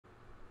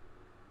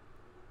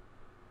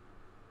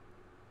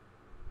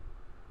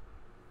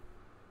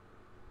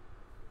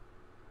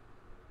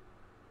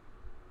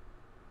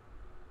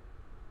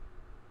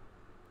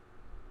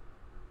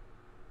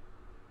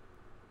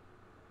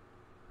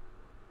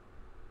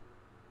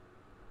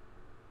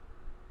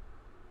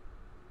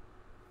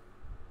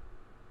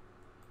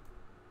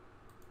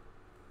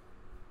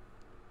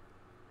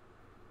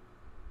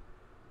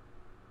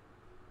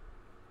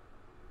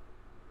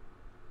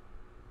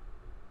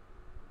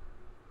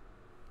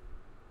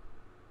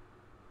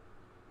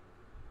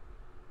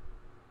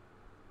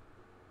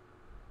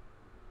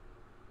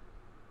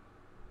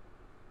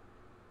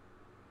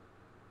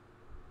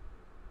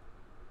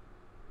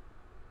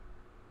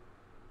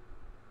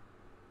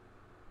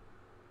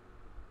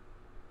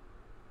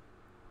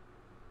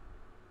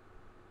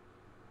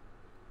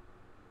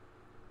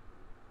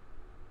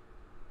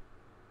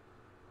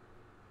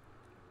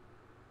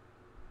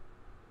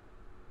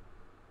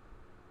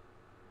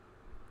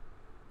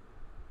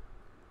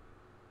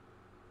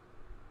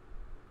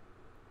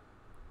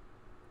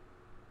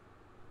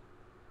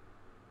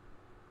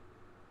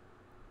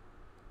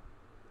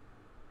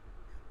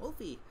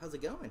Sophie, how's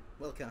it going?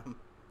 Welcome.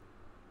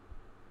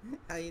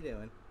 How you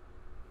doing?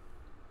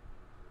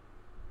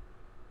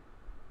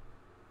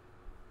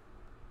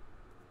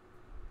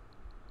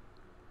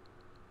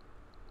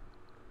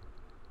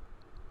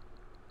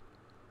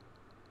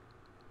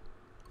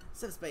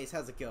 Subspace,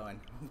 how's it going?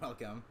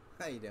 Welcome.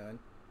 How you doing?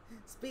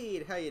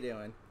 Speed, how you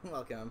doing?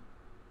 Welcome.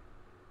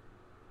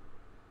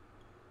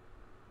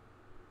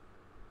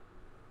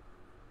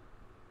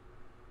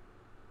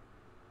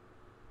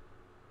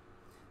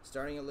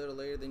 Starting a little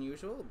later than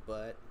usual,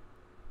 but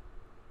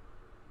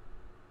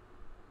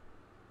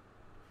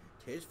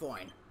tis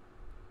fine.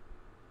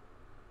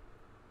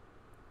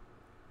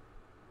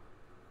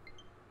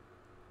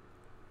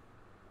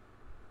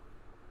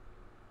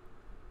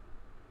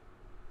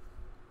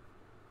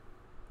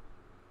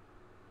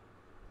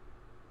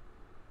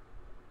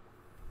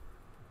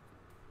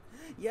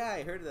 Yeah,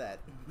 I heard of that.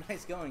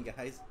 Nice going,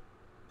 guys.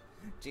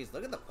 Jeez,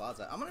 look at the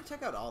plaza. I'm gonna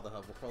check out all the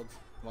hub worlds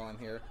while I'm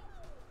here.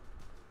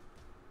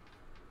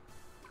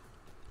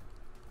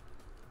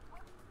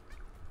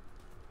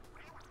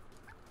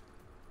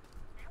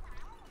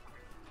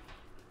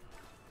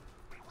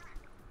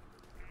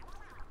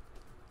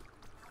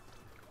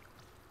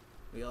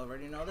 We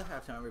already know the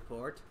halftime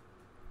report,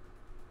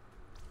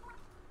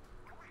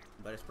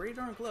 but it's pretty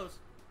darn close.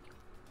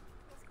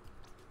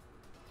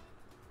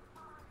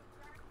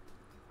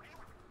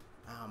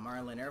 Ah,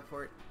 Marlin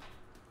Airport.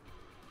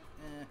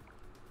 Eh.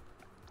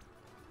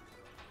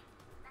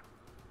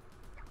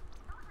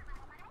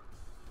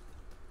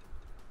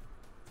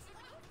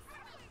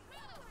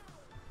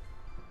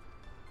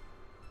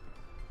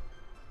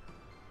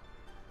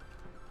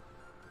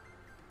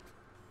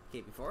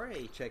 Okay, before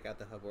I check out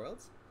the hub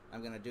worlds,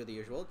 I'm gonna do the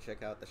usual,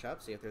 check out the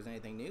shop, see if there's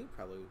anything new.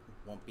 Probably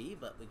won't be,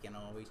 but we can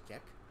always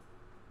check.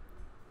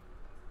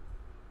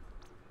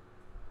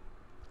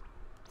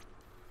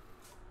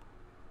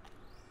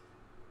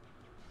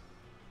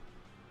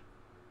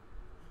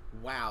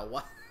 Wow,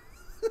 what?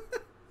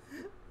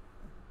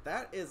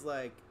 That is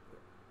like...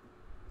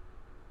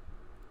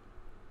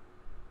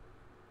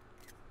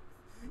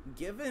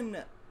 Given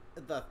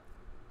the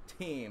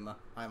team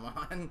I'm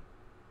on,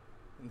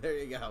 there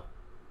you go.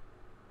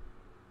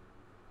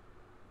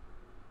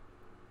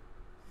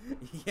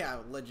 Yeah,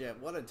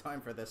 legit. What a time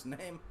for this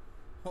name.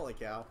 Holy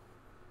cow.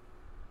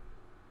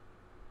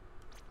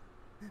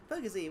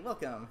 Bugsy,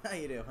 welcome. How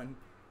you doing?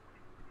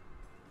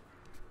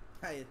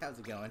 How's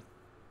it going?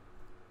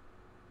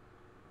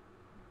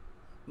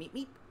 Meep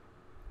meep.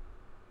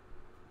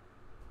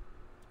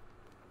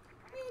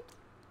 Meep.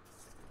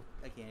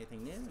 Okay,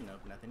 anything new?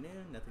 Nope, nothing new,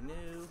 nothing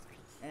new,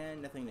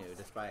 and nothing new,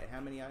 despite how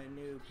many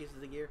new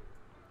pieces of gear?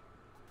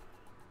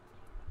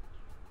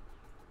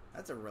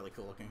 That's a really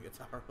cool looking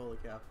guitar, holy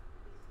cow.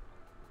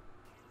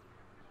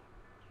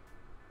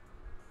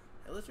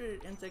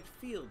 Illustrated Insect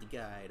Field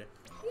Guide.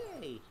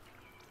 Yay!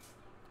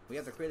 We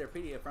have the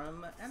Creatorpedia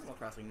from Animal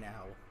Crossing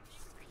now.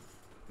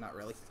 Not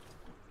really.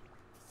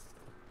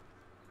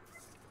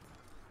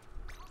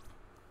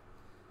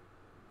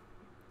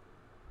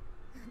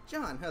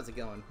 John, how's it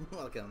going?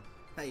 Welcome.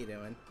 How you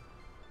doing?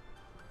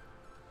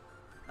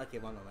 Okay,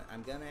 one moment.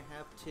 I'm gonna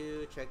have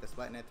to check the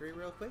Splatnet 3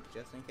 real quick,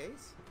 just in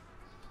case.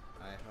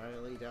 I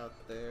highly doubt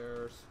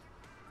there's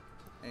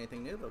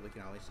anything new, but we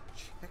can always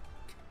check.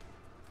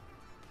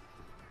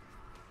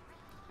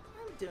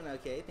 I'm doing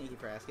okay, thank you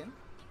for asking.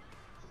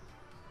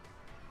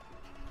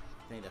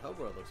 I think the whole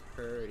world looks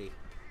pretty.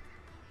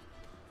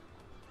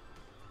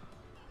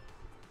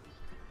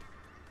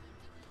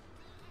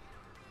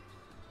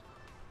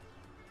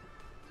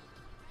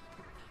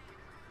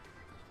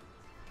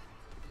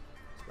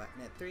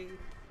 Splatnet 3.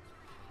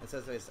 It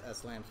says it's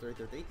slams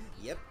 333.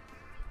 Yep.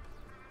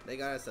 They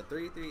got us a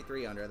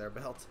 333 under their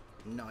belt.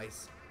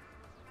 Nice.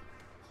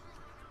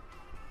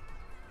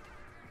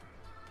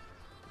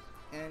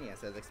 And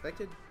yes, as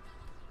expected,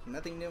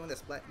 nothing new in the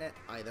Splatnet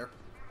either.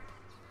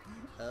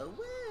 Oh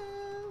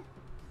well.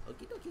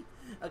 Okie dokie.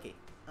 Okay.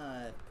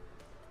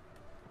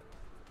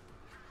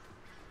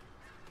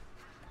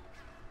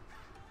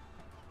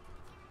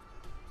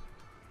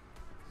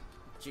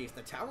 Jeez,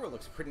 the tower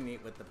looks pretty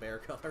neat with the bear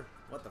color.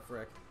 What the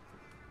frick?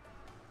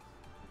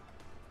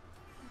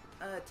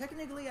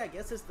 Technically, I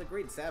guess it's the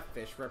Great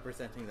Sapfish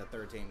representing the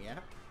third team, yeah?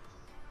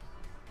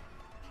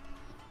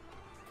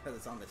 Because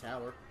it's on the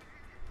tower.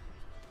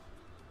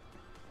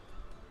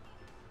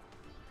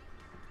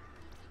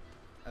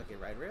 Okay,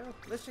 ride rail.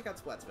 Let's check out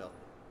Splatsville.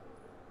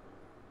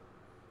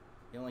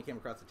 You only came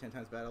across the 10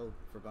 times battle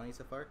for Bunnies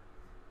so far?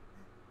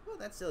 Well,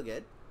 that's still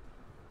good.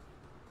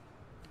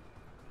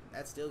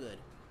 That's still good.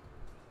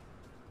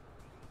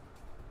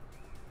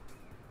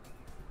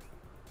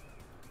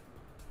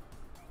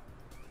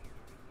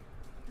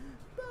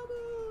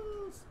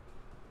 Bubbles!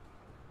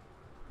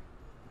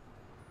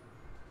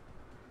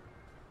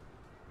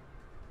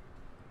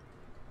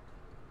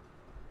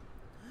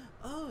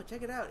 Oh,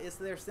 check it out. It's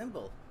their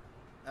symbol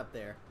up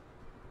there.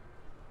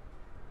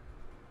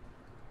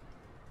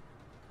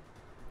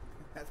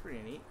 That's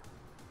pretty neat.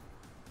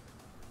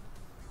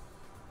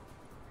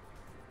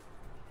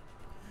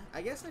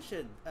 I guess I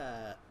should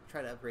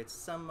try to upgrade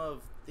some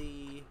of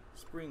the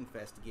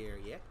Springfest gear,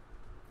 yeah?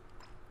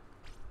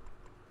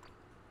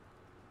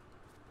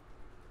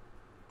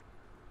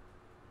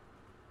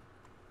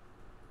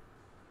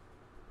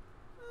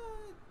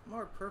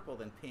 More purple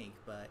than pink,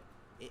 but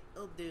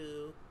it'll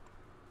do.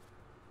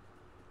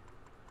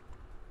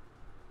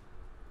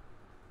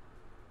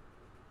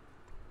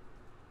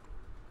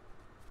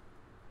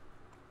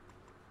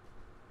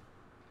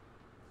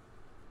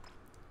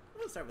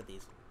 We'll start with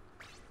these.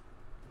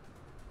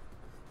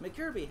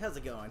 McKirby, how's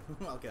it going?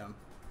 Welcome.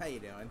 How you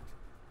doing?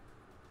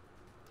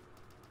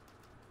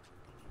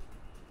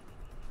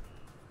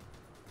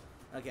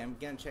 Okay, I'm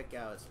gonna check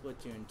out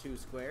Splatoon 2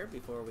 Square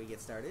before we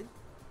get started.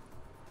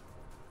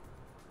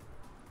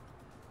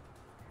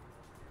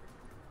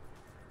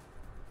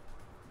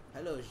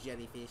 Hello,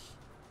 jellyfish.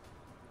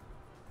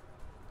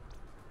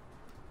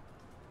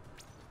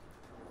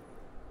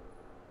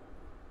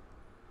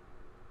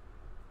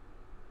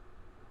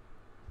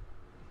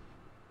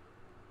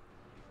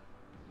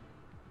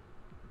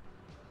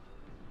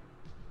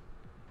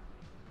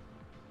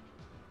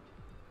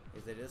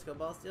 Is the disco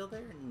ball still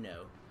there?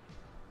 No.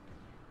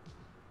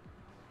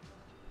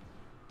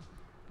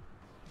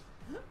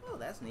 Oh,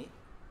 that's neat.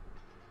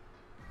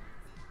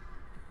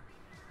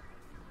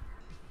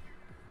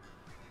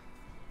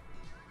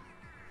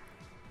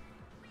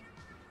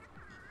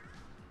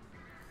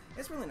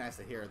 It's really nice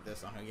to hear this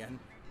song again.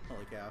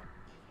 Holy cow.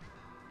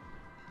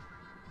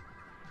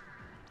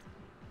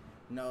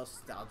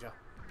 Nostalgia.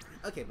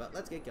 Okay, but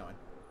let's get going.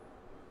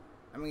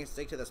 I'm going to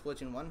stick to the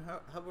Splatoon 1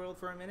 hub world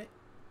for a minute.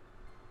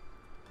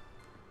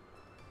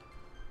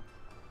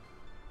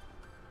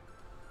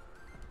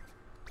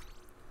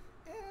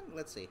 And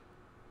let's see.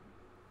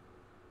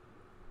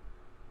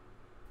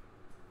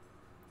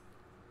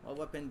 What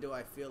weapon do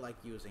I feel like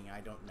using?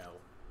 I don't know.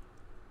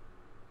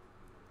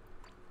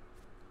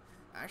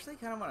 I actually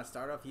kind of want to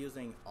start off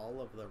using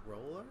all of the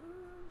rollers.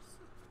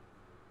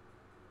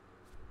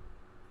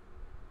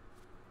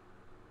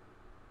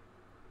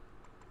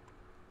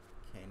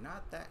 Okay,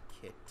 not that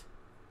kit.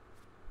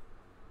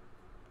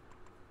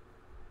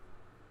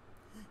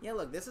 Yeah,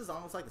 look, this is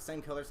almost like the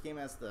same color scheme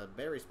as the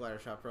Berry Splatter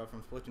Shot Pro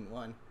from Splatoon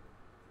 1.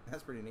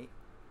 That's pretty neat.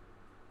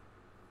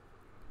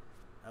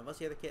 What's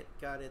the other kit?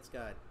 God, it's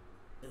got...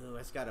 Ooh,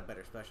 it's got a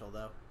better special,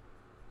 though.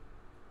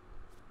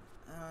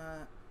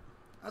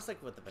 I'll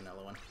stick with the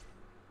vanilla one.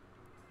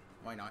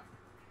 Why not?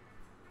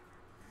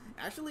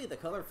 Actually, the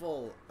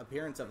colorful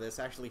appearance of this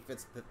actually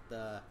fits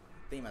the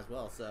theme as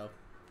well, so...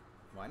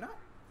 Why not?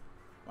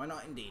 Why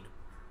not indeed?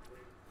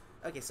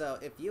 Okay, so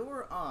if you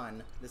were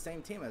on the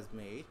same team as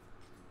me,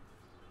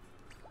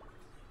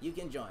 you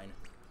can join.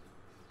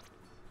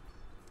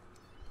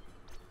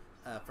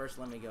 First,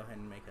 let me go ahead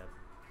and make a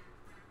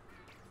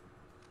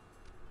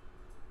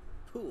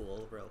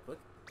pool real quick.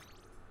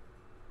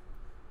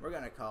 We're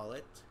gonna call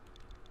it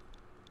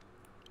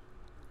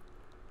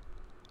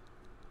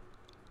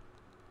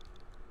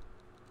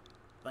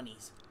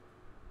Bunnies.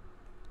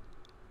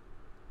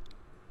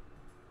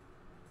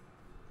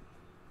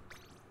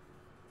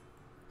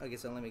 Okay,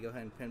 so let me go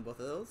ahead and pin both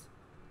of those.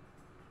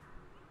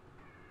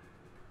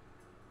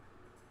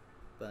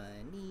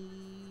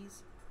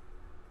 Bunnies.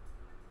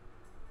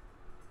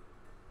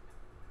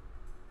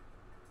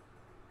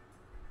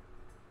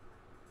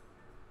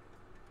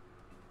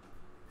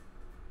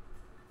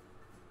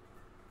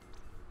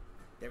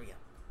 There we go.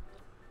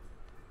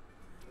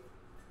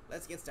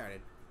 Let's get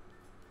started.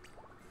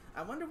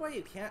 I wonder why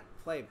you can't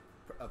play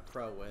a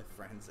pro with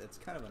friends. It's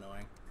kind of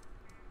annoying.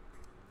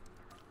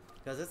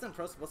 Because isn't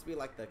pro supposed to be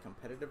like the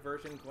competitive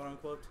version, quote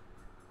unquote?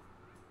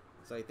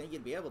 So I think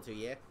you'd be able to,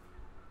 yeah?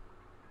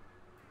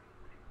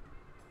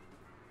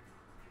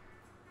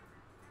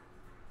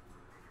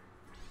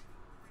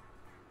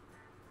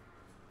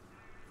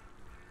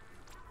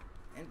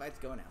 Invites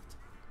going out.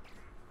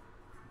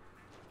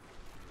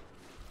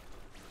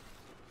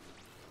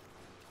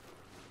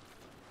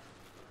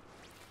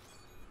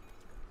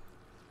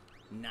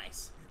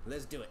 Nice.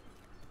 Let's do it.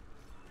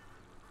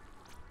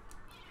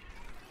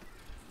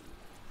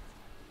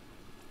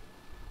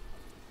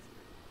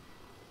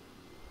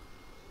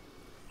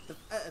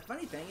 The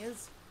funny thing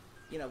is,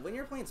 you know, when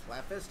you're playing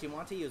Splatfest, you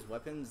want to use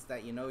weapons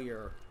that you know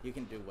you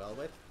can do well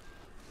with.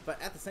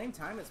 But at the same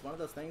time, it's one of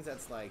those things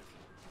that's like,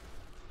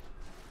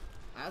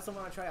 I also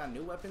want to try out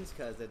new weapons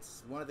because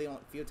it's one of the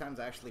few times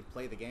I actually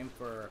play the game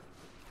for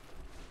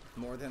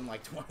more than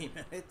like 20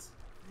 minutes.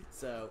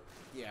 So,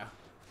 yeah.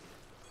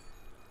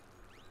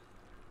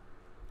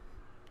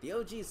 The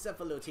OG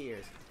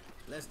Cephalotears.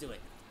 Let's do it.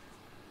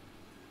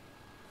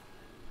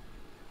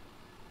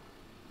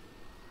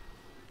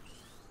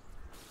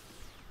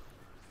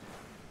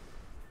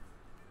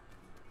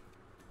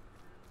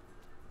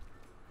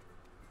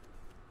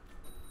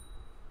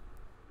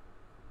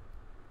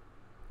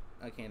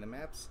 Okay, the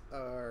maps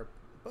are...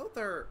 both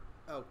are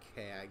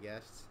okay, I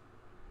guess.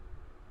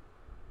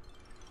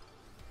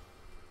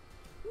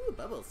 Ooh,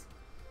 bubbles.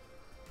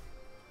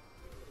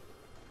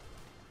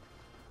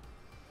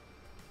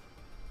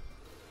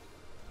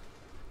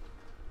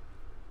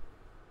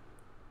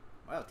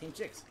 Wow, Team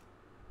Chicks.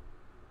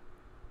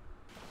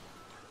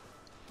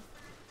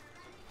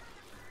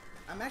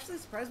 I'm actually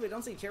surprised we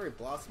don't see cherry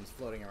blossoms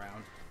floating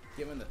around,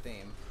 given the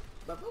theme.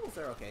 But bubbles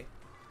are okay.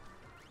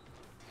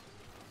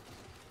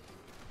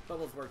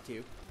 Bubbles work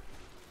too.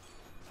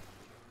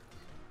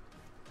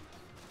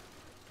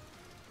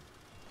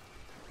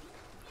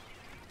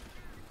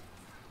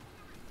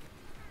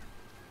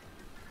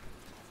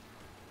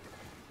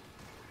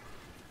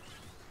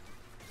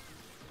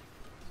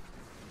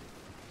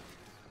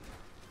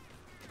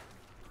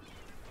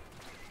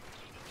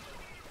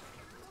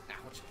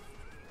 Ouch.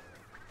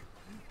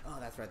 Oh,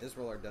 that's right. This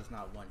roller does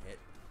not one hit.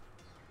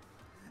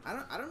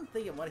 I don't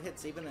think it one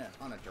hits even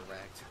on a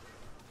direct.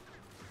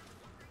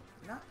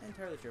 Not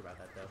entirely sure about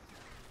that though.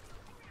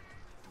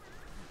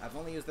 I've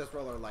only used this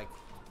roller like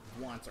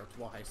once or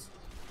twice.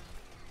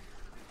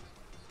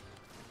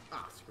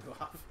 Ah, screw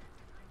off.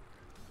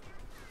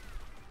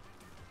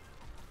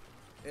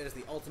 It is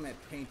the ultimate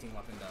painting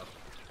weapon though.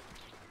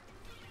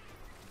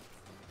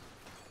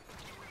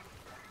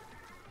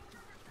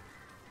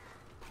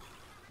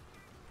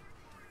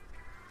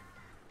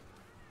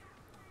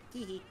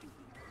 Hee.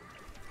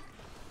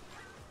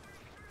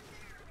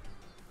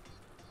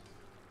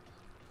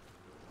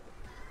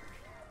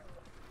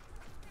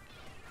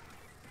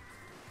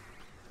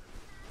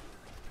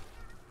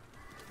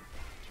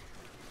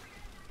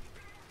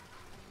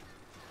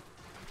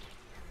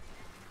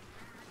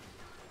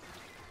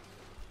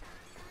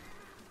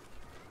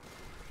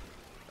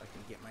 If I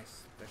can get my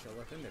special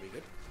weapon, that'd be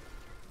good.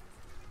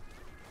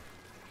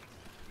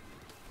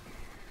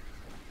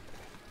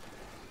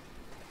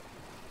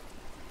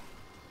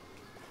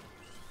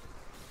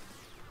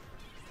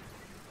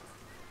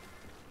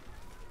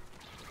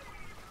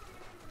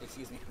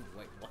 Excuse me,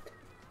 wait, what?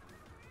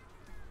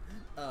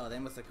 Oh, they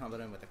must have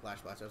comboed in with the Flash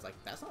Blast. I was like,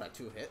 that's not a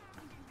 2-hit.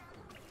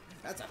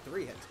 That's a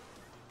 3-hit.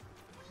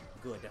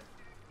 Good.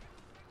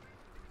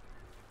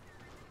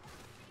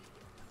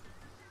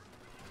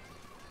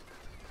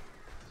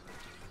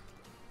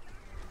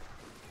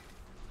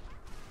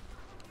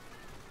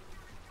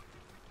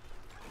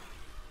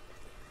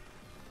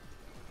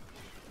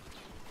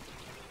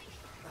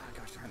 Ah,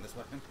 gosh darn this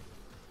weapon.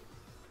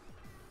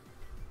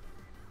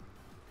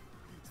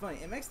 Funny,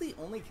 it makes the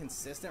only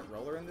consistent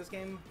roller in this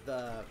game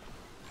the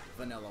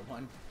vanilla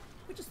one,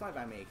 which is fine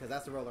by me because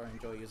that's the roller I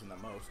enjoy using the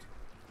most.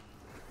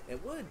 It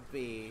would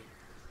be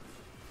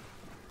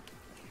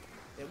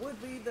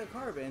the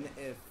carbon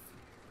if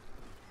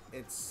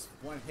its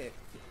one hit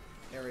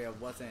area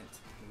wasn't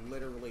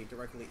literally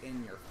directly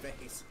in your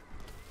face.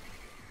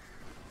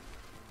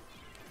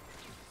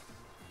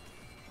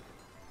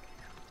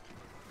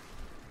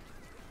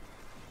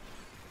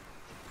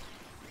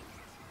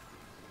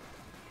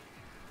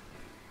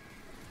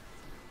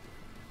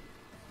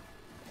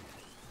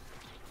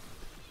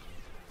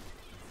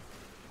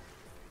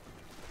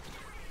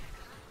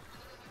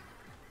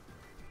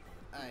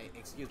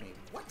 Excuse me,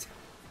 what?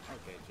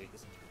 Okay,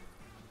 jeez.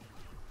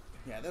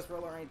 Yeah, this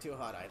roller ain't too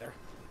hot either.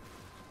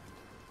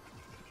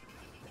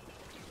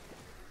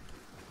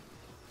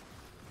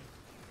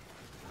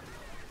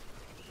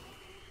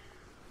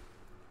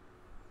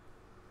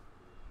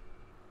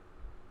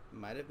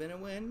 Might have been a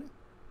win.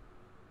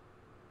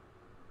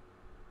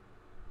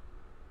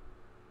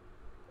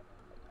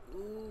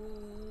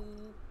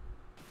 Ooh.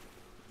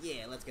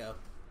 Yeah, let's go.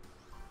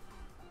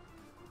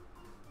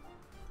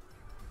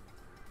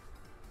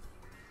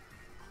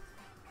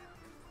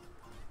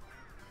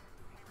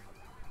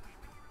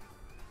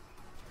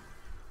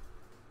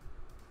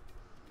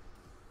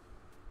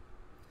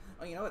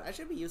 Oh, you know what? I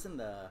should be using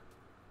the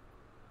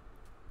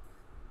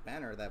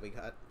banner that we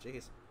got.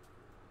 Jeez.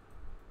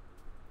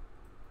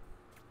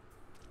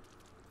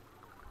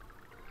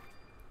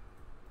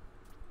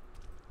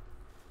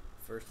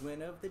 First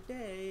win of the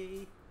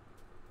day.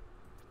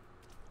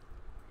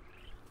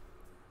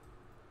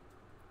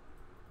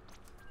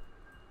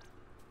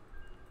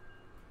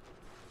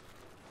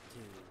 Two,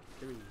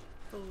 three,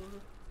 four.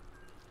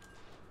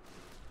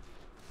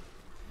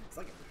 It's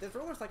like this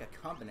roller's like a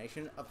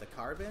combination of the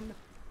carbon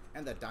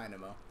and the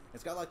dynamo.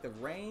 It's got like the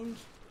range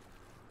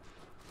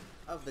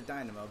of the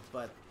dynamo,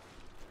 but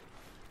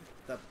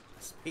the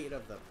speed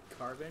of the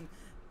carbon,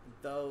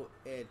 though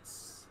it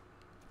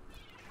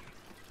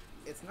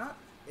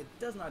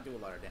does not do a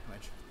lot of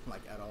damage,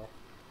 like at all.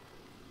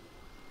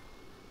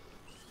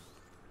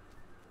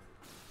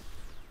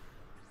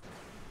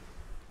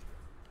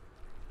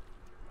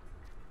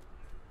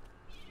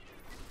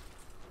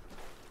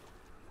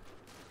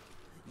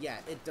 Yeah,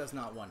 it does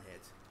not one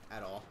hit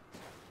at all.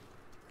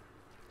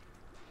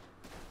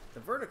 The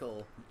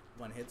vertical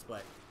one hits,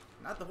 but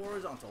not the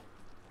horizontal.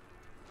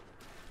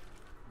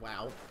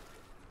 Wow.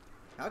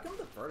 How come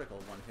the vertical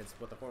one hits,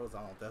 but the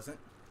horizontal doesn't?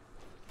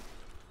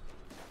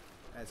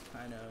 That's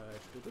kind of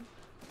stupid.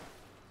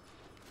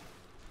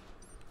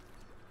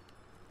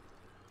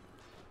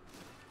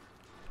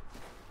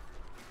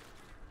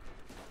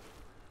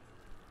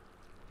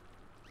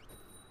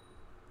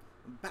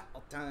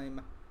 Battle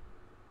time!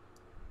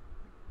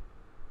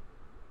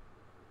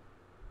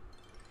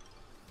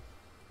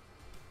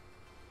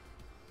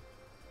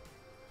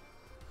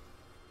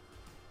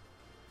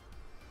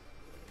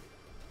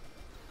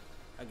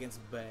 against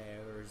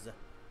bears.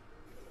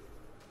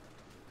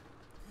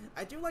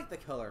 I do like the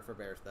color for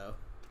bears, though.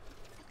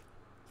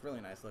 It's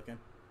really nice looking.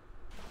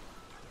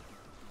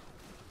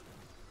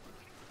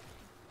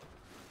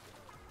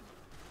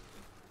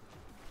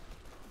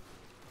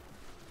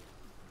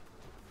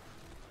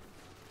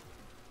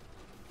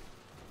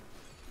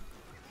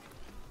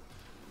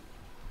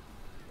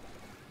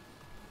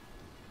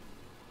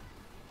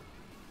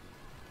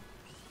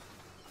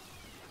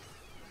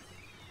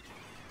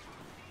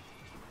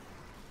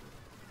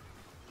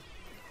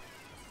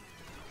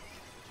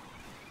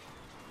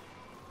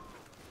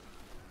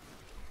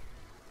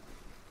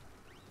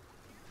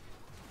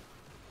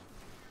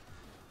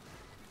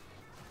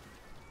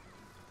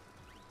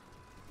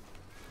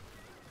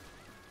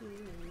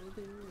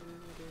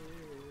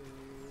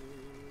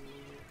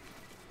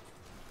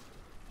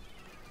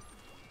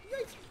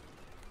 Yikes!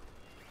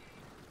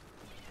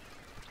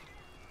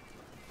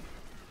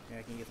 Yeah,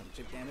 I can get some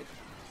chip damage.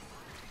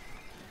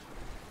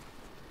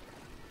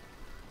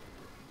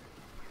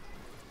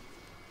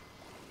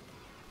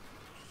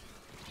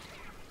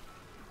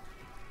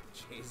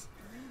 Jeez,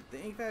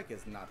 the ink pack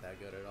is not that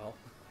good at all.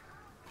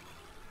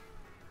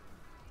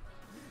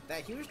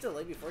 That huge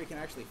delay before you can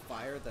actually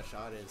fire the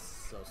shot is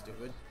so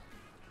stupid.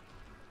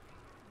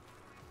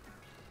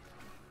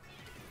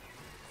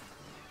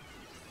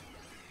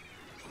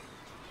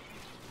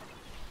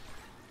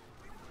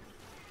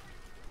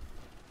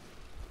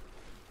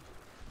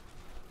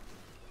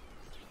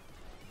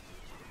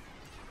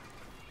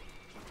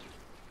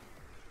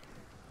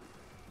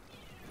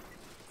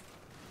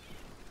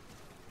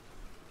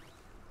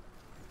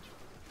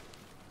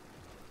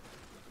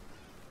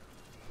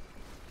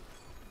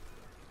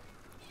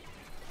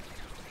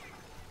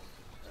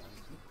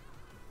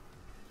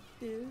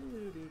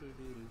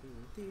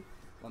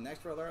 Well,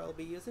 next roller I'll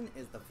be using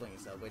is the Fling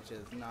Cell, which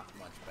is not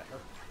much better.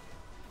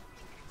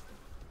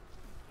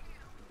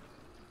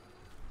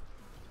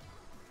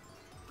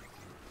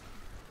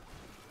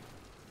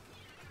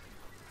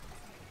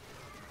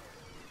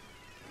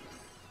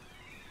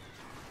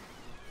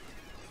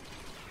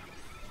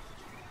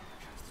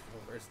 This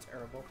roller is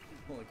terrible.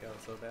 Holy cow,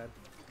 it's so bad.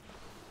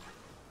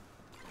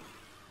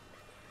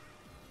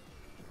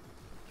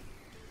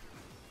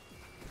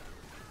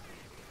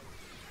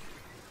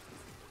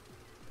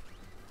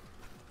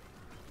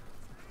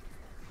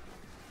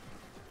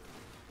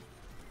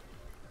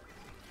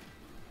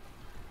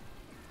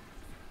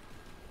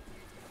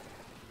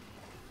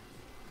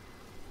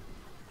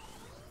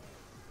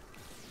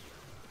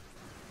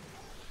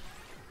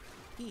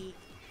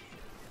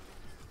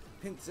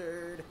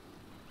 Pincered.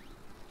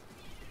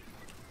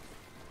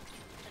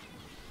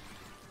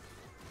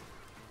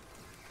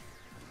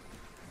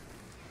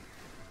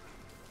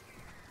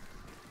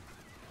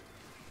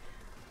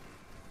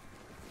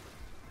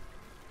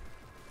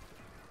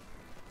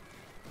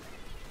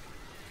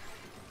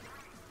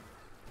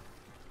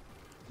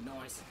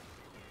 Nice.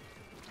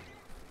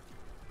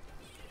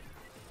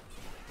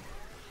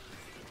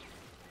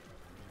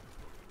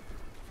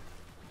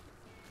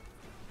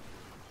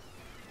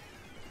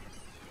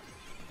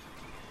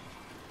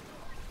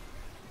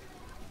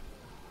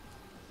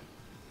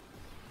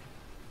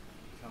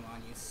 Come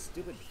on, you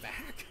stupid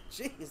back!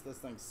 Jeez, this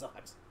thing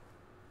sucks.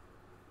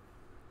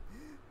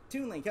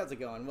 Toon Link, how's it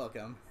going?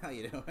 Welcome. How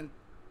you doing?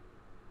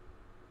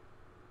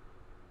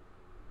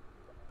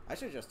 I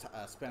should just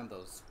spam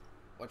those.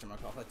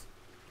 Whatchamacallit.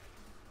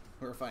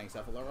 We were fighting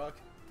Cephalorock,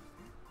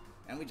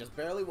 and we just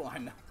barely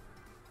won.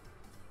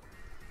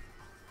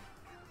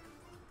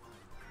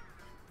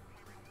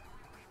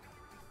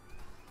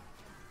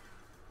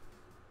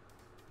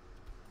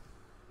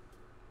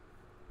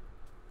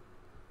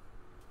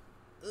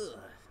 Ugh.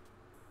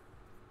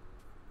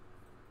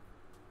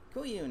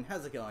 Koyun,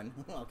 how's it going?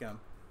 Welcome.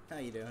 How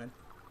you doing?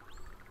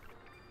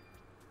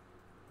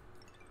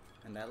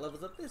 And that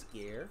levels up this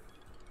gear.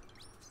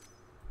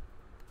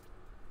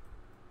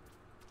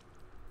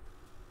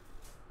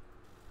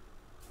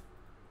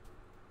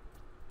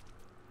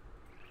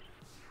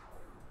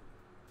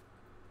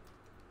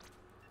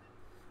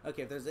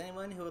 Okay, if there's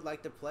anyone who would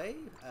like to play,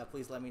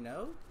 please let me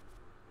know.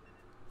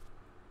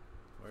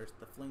 Where's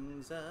the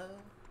flings? So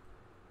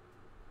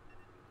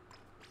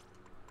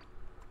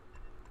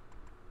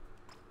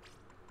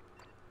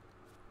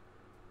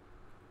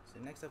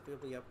next up we'll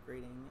be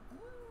upgrading.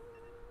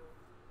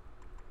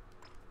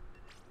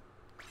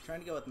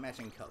 Trying to go with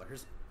matching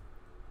colors.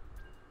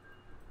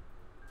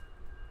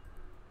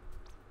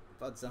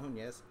 Blood Zone,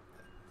 yes.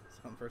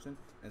 Some person.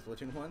 And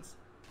Splatoon once.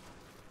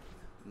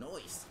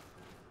 Nice.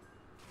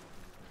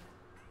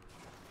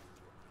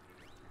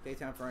 Okay,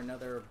 time for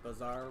another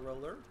Bazaar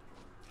roller.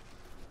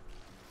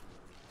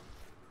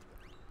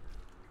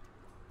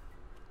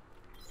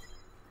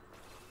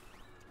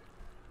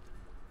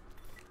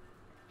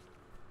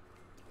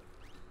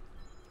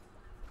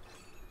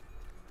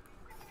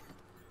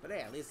 But hey,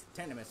 at least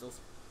 10 missiles.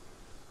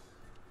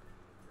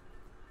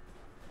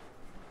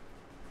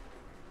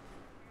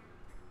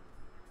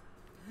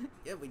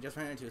 Yeah, we just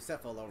ran into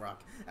Cephalorock.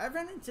 I've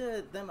run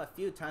into them a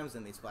few times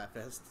in these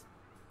Splatfests.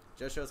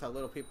 Just shows how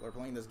little people are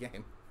playing this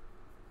game.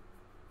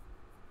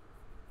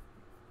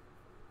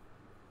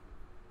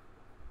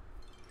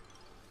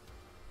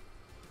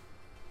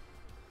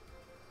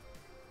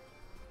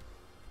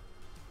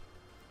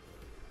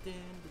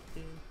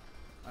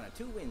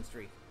 a 2-win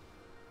streak.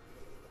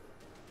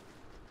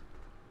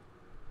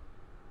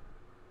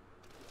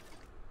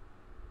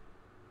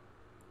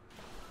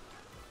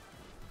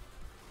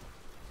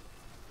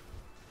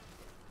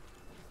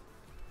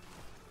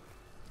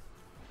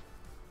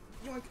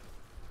 Yoink.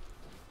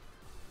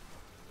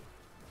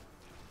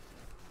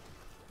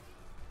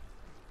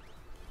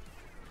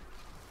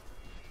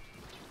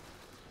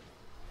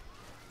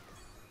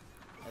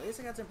 At least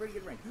I got some pretty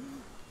good range.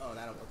 Oh,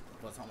 that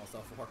was almost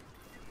all 4.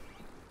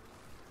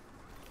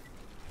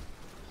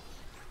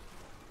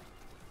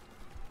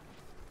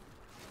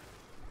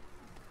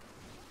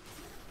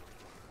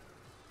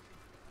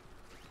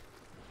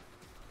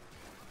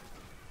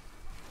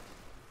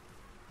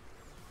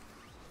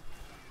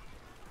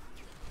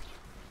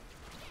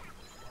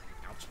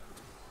 Ouch.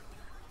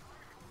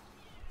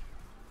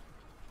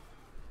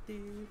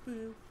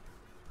 Doo-boo.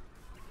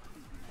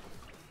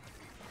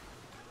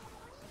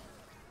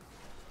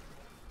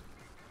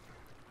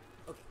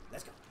 Okay,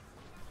 let's go.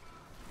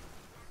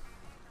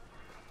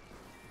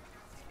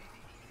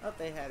 Oh,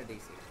 they had a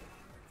DC.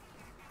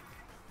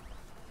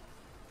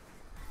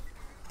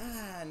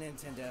 Ah,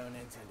 Nintendo.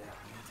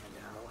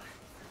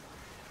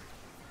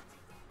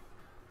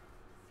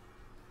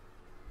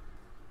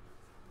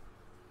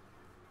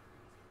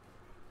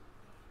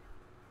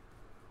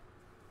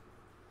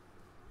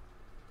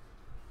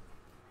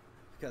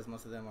 Because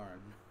most of them are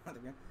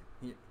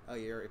oh,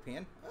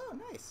 European? Oh,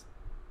 nice.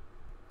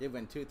 Did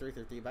win 2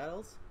 3-3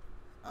 battles?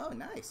 Oh,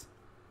 nice.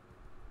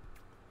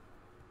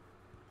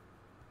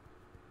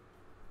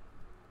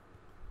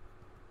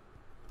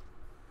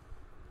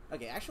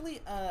 Okay,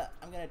 actually,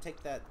 I'm gonna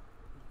take that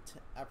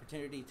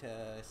opportunity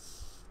to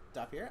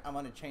stop here. I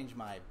want to change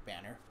my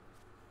banner.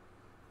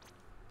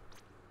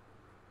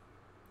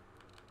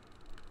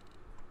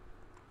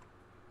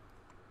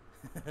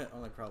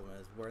 Only problem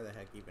is, where the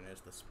heck even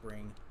is the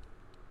spring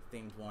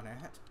themed one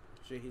at?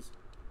 Jeez.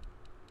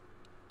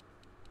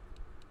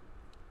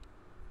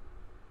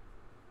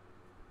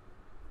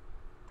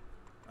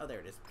 Oh, there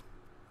it is.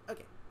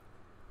 Okay.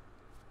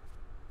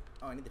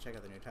 Oh, I need to check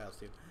out the new tiles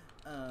too.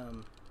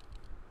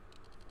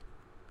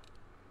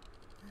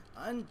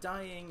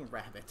 Undying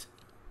Rabbit.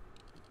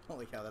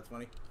 Holy cow, that's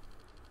funny.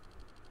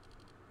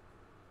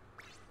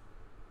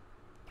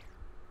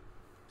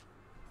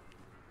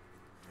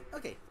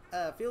 Okay,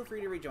 feel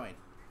free to rejoin.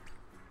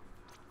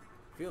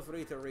 Feel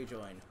free to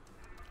rejoin.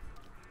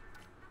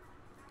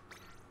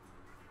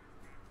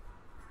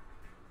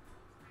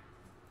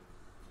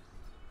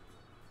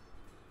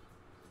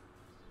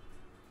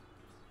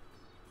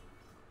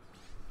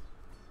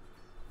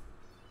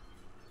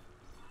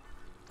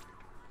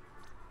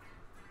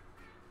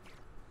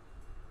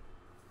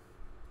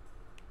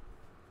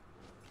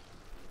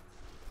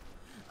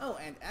 Oh,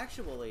 and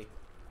actually,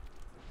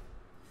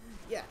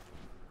 yeah,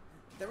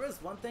 there was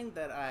one thing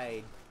that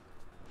I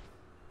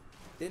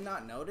did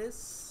not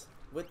notice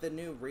with the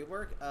new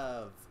rework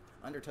of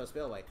Undertow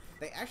Spillway.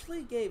 They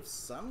actually gave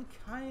some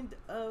kind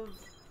of...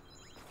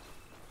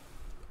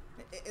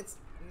 It's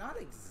not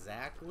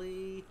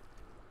exactly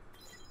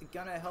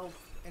gonna help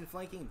in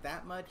flanking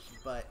that much,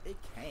 but it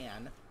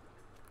can.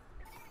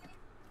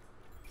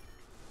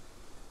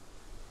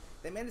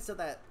 They made it so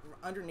that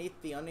underneath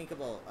the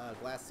uninkable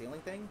glass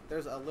ceiling thing,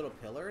 there's a little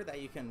pillar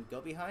that you can go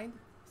behind.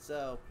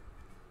 So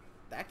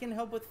that can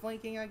help with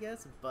flanking, I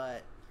guess,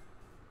 but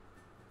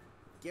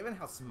given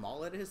how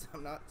small it is,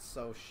 I'm not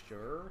so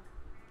sure.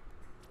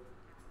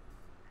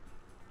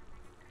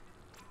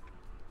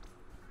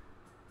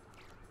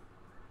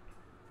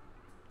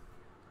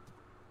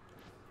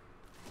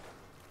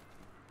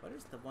 What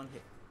is the one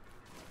hit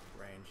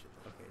range?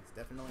 Okay, it's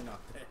definitely not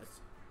this.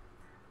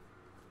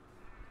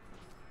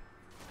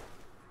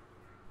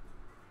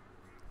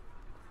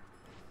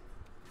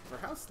 For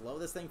how slow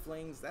this thing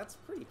flings, that's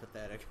pretty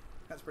pathetic.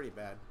 That's pretty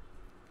bad.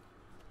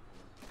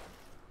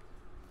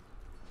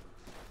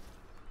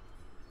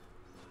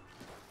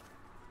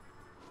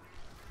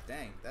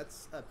 Dang,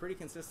 that's a pretty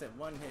consistent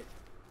one-hit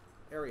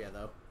area,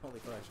 though. Holy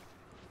fudge.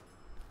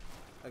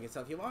 Okay, so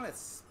if you want to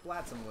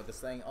splat someone with this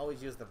thing,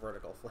 always use the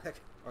vertical flick,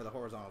 or the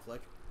horizontal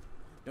flick.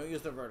 Don't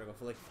use the vertical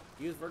flick.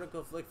 Use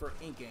vertical flick for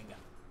inking.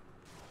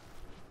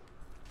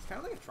 It's kind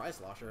of like a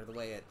tri-slosher, the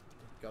way it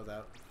goes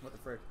out. What the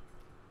frick?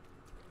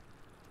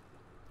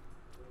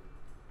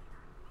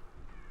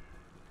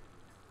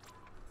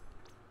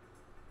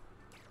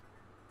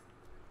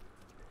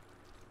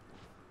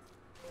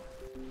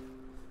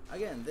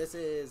 Again, this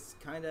is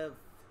kind of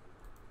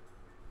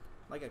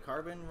like a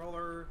carbon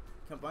roller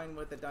combined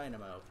with a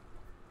dynamo.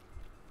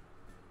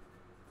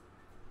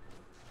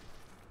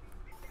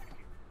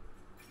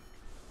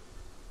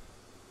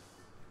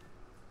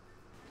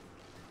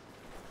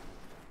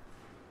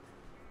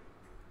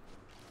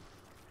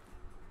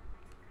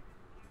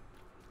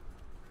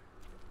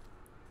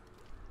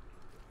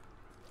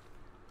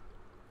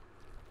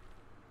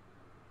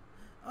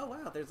 Oh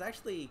wow, there's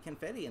actually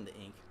confetti in the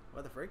ink.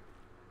 What the frick?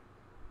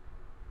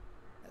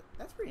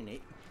 That's pretty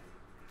neat.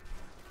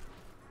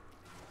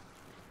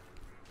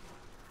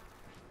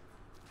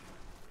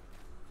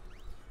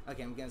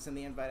 Okay, I'm gonna send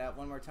the invite out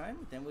one more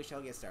time, then we shall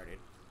get started.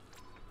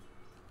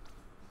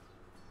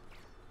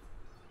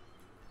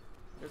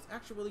 There's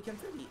actually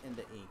confetti in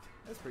the ink.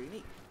 That's pretty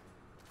neat.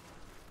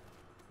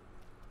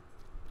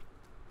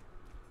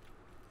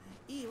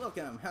 E,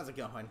 welcome. How's it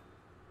going?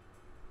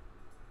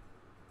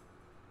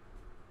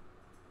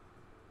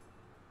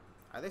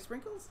 Are they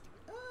sprinkles?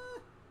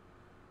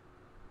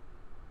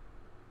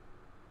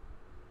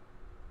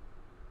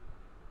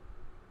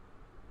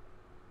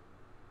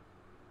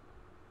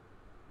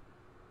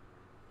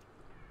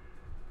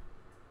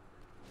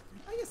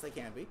 I guess they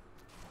can be.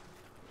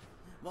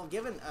 Well,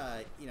 given,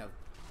 you know,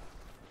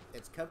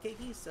 it's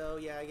cupcakey, so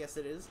yeah, I guess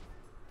it is.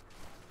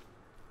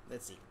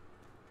 Let's see.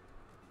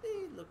 They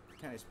look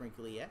kind of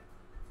sprinkly, yeah.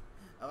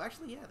 Oh,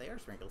 actually, yeah, they are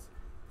sprinkles.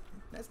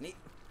 That's neat.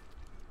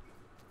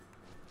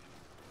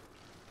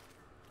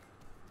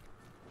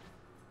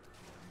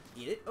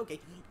 Eat it? Okay.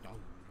 Yum.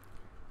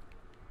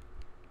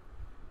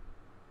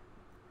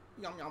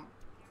 Yum, yum.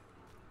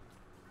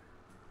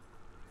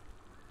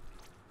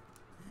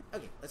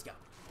 Okay, let's go.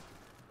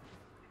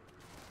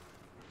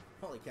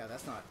 Holy cow,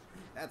 that's not...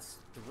 That's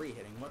 3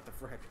 hitting. What the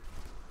frick?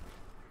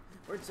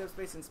 Where'd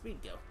subspace and speed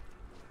go?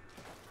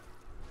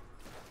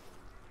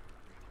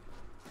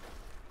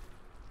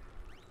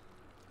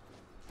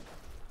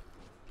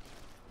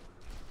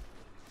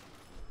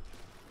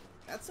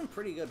 That's some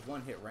pretty good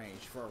one-hit range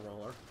for a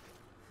roller.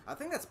 I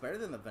think that's better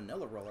than the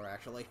vanilla roller,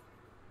 actually.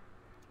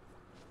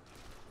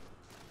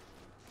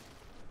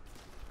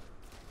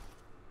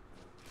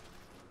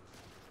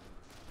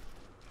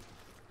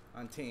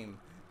 On team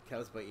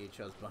Cubs, but you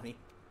chose Bunny.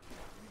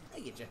 I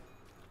get you.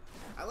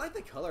 I like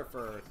the color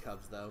for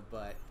Cubs, though,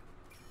 but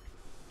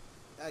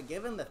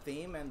given the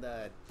theme and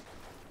the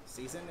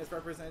season is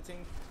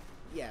representing,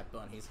 yeah,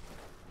 Bunnies.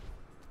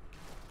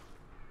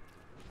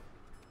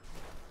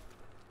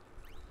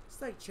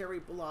 It's like cherry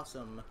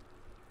blossom.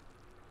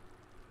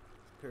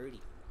 It's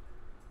pretty.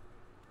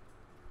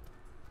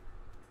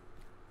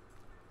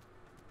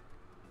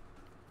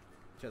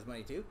 Chose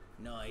Bunny too?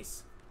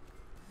 Nice.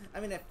 I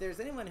mean, if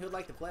there's anyone who'd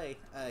like to play,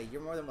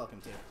 you're more than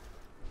welcome to.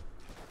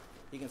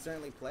 You can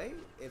certainly play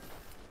if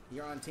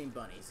you're on Team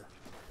Bunnies.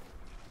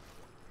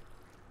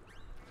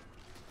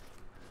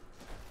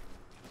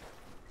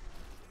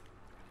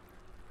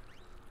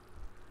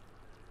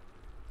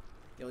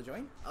 You'll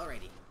join?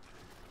 Alrighty.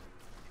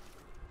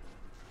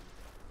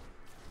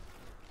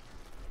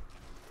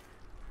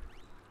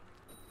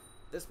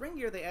 The spring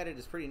gear they added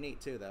is pretty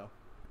neat too, though.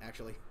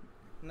 Actually,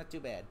 not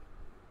too bad.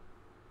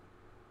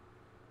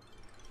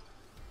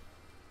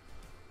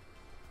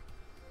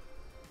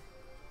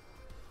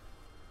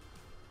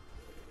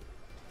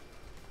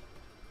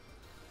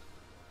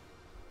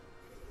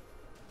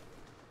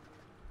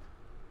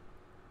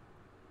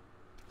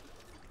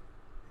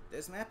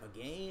 This map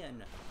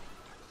again.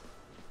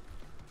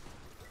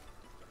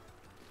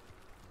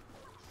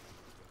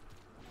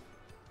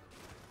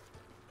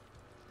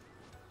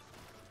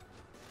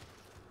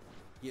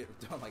 You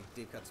don't like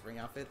deep cut spring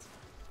outfits?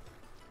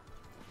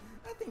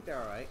 I think they're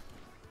alright.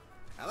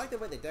 I like the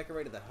way they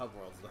decorated the hub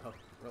worlds though.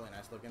 Really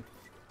nice looking.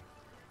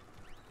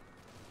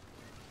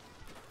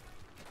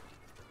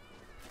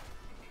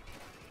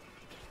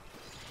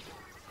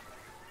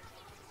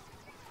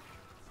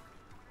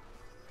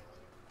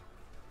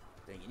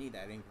 Dang, you need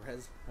that ink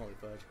res. Holy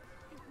fudge.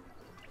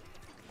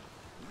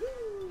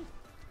 Woo!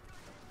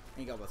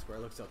 Ink Outlet Square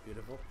looks so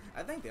beautiful.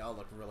 I think they all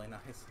look really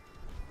nice.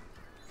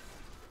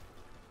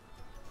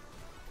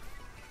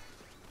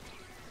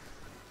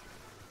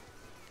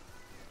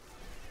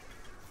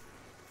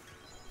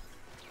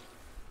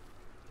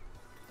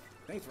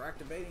 Thanks for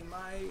activating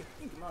my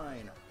ink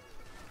mine.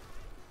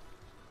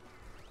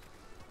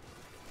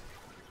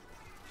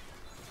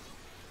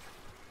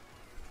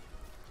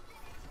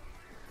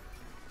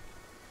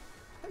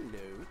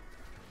 Hello.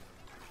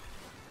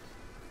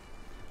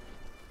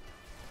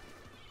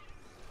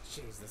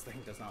 Jeez, this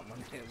thing does not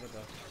want to hit with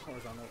a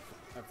horizontal,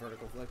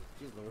 vertical flip.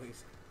 Jeez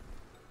Louise.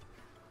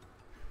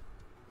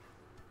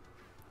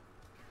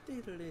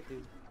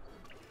 Do-do-do-do.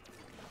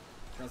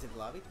 Want to see the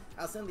lobby?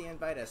 I'll send the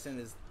invite as soon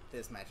as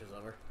this match is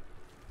over.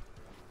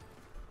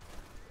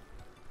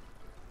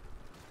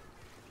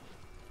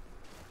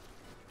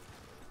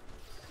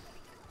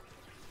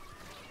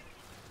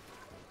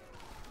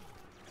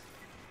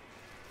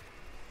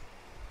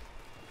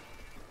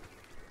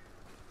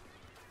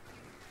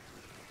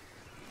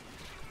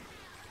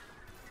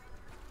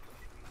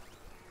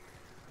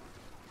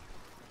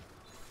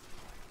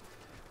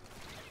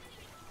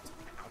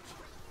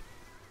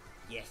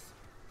 Yes.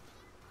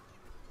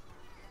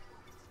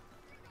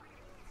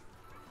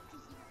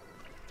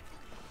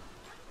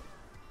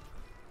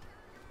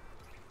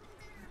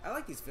 I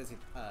like these fizzy,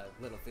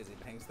 little fizzy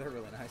bangs. They're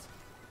really nice.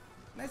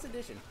 Nice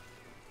addition.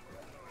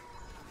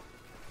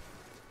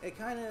 It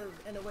kind of,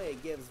 in a way,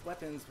 gives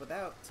weapons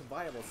without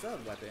viable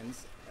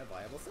sub-weapons a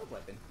viable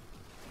sub-weapon.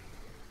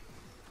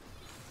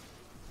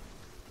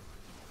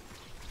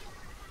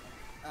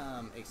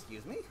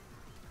 Excuse me?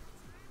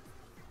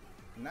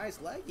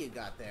 Nice leg you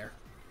got there.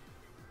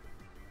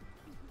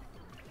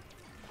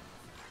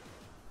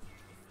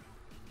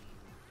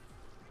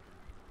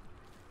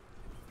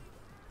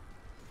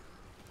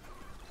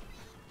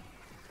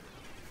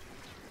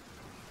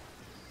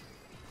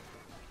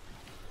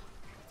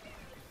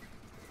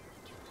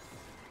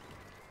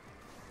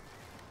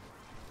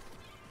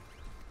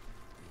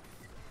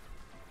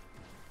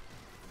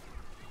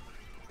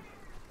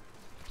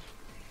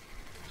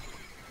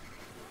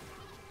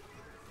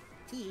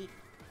 T.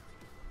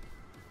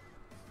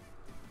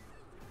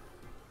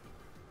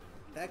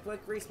 That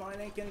quick respawn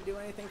ain't gonna do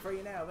anything for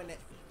you now, isn't it?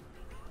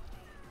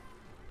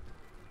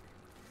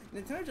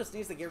 Nintendo just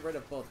needs to get rid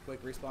of both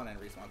quick respawn and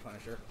respawn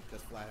Punisher,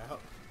 just flat out.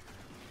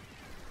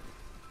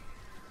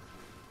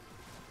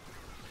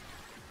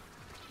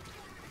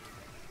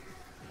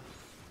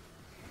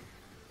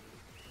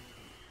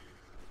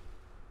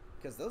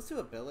 Because those two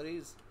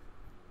abilities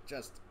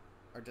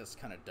are just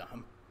kind of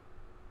dumb.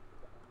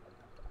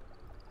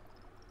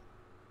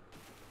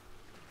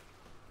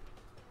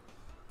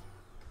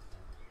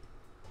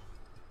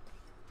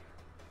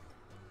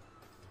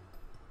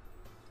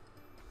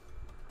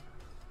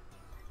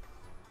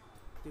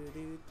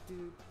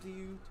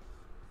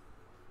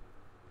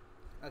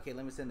 Okay,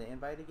 let me send the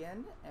invite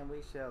again, and we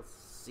shall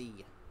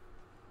see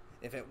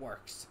if it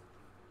works.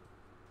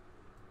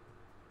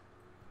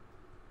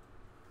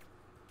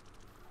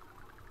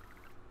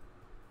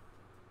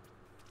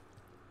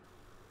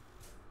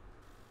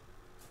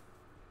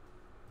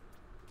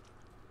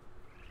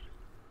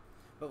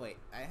 But wait,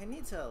 I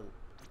need to...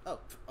 Oh,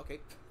 okay.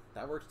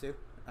 That works too,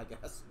 I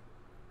guess.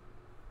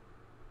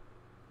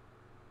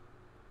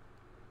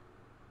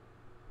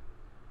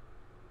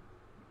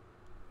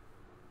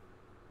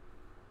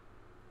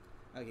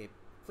 Okay,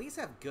 please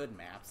have good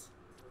maps.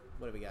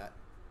 What do we got?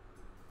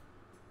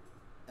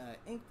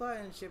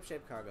 Inkblot and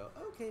ship-shaped cargo.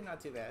 Okay, not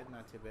too bad,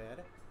 not too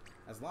bad.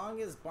 As long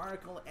as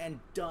Barnacle and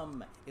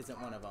Dumb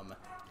isn't one of them,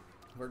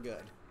 we're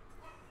good.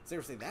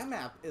 Seriously, that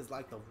map is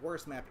like the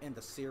worst map in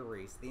the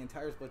series. The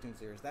entire Splatoon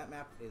series. That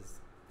map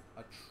is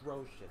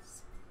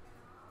atrocious.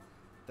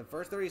 The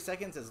first 30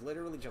 seconds is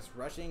literally just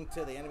rushing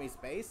to the enemy's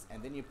base,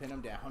 and then you pin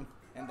them down,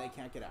 and they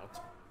can't get out.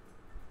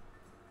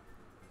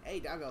 Hey,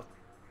 doggo.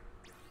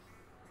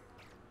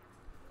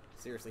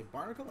 Seriously,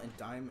 Barnacle and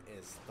Dime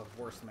is the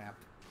worst map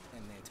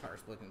in the entire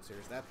Splatoon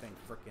series. That thing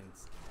frickin'...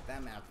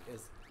 That map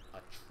is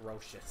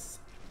atrocious.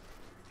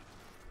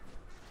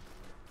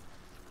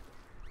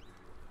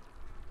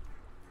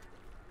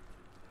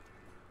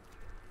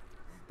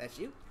 That's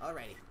you?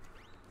 Alrighty.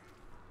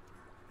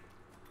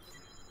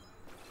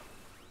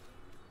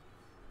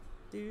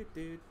 Do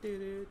do do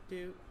do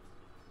do.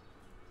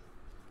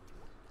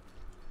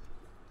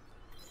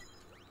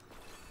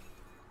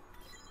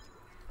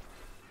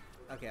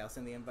 Okay, I'll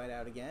send the invite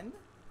out again.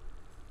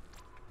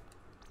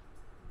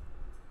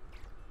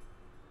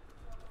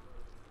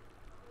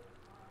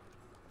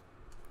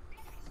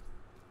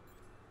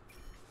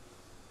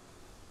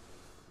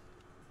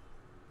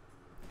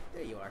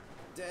 There you are.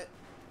 Dead.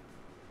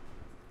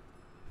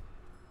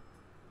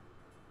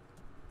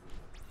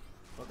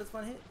 Will this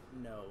one hit?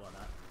 No, it will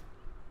not.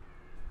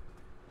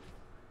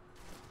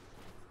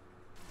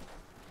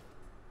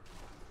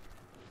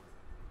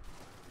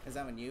 Is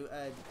that one you,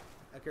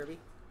 Kirby?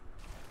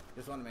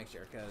 Just want to make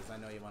sure, because I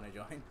know you want to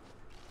join.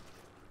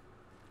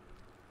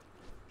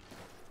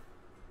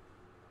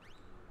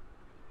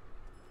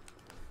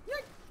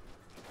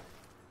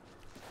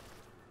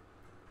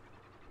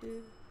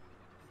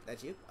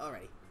 That's you?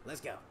 Alrighty,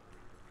 let's go.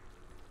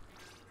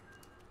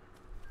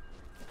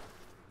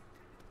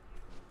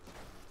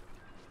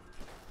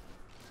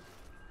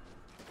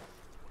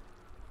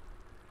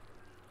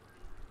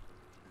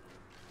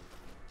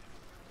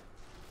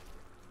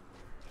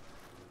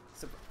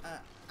 So,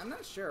 I'm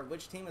not sure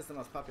which team is the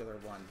most popular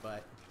one,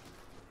 but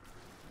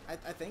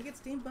I think it's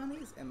Team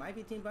Bunnies. It might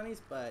be Team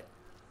Bunnies, but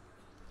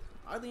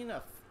oddly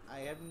enough,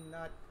 I have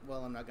not...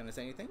 Well, I'm not going to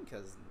say anything,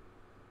 because...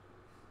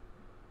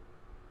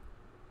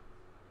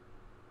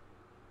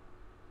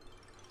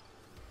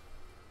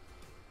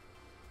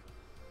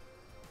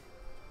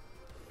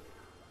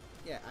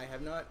 Yeah, I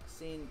have not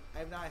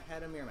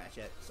had a mirror match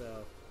yet,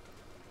 so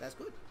that's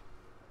good.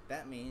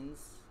 That means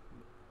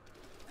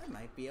we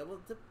might be able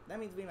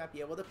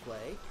to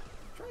play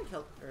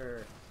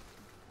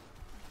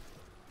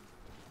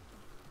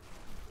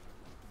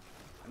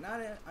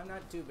I'm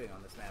not too big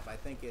on this map. I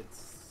think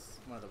it's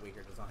one of the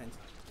weaker designs.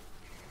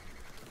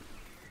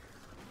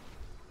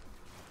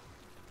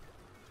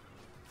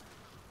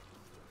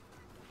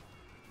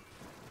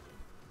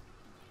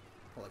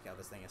 Holy cow,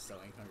 this thing is so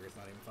ink hungry, it's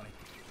not even funny.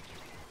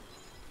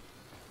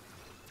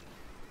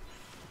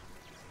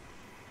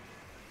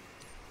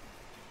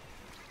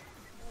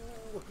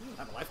 Ooh,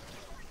 I'm alive.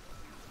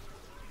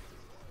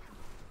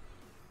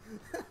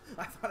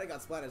 I thought I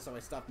got splatted, so I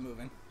stopped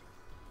moving.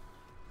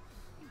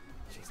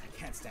 Jeez, I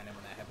can't stand it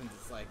when that happens.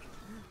 It's like,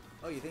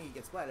 oh, you think you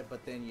get splatted,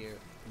 but then you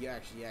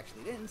actually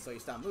didn't, so you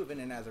stop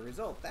moving, and as a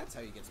result, that's how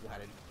you get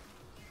splatted.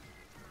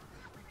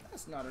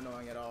 That's not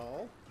annoying at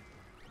all.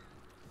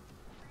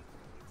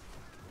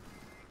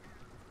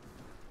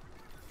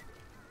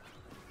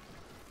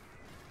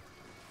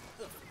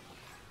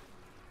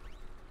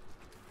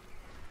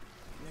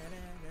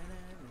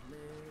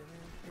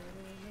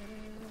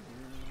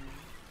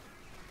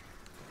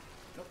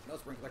 Nope, no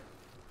sprinkler.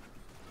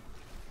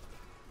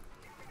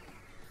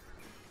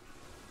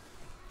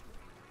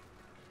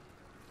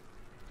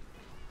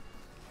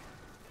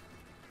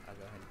 I'll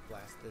go ahead and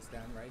blast this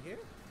down right here.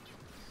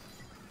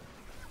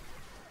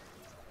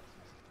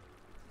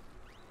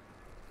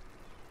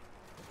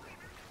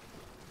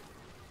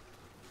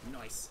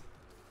 Nice.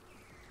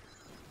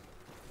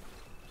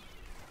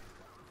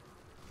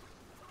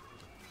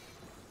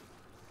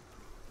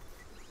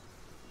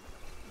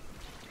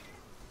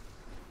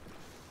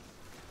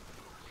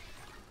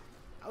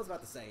 I was about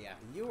to say, yeah,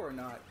 you are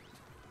not...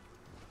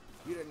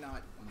 You did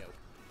not... No.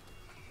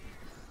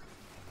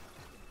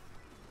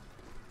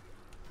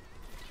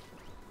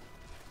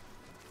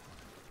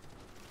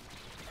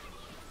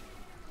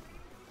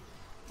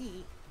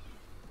 T.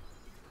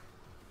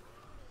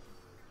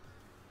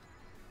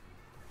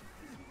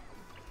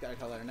 Got a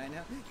call letter 9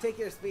 now. Take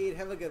your speed.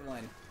 Have a good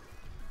one.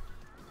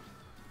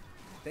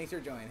 Thanks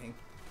for joining.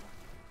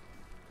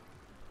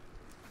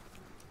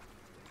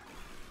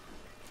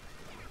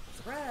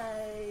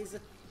 Surprise!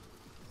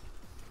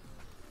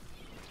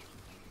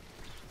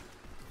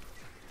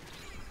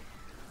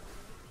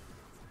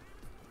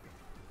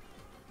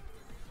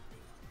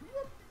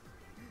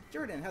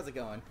 Jordan, how's it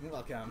going?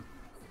 Welcome.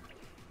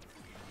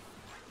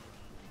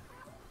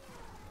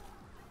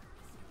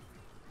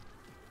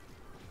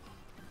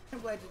 I'm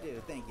glad you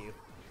do, thank you.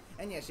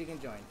 And yes, you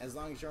can join, as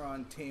long as you're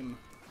on Team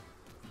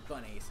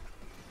Bunnies.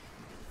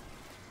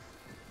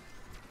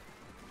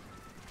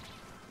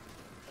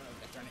 Oh,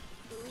 gotta turn it.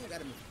 Ooh,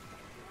 gotta move.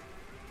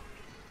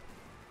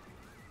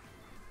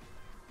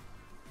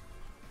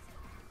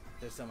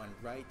 There's someone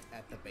right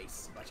at the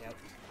base. Watch out.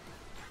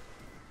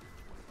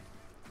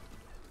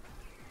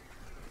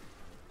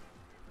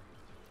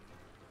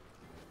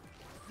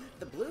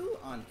 The blue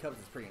on Cubs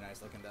is pretty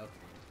nice looking, though.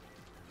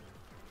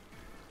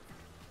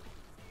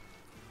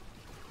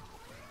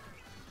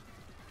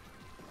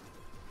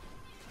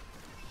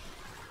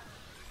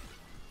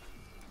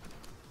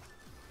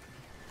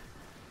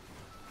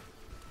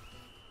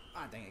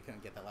 Ah, dang, I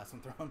couldn't get that last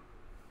one thrown.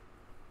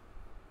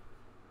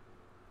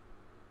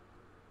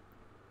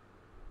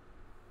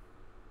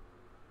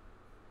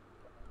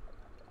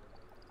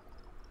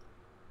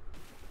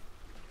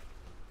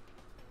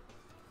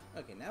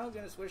 Okay, now I'm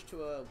gonna switch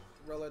to a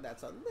roller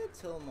that's a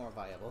little more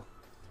viable.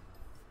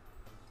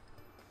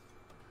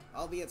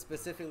 Albeit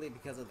specifically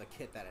because of the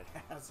kit that it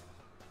has.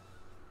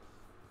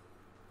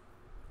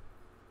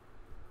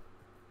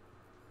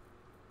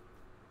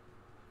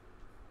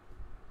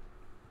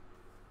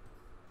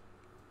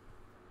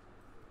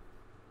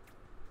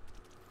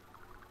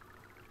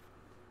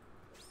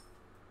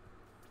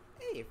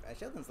 Hey, a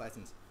Sheldon's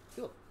license.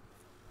 Cool.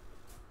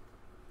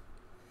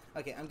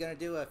 Okay, I'm gonna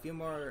do a few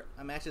more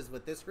matches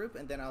with this group,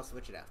 and then I'll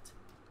switch it out.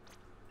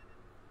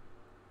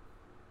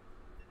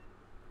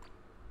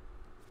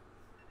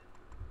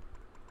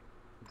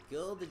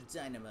 Gold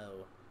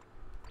Dynamo.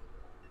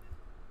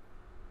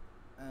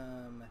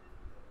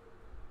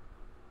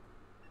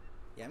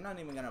 Yeah, I'm not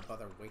even gonna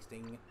bother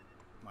wasting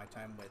my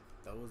time with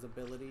those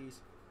abilities.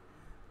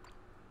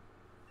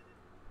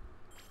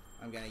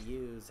 I'm gonna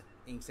use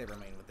Ink Saber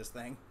Main with this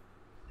thing.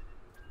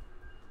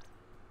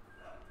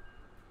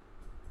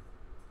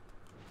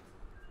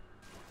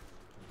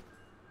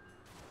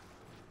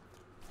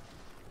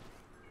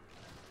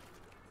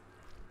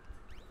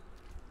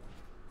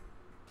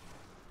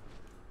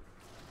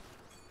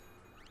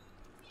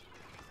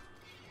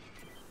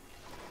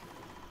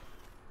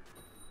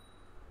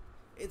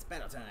 It's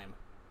battle time.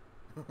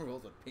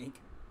 Rolls with pink.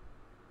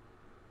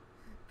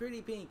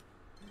 Pretty pink.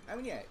 I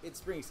mean, yeah, it's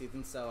spring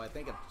season, so I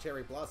think of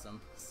cherry blossom,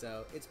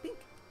 so it's pink.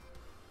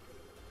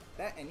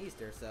 That and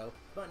Easter, so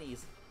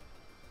bunnies.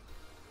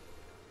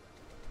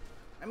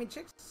 I mean,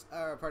 chicks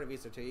are part of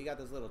Easter too. You got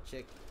those little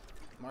chick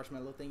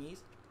marshmallow thingies.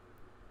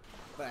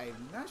 But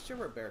I'm not sure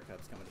where bear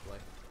cubs come into play.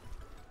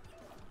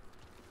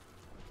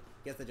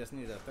 Guess they just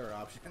needed a third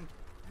option.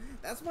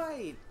 That's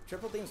why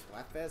Triple Team's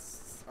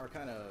Splatfests are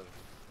kind of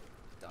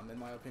dumb in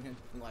my opinion.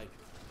 Like,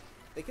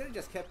 they could have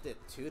just kept it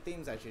 2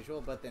 themes as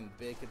usual, but then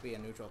Big could be a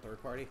neutral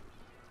third party.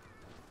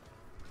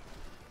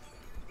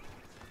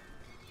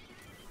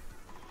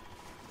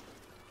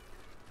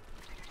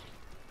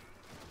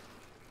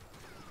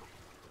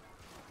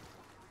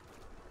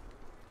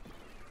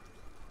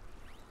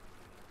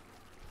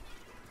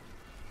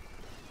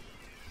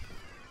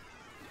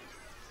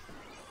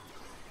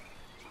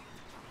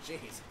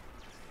 Jeez.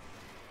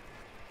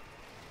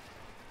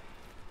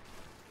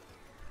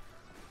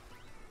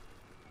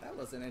 That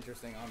was an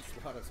interesting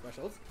onslaught of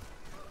specials.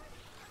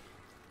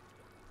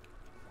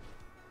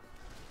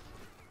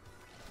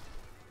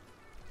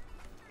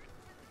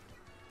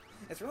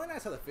 It's really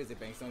nice how the fizzy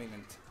banks don't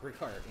even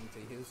require ink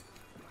to use.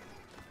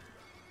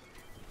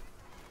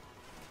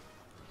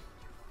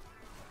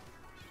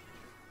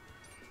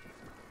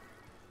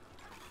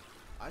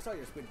 I saw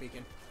your squid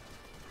beacon.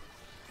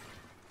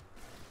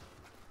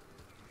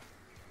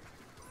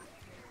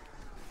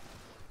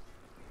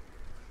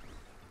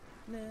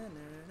 Na, na,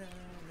 na, na.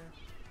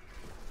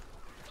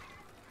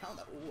 How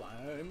the... Ooh,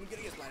 I'm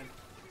gonna get splatted.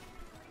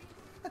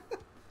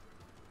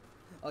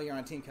 Oh, you're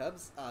on Team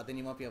Cubs? Then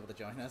you won't be able to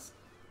join us.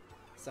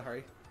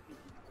 Sorry.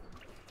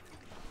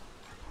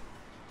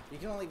 You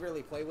can only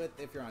really play with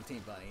if you're on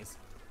Team Bunnies,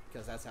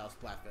 because that's how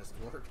Splatfest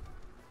work.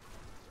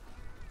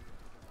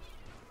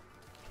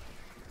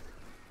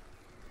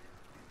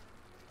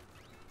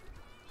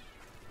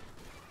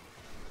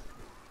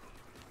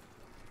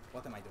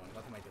 What am I doing?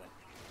 What am I doing?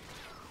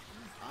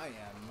 I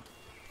am...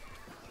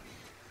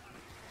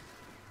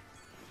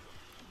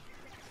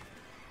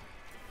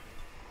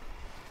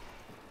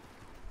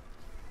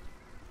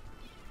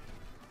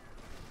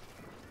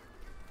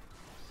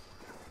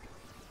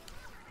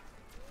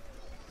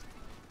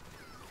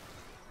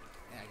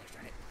 Yeah, gosh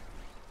darn it.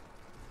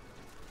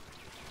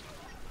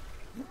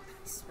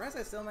 Surprised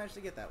I still managed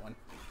to get that one.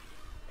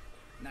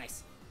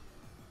 Nice.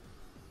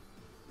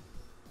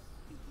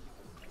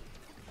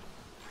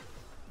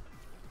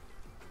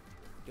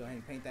 Go ahead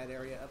and paint that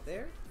area up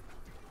there.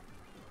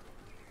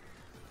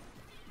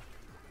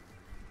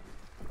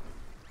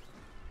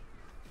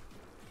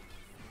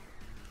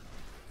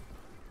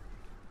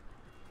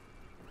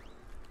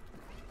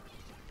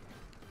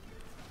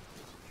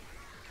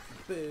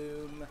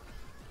 Boom.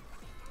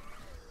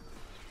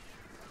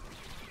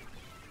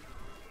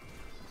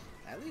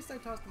 At least I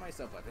tossed my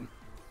sub weapon.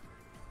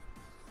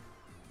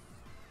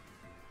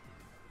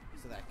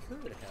 So that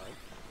could help.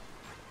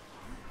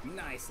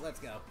 Nice, let's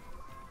go.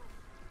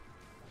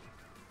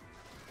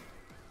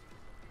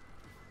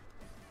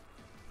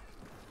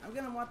 I'm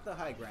gonna want the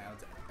high ground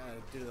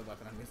due to the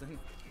weapon I'm using.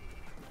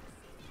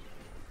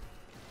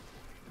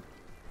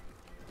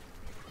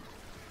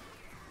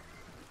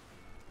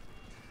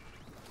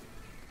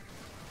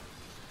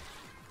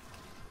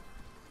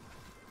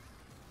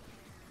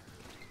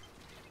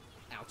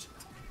 Ouch.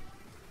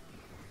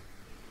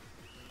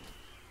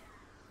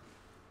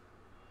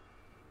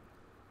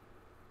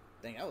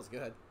 Dang, that was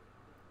good.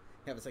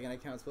 Have a second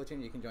account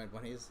Splatoon, you can join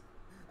Bunnies.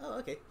 Oh,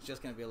 okay. It's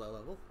just gonna be a low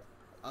level.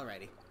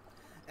 Alrighty.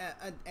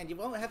 And you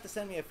won't have to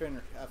send me a friend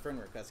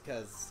request,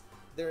 because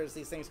there's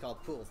these things called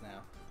pools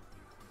now.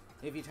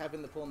 If you type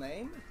in the pool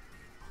name,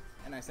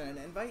 and I send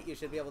an invite, you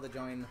should be able to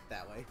join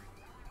that way.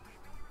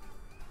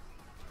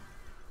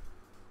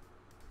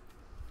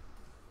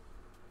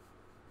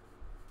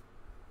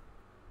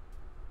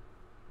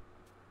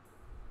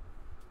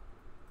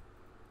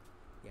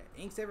 Yeah,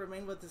 ink saver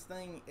main with this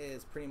thing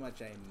is pretty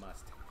much a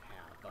must-have.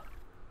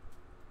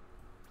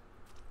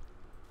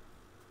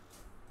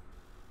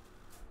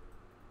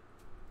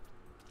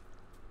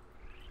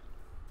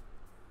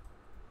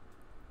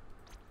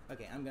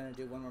 Okay, I'm gonna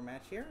do one more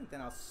match here, and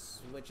then I'll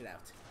switch it out.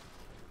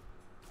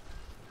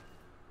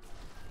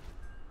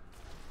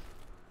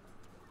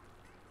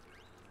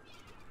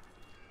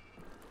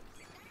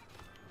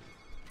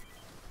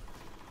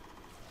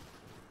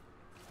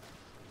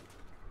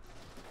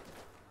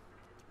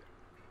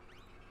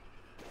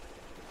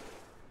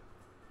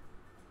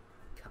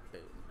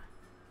 Kaboom.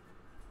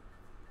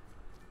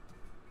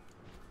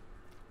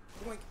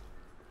 Boink.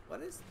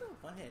 What is the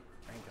one-hit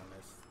range on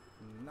this?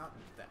 Not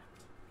that.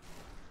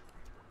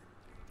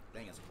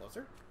 Dang, it's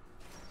closer.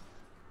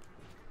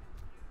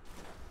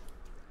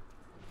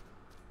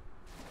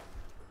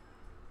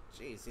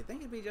 Jeez, you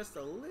think it'd be just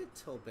a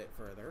little bit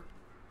further?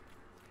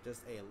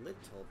 Just a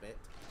little bit.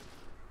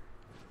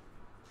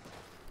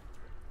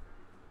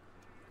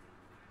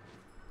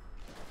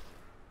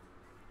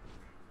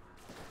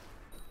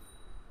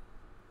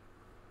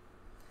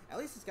 At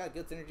least it's got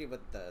good synergy with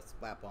the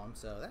Splat Bomb,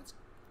 so that's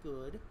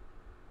good.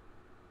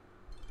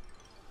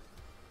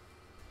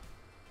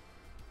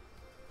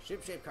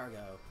 Ship-shape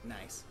cargo.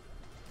 Nice.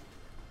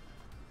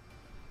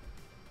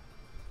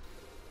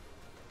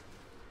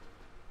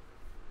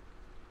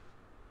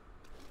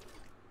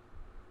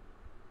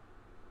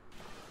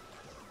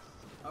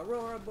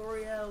 Aurora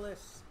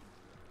Borealis.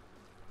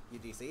 You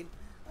DC'd?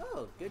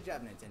 Oh, good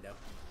job, Nintendo.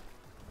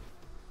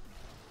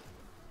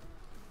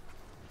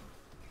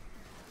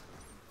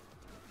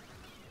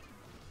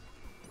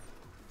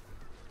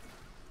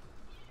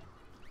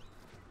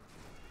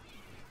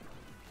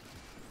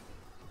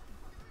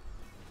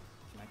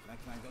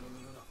 Come on, go, go, go,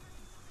 go, go.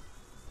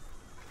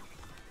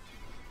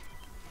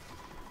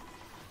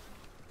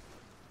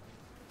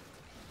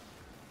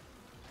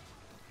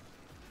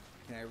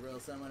 Can I roll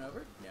someone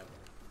over? No.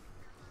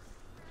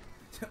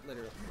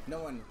 Literally,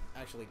 no one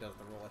actually does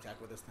the roll attack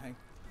with this thing.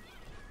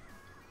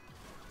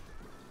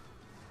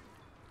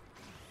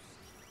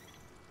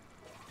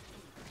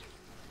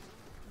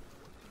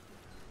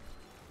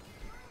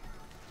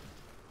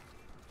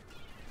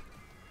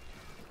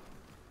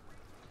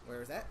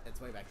 Where is that? It's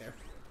way back there.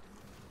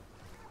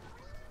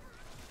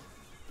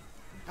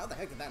 How the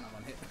heck did that not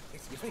one hit?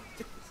 Excuse me.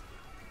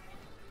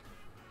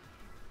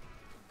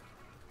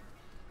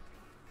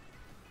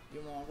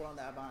 You won't run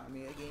that by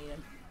me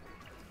again.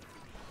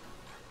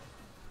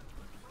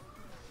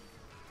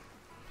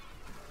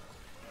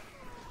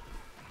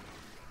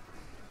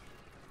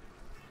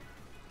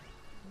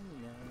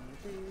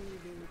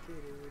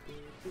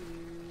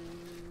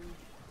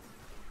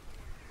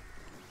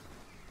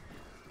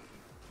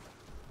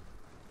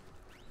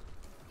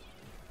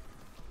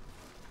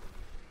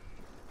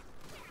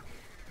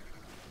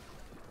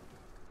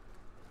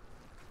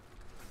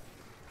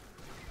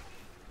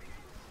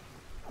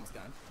 Almost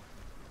gone,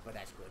 but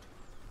that's good.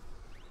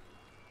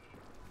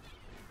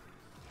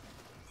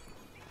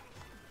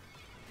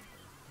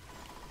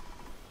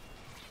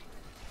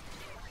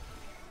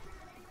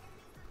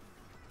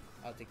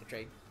 I'll take the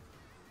trade.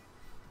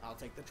 I'll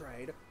take the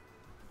trade.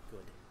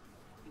 Good.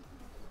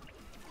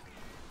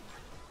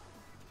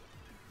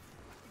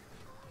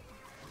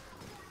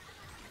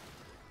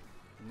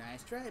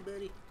 Nice try,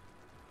 buddy.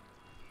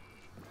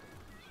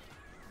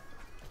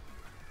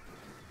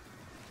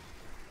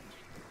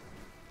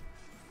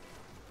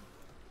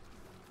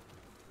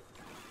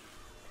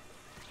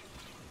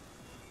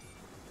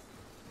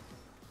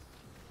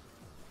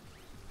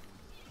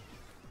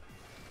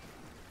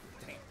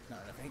 Dang,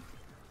 not enough ink.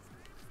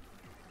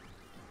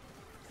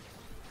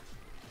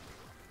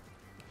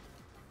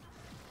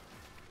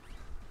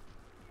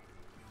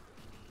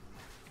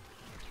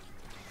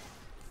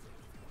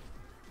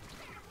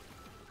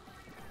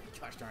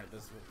 Gosh darn it,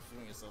 this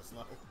swing is so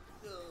slow.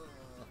 Ugh.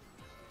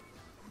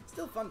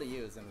 Still fun to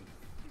use and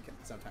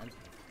sometimes.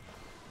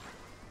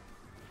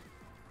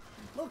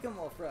 Welcome,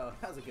 Wolfro.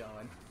 How's it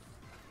going?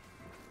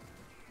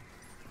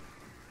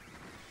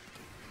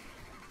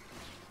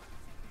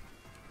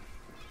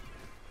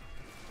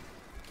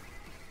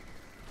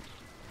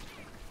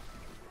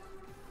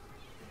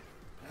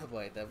 Oh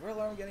boy, the rule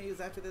I'm gonna use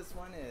after this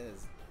one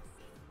is...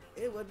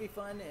 It would be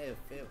fun if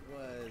it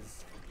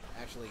was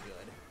actually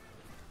good.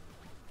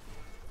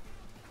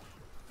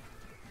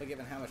 But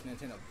given how much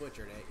Nintendo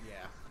butchered it,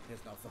 yeah,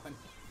 it's no fun.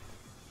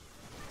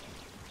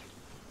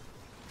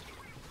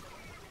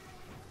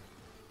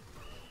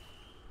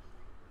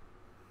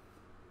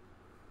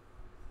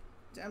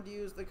 Time to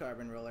use the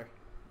carbon roller.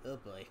 Oh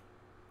boy.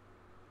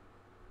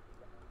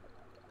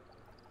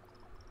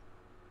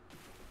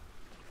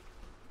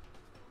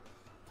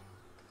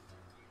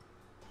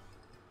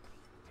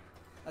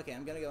 Okay,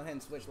 I'm gonna go ahead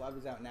and switch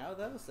lobbies out now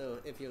though, so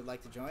if you would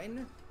like to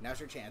join,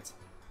 now's your chance.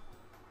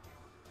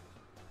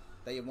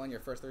 That you won your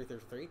first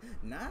 3-3.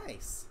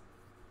 Nice!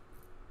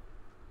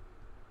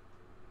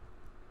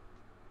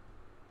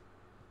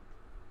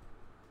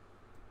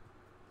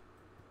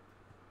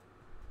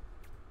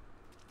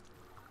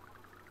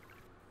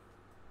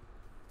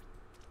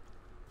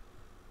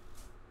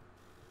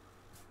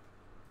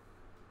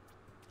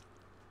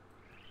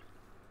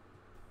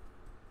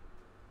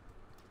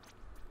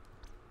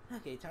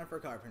 Okay, time for a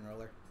carbon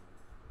roller.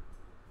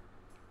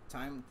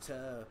 Time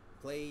to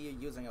play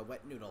using a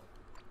wet noodle.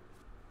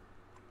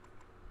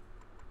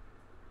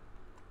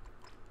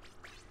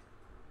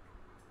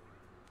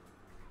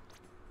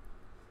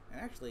 And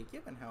actually,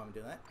 given how I'm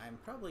doing that, I'm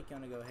probably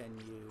gonna go ahead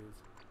and use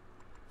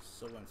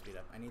swim speed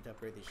up. I need to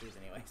upgrade these shoes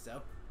anyway,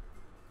 so.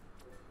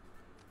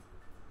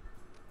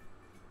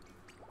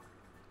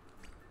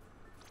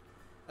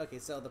 Okay,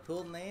 so the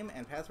pool name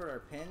and password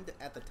are pinned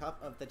at the top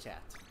of the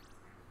chat.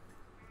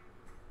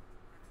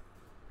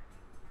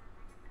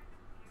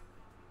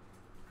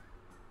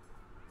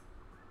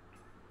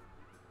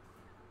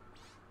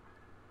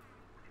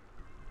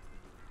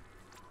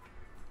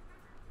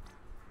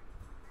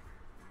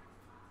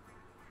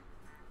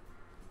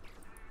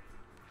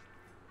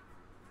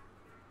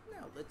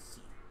 Let's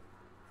see.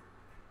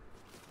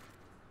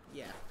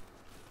 Yeah.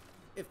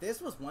 If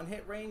this was one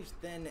hit range,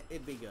 then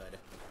it'd be good.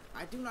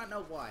 I do not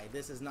know why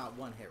this is not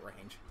one hit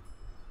range.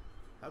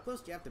 How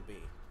close do you have to be?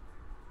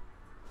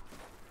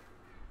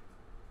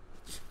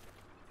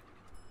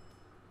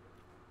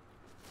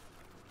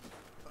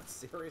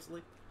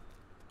 Seriously?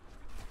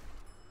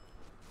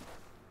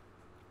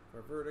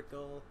 For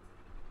vertical.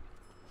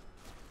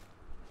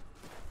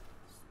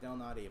 Still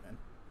not even.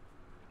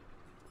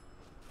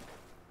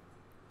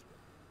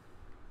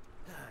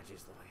 Ah,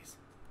 jeez Louise.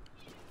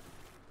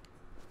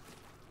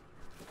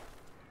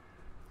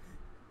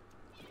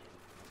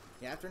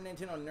 Yeah, after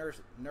Nintendo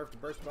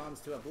nerfed burst bombs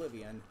to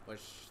oblivion,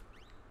 which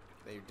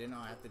they did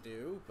not have to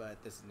do,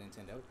 but this is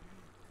Nintendo.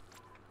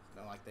 It's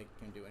not like they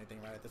can do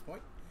anything right at this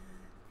point.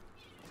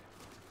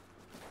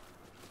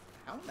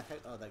 How in the heck?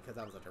 Oh, because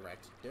that was a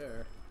direct.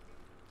 Duh.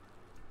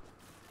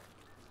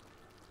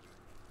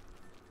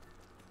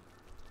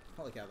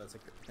 Holy cow, that's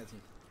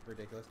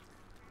ridiculous.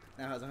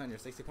 Now has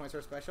 160 points for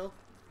a special.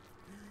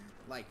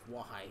 Like,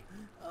 why?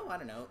 Oh, I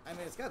don't know. I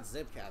mean, it's got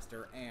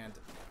Zipcaster, and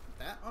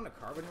that on a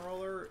carbon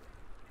roller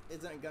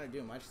isn't gonna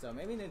do much, so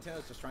maybe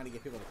Nintendo's just trying to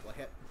get people to play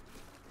it.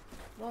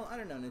 Well, I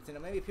don't know,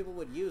 Nintendo. Maybe people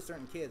would use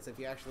certain kits if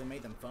you actually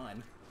made them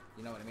fun.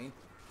 You know what I mean?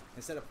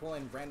 Instead of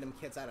pulling random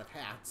kits out of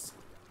hats,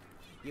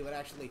 you would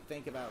actually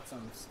think about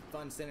some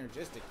fun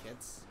synergistic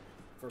kits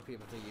for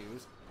people to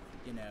use.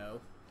 You know.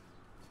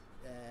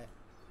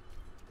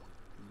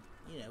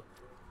 You know.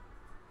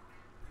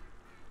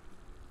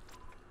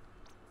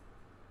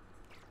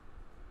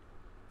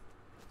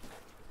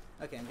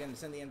 Okay, I'm going to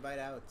send the invite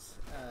out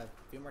a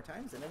few more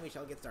times, and then we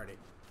shall get started.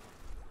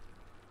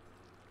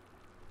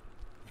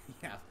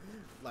 Yeah,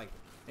 like,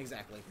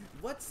 exactly.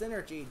 What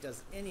synergy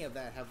does any of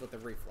that have with the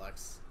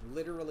reflux?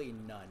 Literally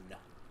none.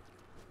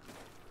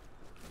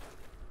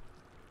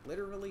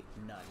 Literally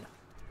none.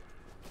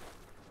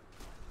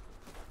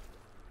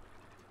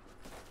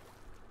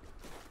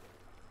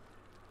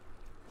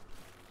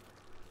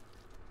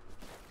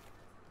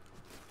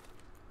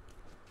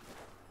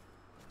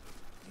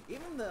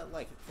 Even the,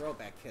 like,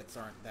 throwback kits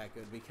aren't that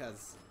good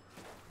because,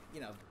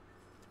 you know,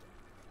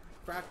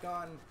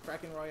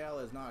 Kraken Royale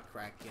is not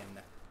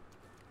Kraken.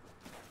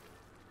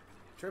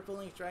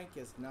 triple ink strike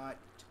is not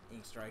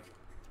ink strike.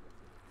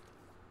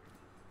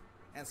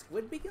 And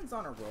squid beacons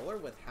on a roller,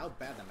 with how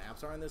bad the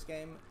maps are in this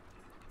game,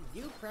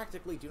 you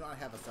practically do not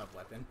have a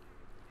sub-weapon.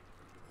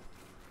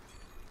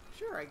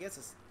 Sure, I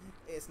guess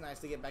it's nice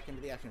to get back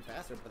into the action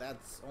faster, but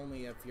that's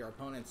only if your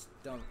opponents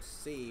don't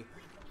see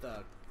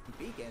the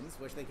beacons,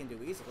 which they can do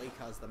easily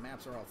because the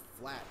maps are all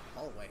flat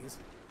hallways.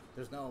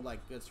 There's no,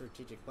 like, good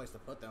strategic place to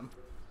put them.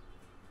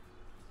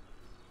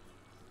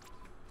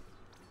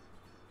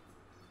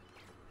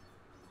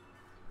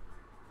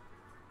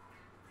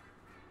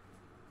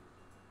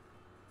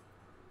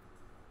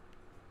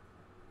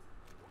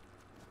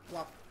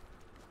 Flop.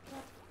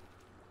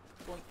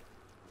 Boink.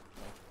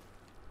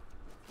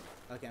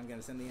 Okay, I'm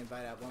gonna send the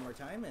invite out one more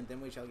time, and then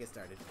we shall get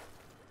started.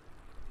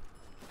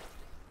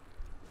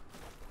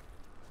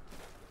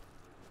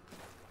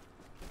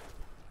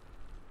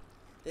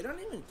 They don't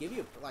even give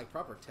you, like,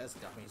 proper test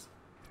dummies.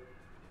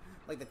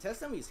 Like, the test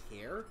dummies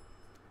here,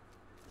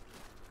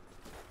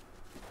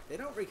 they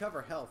don't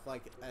recover health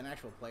like an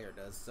actual player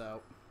does, so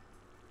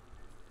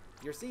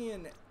you're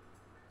seeing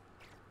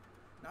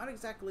not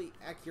exactly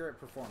accurate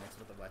performance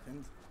with the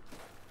weapons.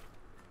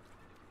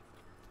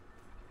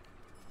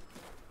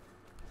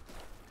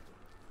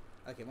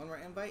 Okay, one more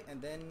invite,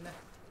 and then...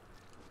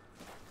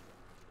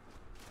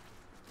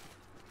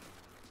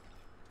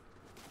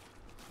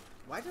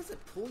 Why does it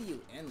pull you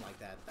in like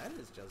that? That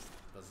is just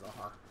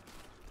bizarre.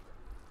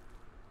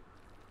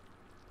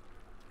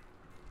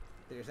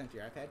 Did you send to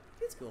your iPad?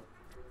 It's cool.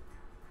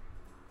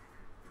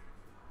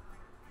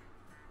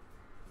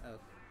 Okay,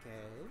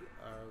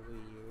 are we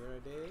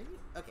ready?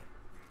 Okay,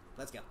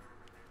 let's go.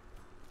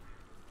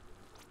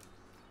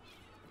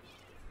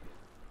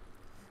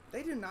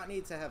 They do not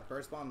need to have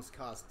burst bombs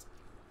cost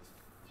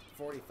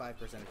 45%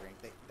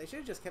 drink. They should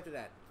have just kept it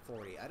at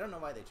 40. I don't know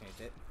why they changed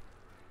it.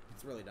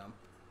 It's really dumb.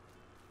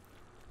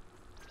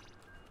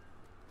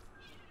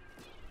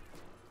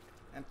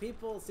 And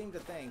people seem to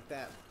think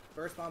that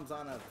burst bombs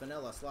on a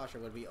vanilla slosher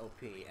would be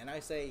OP, and I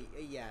say,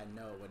 yeah,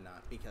 no, it would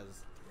not,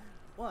 because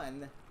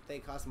 1, they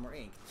cost more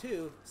ink,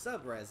 2,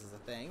 sub-res is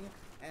a thing,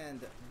 and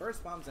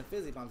burst bombs and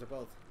fizzy bombs are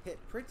both hit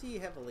pretty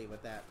heavily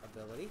with that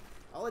ability.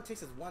 All it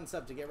takes is 1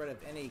 sub to get rid of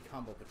any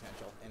combo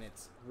potential, and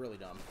it's really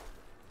dumb.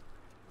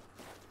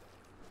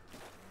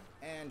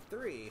 And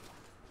 3,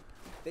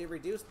 they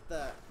reduced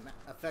the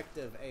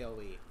effective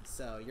AoE,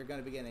 so you're going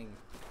to be getting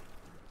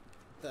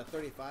the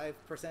 35%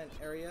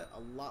 area a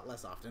lot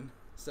less often.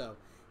 So,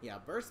 yeah,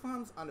 burst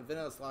bombs on a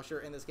vanilla slosher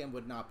in this game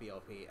would not be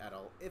OP at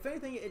all. If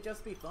anything, it'd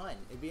just be fun.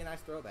 It'd be a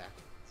nice throwback.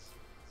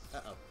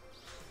 Uh-oh.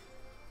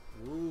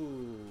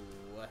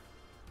 Ooh.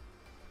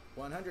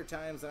 100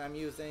 times and I'm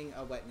using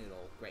a wet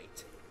noodle.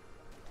 Great.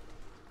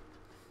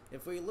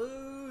 If we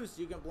lose,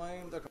 you can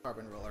blame the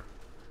carbon roller.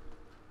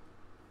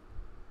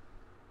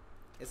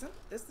 Isn't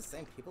this the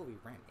same people we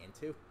ran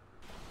into?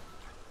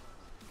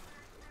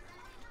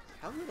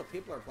 How little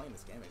people are playing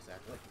this game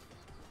exactly?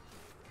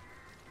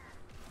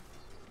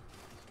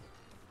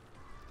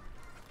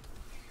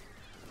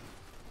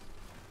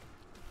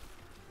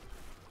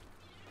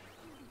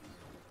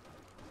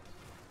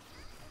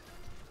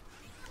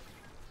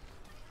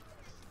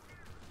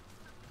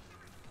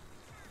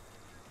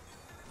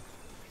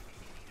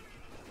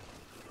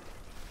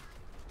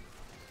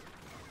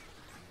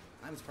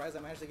 I'm surprised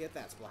I managed to get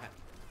that splat.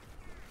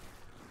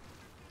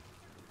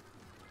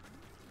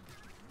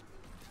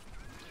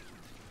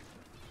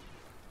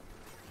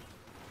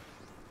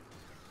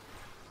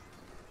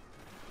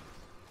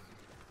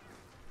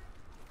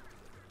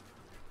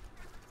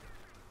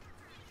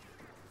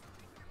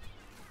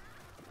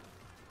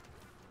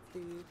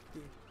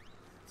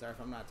 Sorry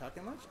if I'm not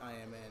talking much. I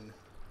am in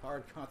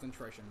hard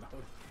concentration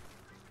mode.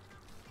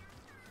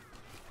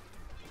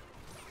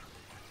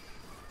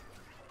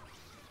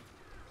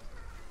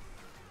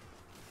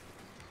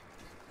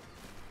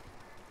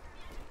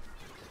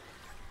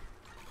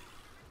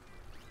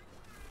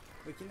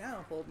 We can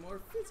now hold more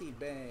fizzy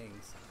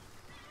bangs.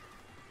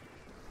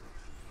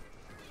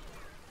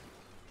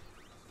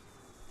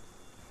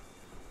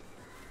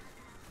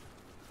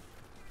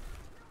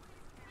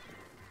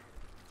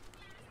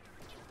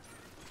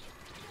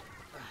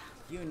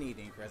 You need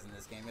ink res in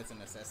this game. It's a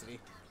necessity.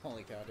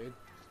 Holy cow, dude.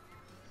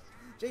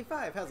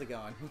 J5, how's it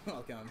going?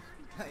 Welcome.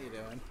 How you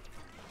doing?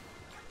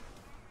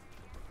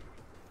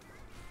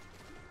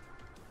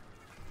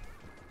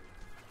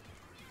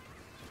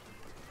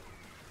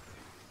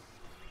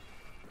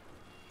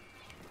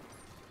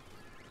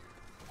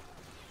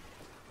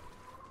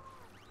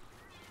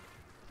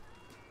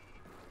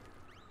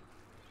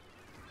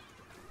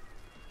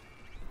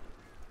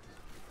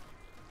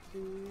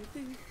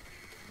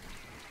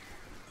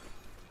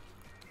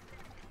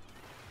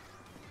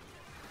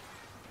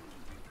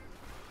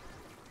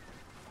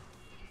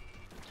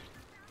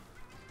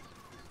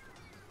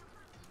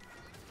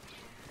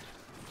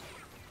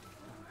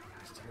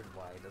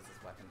 Why does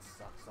this weapon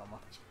suck so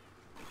much?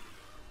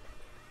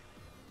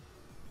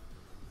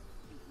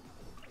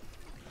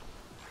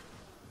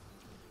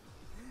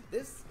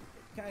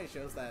 kind of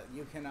shows that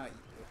you cannot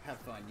have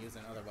fun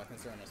using other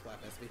weapons during a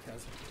Splatfest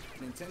because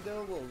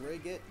Nintendo will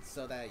rig it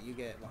so that you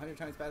get 100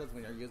 times battles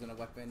when you're using a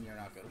weapon you're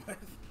not good with.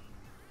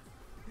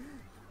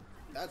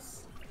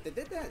 They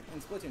did that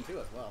in Splatoon 2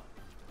 as well.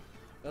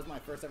 That was my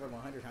first ever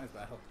 100 times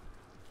battle.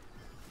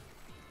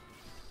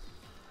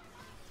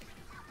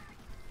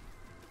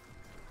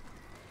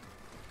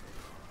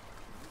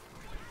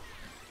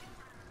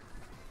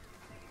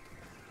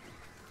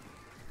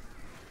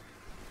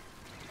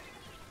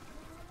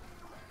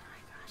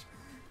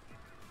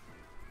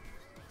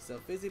 So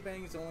fizzy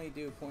bangs only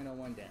do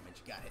 0.01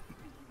 damage. Got it.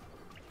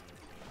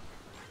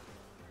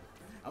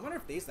 I wonder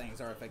if these things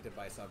are affected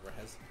by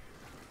sub-res.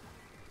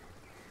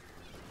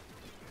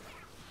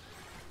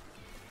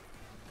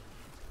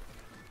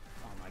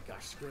 Oh my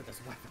gosh, screw this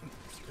weapon.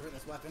 Screw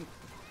this weapon.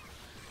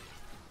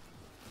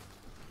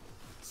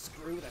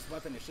 Screw this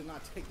weapon. It should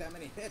not take that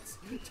many hits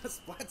to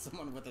splat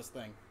someone with this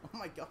thing. Oh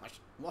my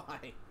gosh.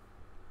 Why?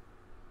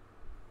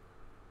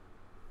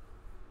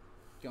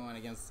 Going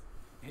against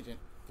Agent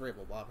 3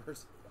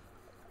 Bobbers.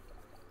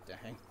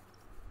 Dang.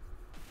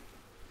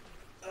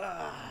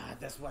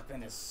 This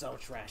weapon is so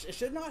trash. It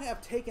should not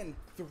have taken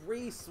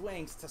 3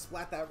 swings to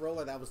splat that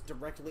roller that was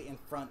directly in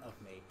front of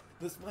me.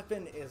 This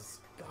weapon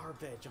is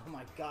garbage. Oh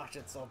my gosh,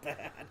 it's so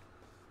bad.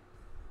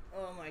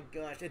 Oh my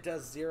gosh, it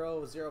does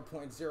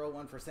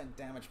 0.01%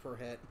 damage per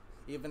hit.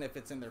 Even if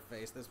it's in their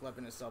face, this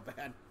weapon is so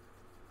bad.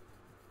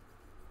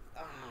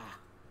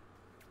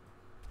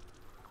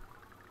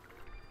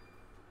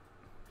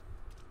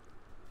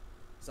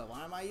 So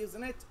why am I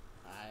using it?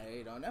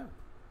 I don't know.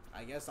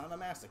 I guess I'm a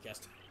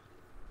masochist.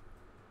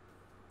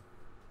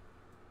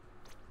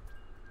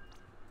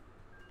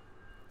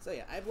 So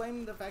yeah, I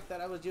blame the fact that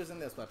I was using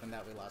this weapon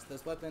that we lost.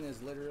 This weapon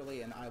is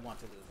literally an I want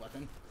to lose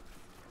weapon.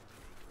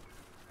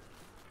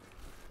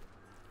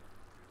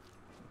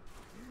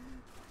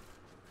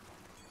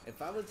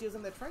 If I was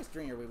using the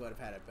Tri-Stringer, we would have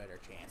had a better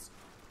chance.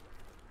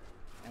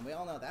 And we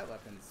all know that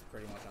weapon's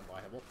pretty much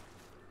unviable.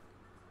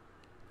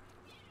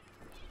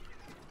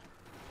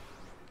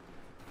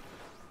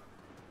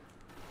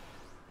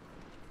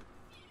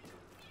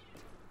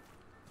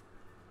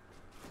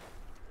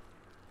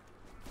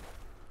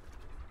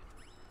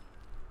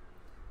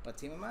 What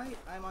team am I?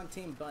 I'm on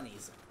Team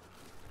Bunnies.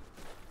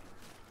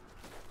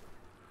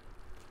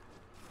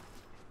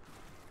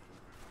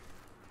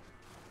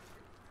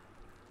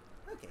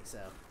 Okay, so...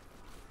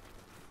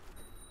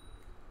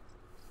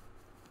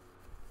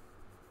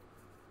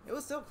 It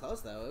was still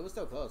close, though. It was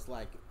still close,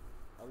 like,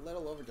 a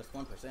little over just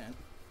 1%.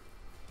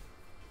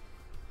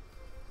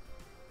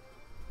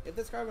 If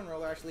this carbon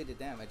roller actually did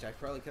damage, I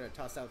probably could have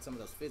tossed out some of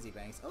those fizzy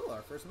bangs. Oh,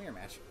 our first mirror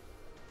match.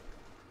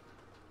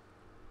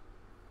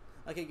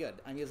 Okay, good.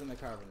 I'm using the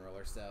carbon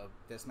roller, so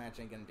this match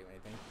ain't gonna do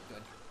anything.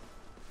 Good.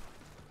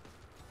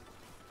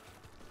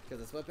 Because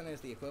this weapon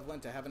is the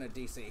equivalent to having a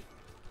DC.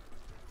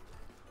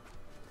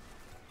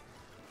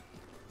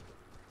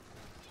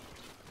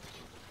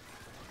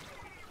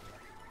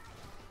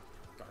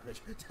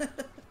 Garbage.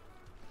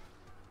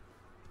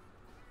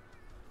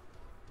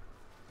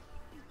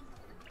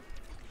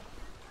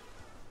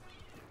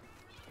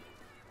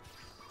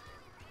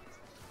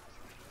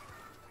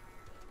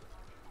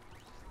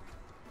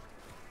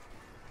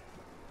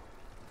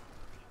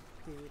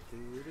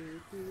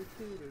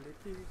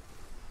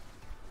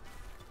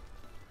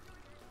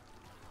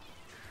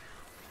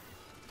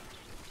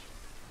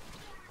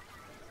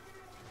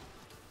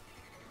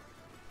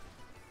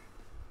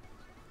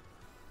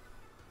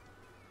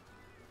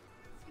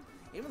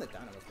 Even the Dino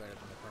was better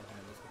than the Carbon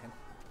in this game.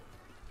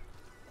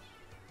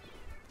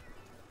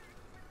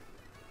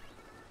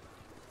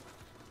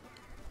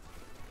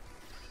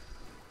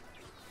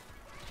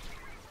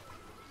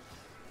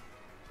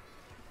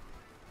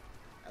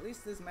 At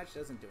least this match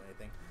doesn't do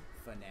anything.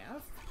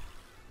 FNAF?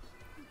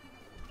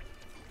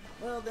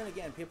 Well, then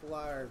again, people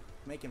are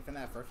making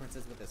FNAF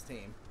references with this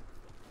team.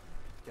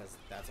 Because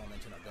that's all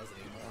Nintendo does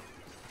anymore.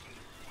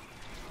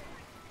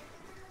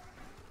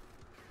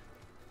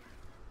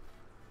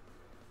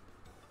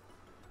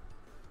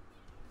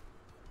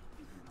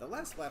 The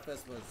last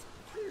Splatfest was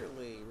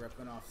clearly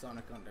ripping off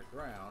Sonic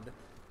Underground.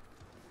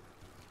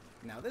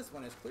 Now this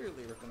one is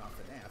clearly ripping off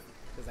FNAF,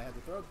 because I had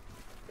to throw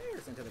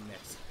bears into the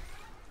mix.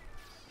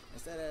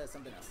 Instead of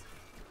something else.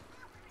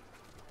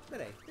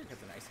 But hey,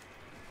 haircuts are nice.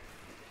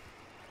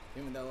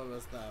 Even though it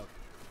was the...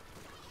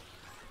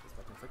 This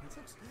fucking freaking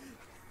sucks.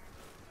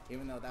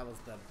 Even though that was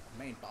the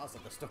main boss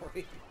of the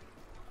story.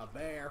 A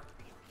bear.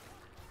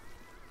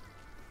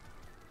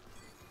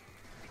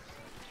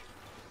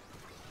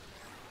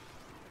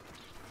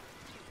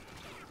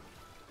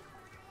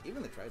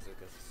 Even the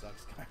Tri-Circus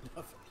sucks, kind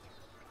of.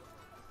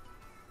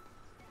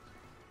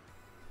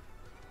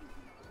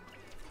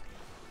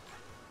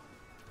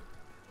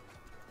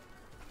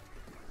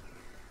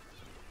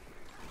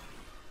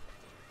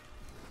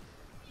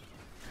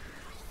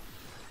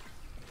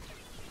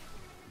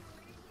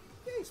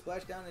 Yay,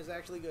 Splashdown is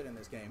actually good in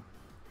this game.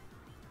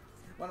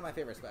 One of my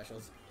favorite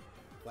specials.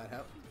 Flat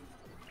out.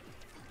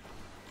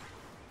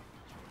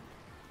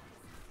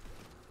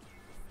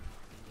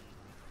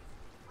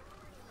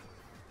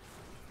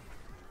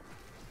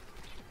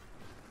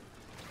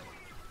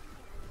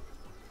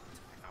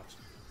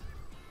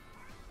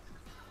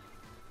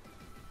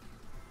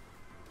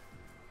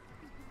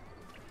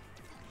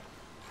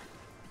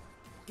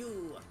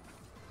 you!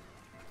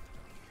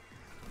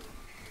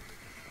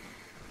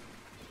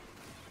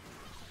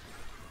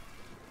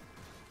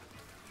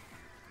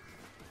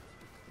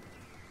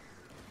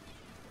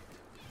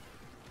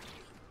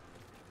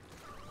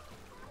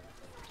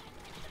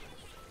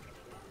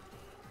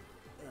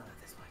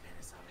 This weapon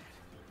is so bad.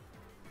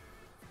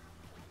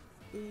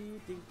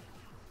 Do, do,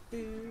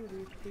 do,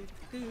 do, do,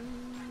 do.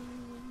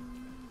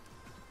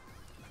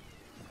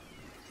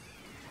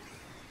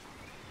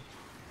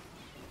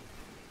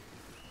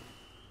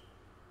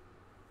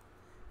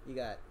 You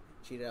got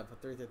cheated up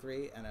a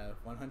 3-3 and a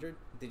 100.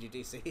 Did you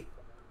DC?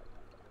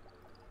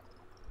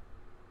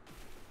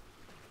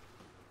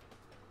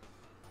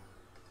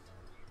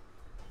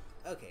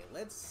 Okay,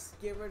 let's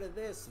get rid of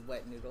this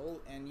wet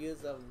noodle and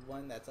use a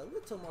one that's a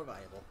little more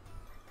viable.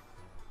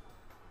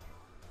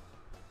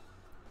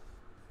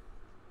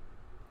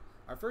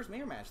 Our first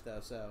mirror match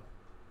though, so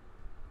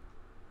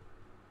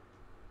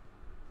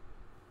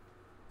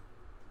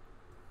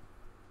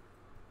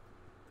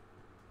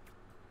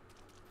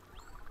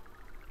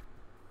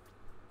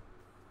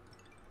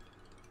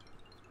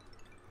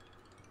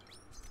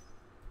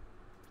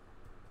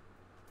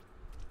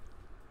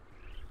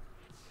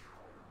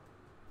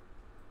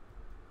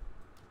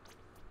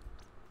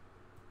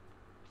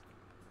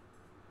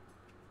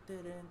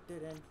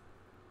dun.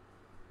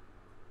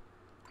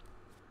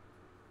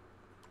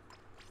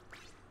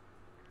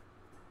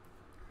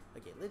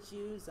 Okay, let's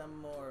use a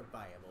more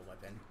viable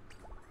weapon.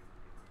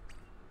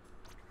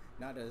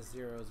 Not a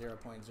 0.01%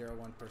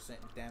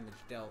 damage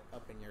dealt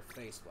up in your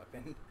face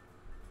weapon.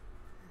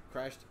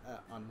 Crashed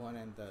on one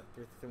and the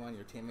 3-1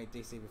 your teammate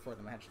DC before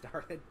the match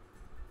started.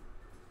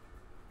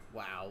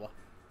 Wow.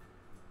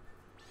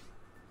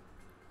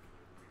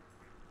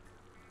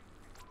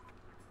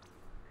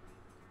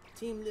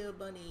 Team Little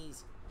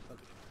Bunnies.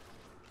 Okay.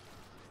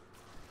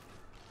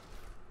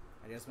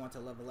 I just want to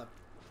level up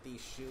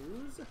these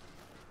shoes.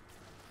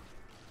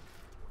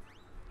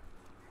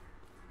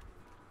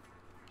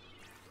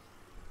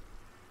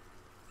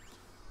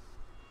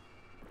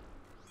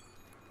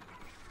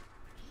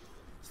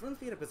 Swim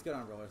speed up is good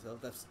on rollers though.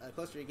 The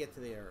closer you get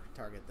to their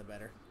target, the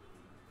better.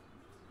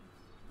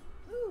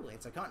 Ooh,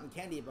 it's a cotton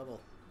candy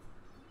bubble.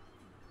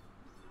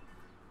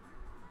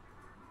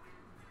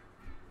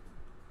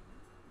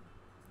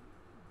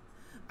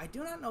 I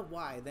do not know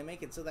why they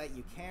make it so that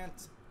you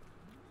can't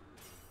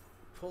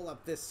pull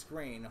up this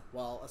screen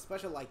while a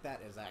special like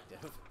that is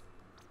active.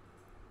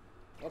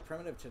 What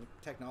primitive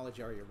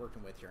technology are you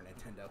working with here,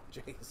 Nintendo?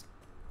 Jeez.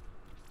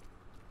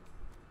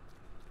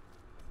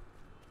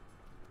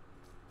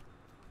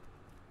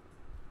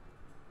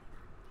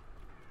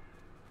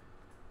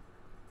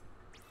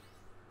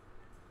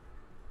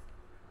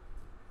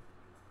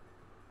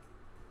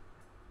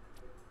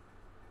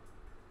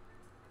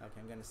 Okay,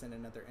 I'm going to send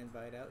another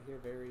invite out here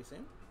very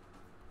soon.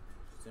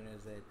 As soon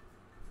as it...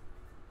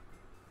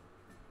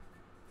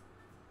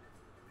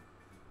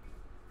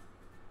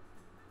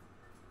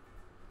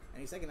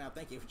 Any second now,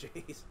 thank you,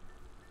 jeez.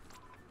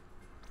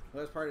 The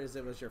worst part is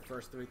it was your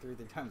first 3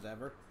 times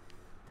ever.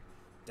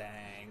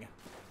 Dang.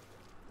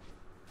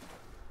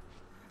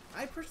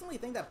 I personally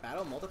think that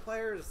battle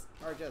multipliers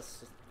are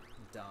just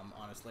dumb,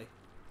 honestly.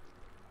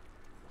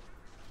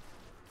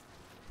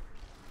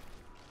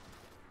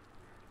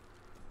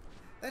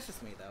 That's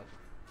just me, though.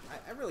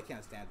 I really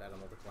can't stand battle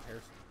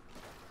multipliers.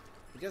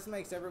 It just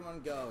makes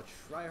everyone go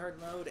try-hard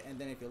mode, and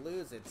then if you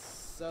lose, it's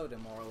so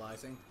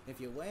demoralizing.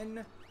 If you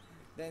win,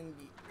 then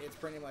it's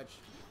pretty much,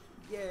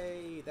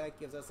 yay, that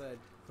gives us a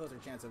closer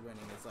chance of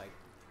winning. It's like,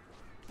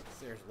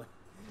 seriously.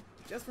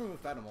 Just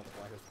remove battle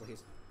multipliers,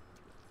 please.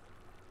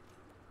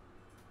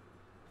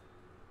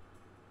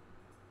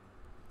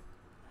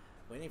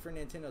 Waiting for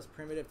Nintendo's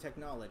primitive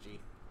technology.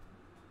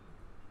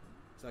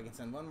 So I can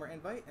send one more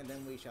invite, and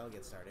then we shall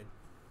get started.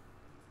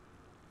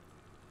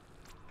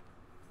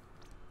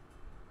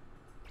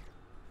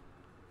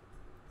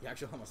 You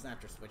actually almost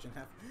snapped your Switch in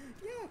half.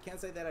 Yeah, can't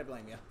say that I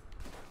blame you.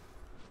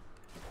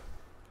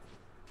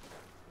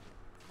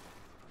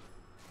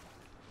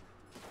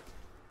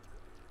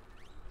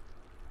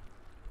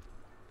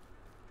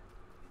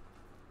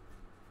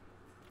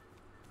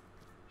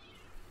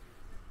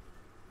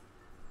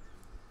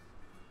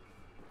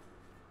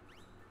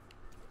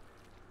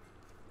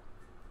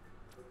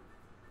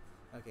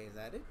 Okay, is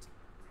that it?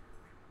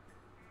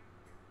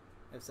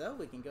 If so,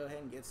 we can go ahead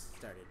and get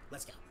started.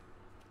 Let's go.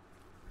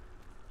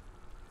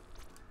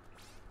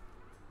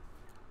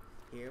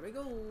 Here we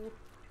go.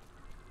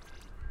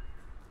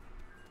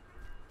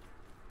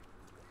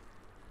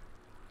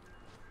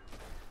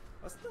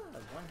 What's the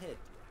one-hit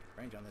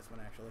range on this one,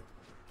 actually?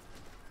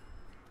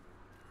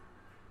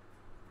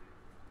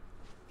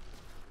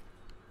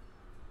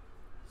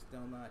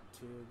 Still not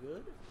too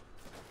good.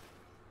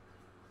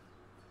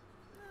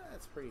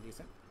 That's pretty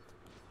decent.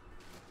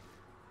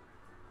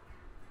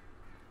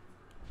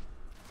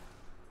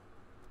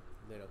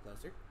 A little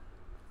closer.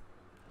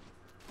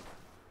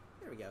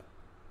 There we go.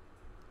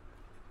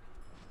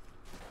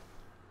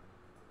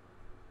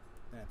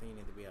 I think you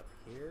need to be up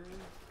here.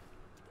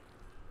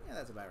 Yeah,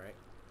 that's about right.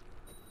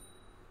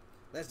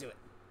 Let's do it.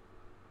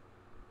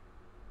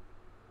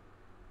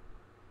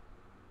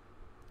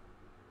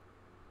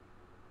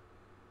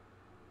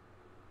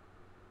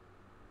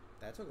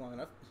 that took long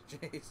enough.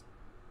 Jeez.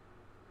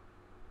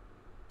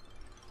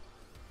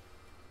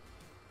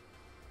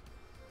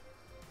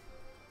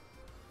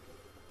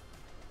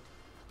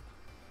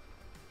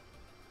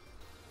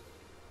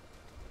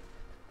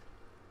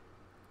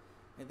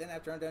 And then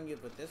after I'm done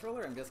with this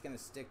roller, I'm just gonna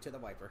stick to the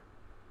wiper.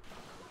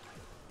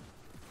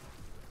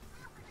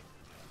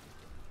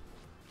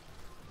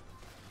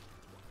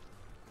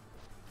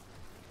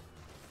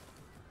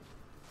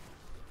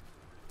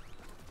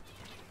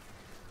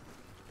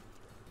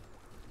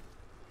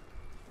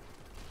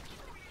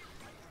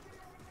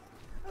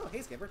 Oh,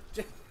 hey Skipper.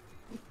 Didn't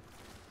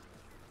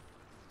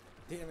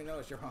even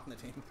notice you're on the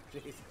team.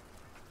 Jeez.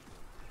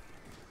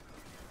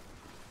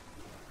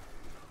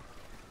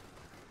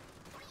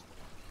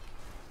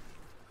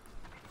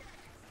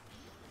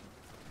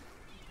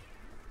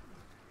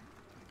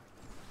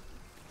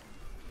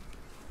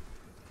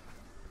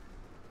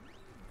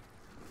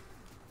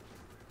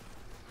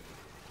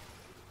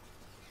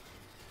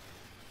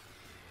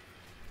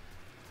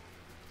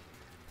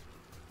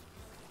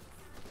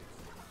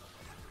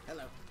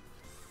 Hello.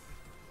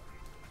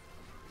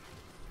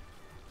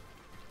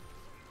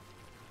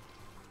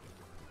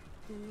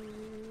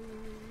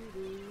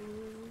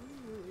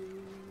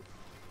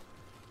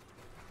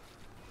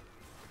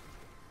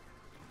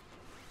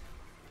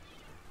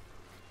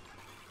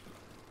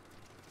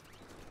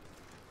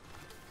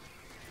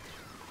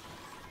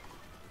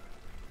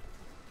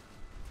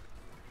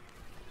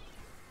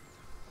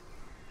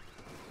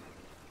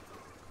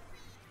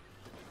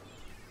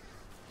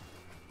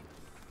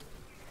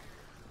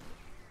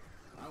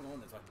 I'm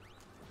going this way.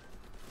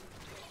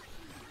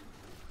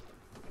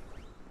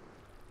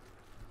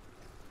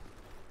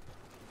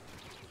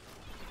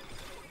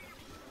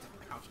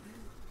 Ouch.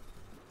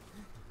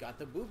 Got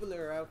the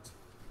boobler out.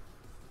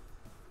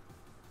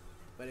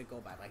 But it go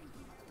bye-bye.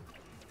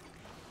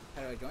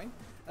 How do I join?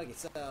 Okay,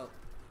 so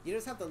you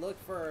just have to look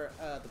for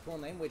the pool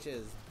name, which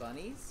is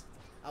Bunnies.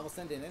 I will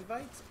send an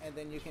invite, and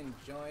then you can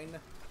join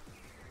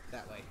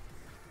that way.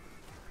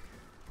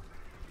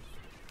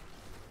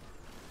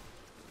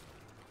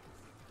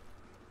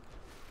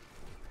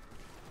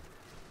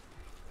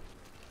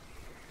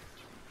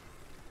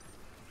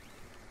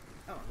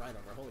 Oh, right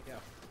over. Holy cow.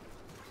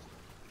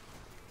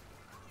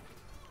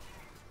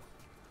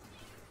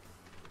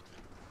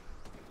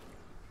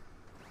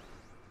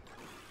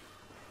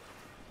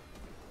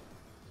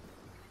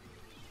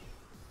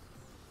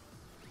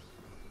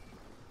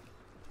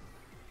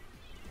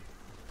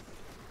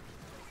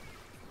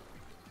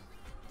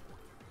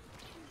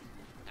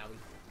 Owie.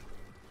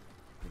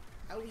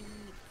 Owie.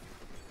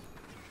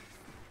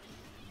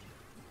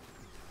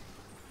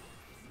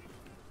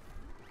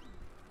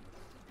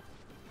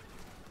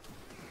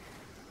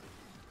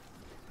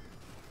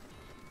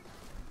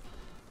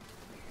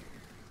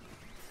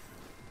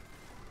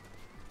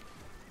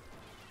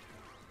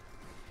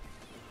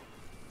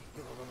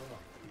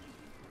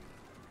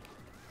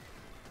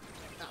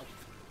 Ow.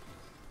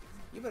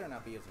 You better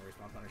not be using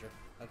Respawn Punisher.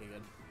 Okay,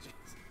 good.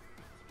 Jeez.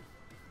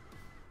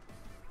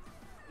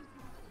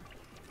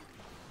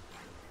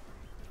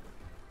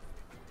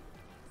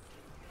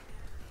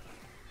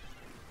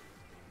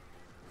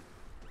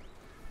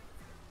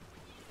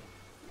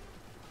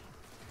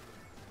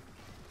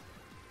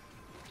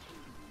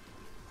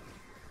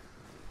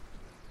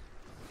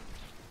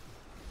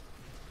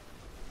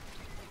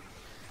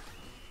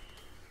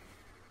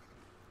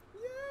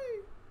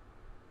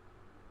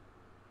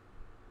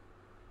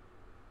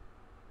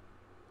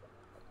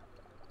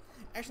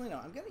 Actually, no,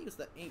 I'm gonna use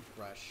the ink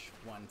brush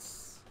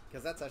once,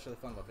 because that's actually a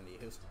fun weapon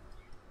to use.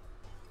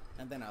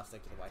 And then I'll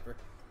stick to the wiper.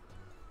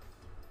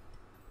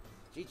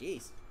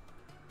 GG's.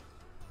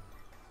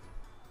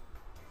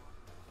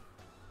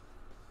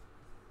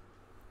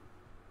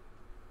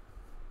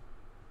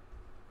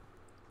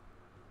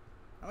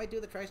 I might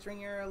do the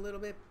tri-stringer a little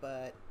bit,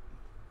 but...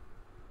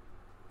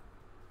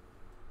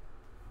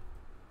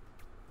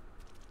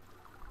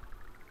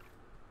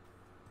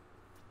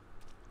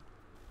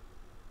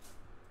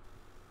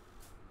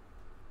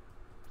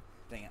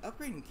 Dang it,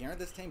 upgrading gear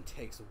this time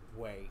takes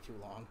way too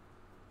long.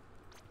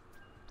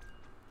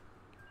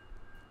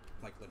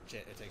 Like,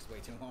 legit, it takes way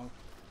too long.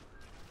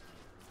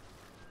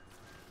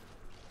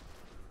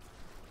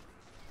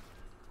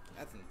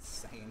 That's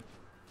insane.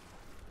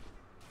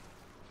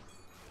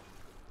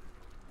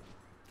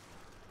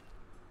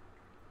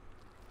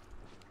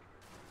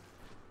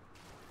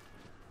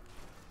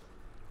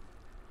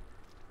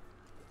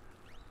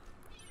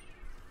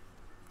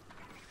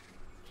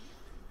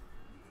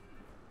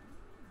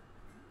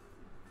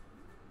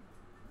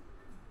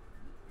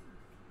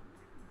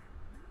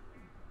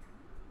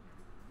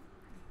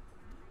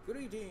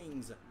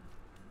 Greetings!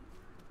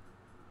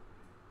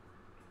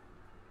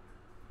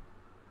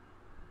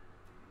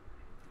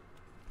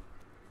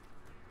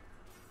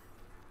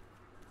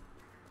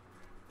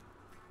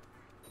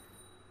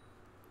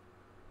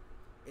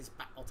 It's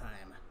battle time.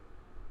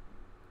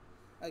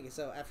 Okay,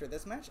 so after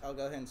this match, I'll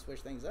go ahead and switch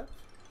things up.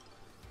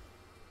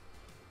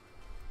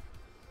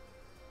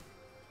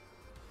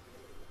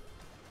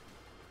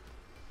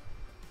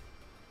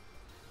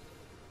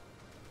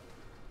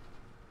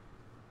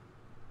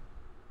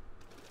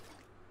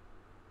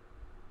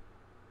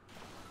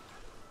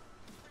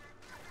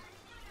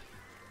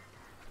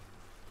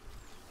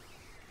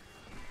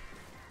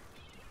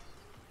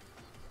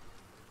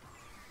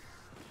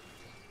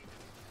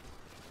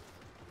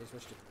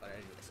 switch to? What did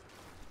I do this?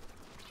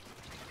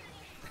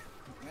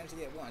 I managed to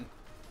get one.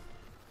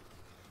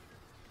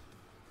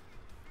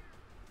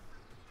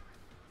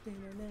 I'm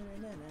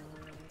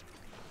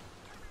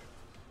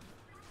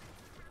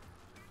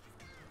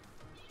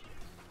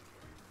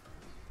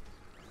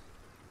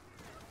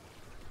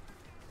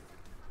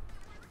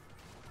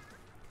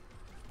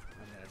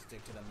gonna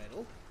stick to the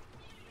middle.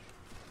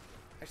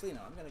 Actually,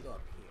 no, I'm gonna go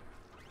up here.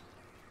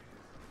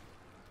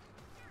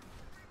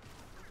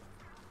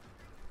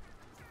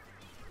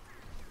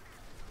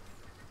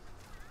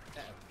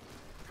 Uh-oh.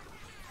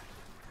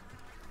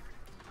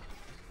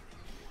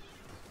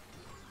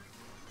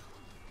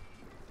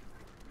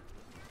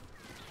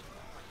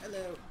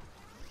 Hello.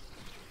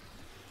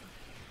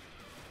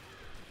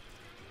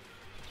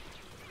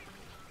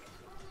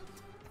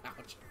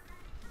 Ouch.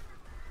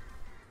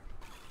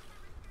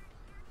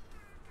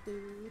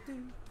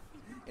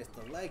 It's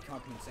the leg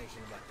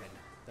compensation weapon,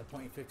 the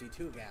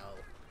 .52 gal.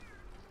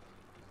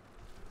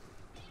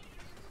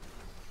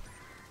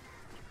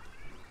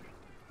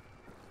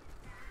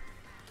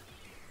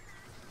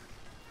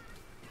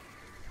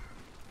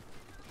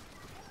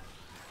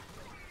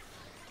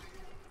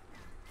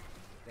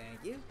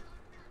 Thank you.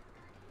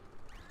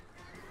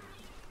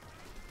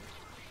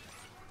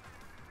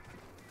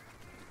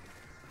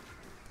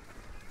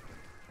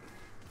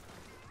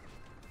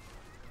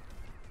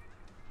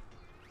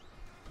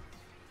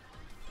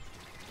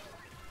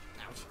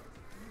 Ouch.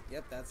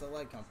 Yep, that's a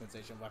leg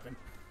compensation weapon.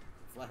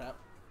 Flat out.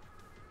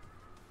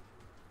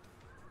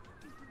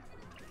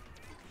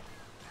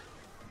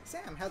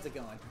 Sam, how's it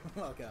going?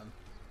 Welcome.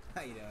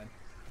 How you doing?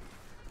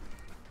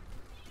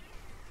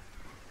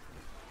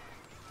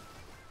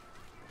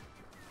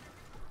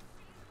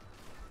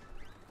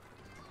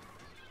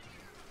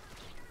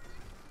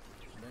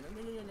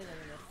 No.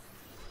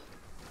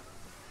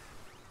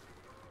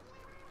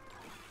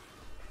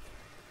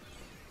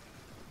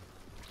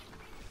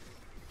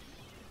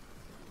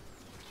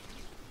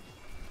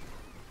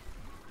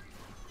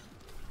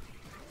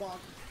 Bonk.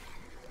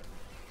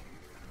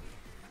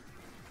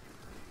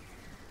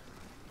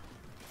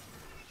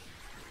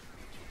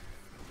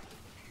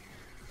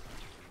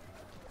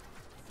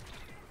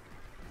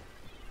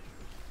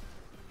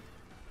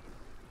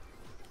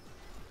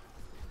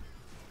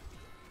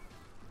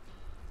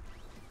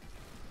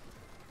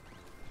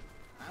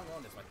 I'm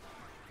going this way.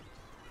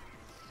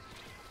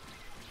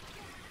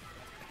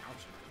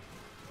 Ouch.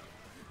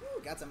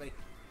 Ooh, got somebody.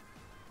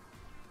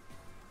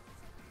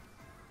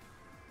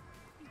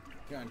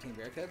 You're on Team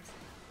Bear Cubs?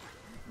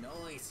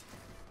 Nice.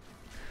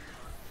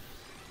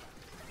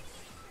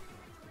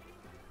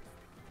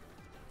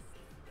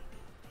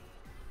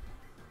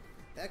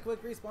 That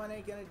quick respawn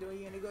ain't gonna do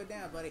you any good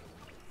down, buddy.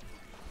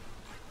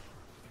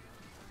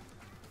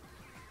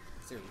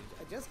 Seriously,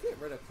 just get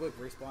rid of quick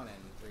respawn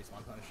and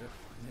respawn Punisher.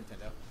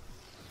 Nintendo.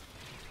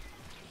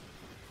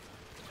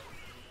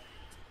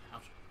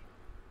 Ouch.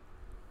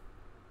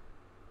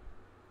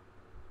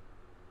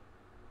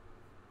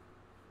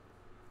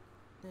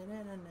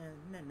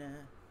 Na.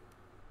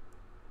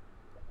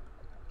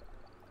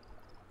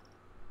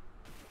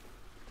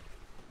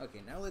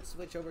 Okay, now let's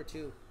switch over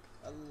to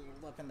a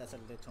weapon that's a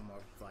little more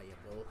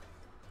viable.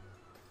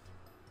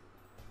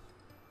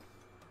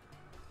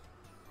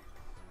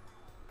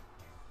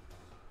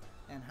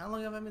 And how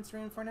long have I been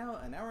streaming for now?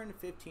 An hour and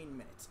 15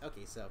 minutes.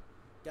 Okay, so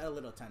got a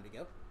little time to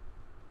go.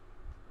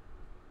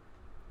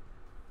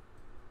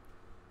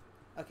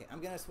 Okay,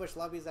 I'm gonna switch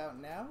lobbies out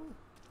now.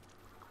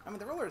 I mean,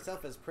 the roller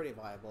itself is pretty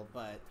viable,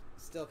 but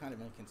still kind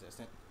of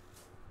inconsistent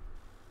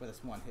with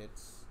this one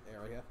hits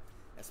area.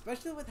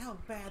 Especially with how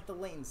bad the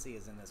latency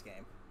is in this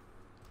game.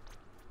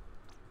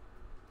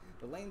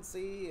 The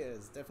latency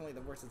is definitely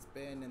the worst it's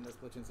been in the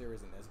Splatoon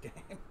series in this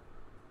game.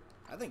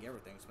 I think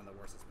everything's been the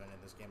worst it's been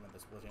in this game in the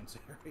Splatoon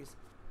series.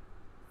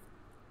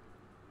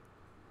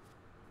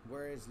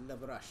 Where is the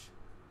brush?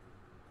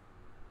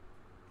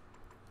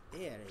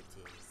 There it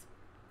is.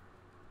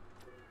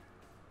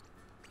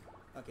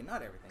 Okay,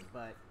 not everything,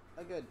 but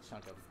a good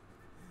chunk of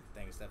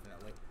things,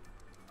 definitely.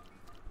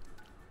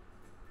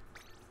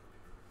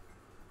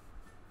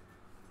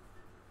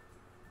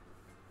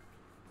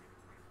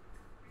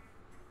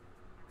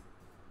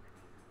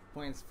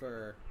 Points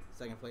for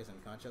second place in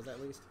conchos, at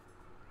least.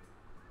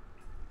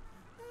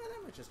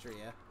 That much is true,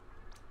 yeah.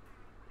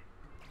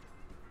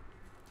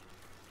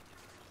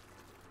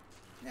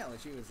 Now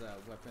let's use a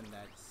weapon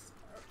that's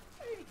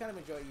I kind of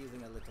enjoy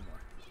using a little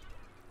more.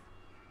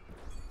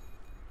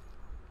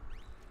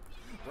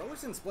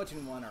 Rollers in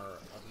Splatoon 1 are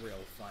a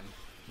real fun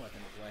weapon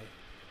to play.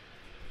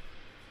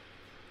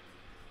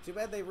 Too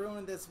bad they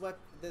ruined this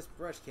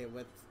brush kit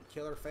with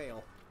Killer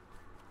Fail.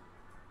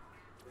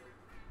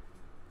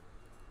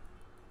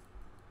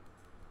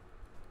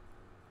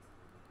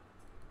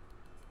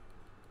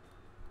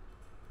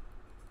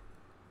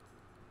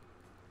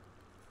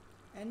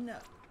 And no,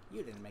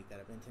 you didn't make that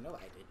up, Nintendo,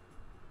 I did.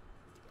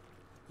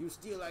 You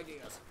steal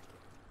ideas.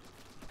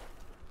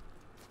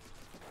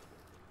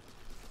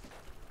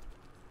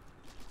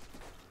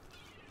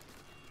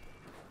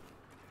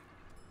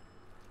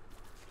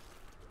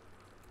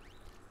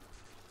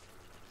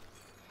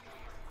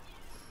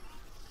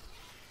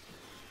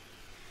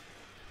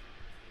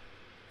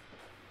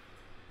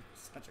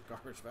 Such a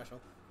garbage special.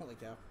 Holy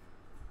cow.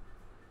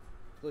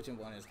 Splatoon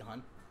 1 is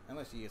gone.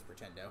 Unless you use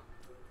Pretendo.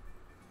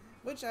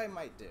 Which I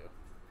might do.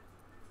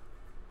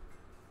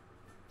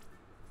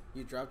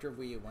 You dropped your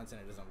Wii U once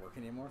and it doesn't work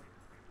anymore?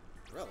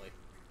 Really?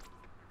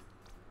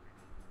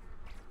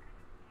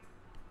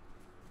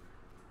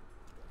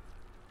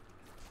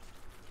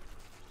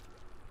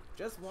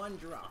 Just one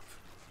drop.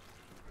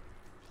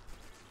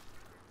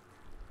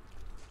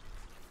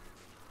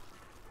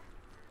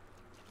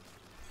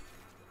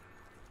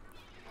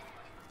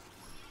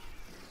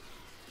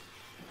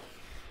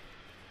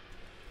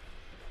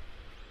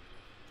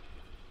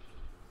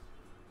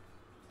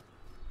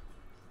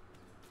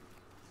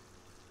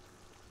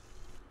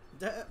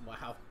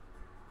 Wow.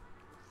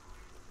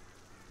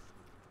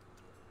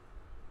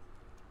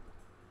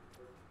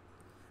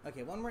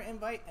 Okay, one more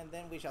invite and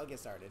then we shall get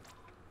started.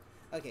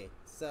 Okay,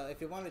 so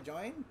if you want to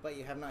join, but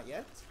you have not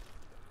yet,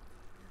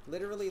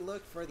 literally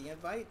look for the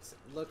invite,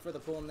 look for the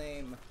full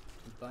name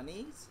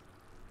Bunnies,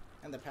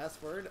 and the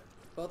password,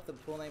 both the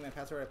full name and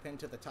password are pinned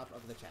to the top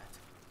of the chat.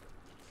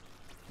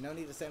 No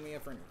need to send me a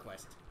friend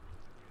request.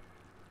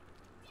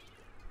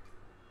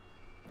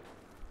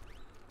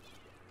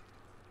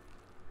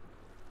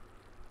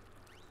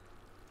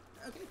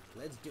 Okay,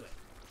 let's do it.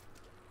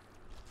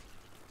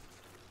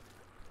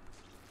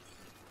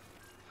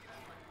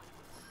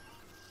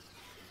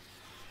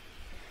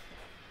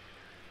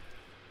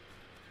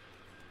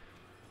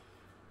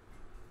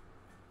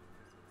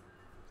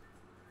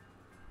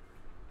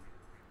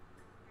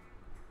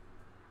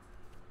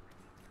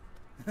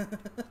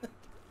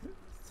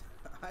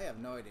 I have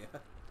no idea.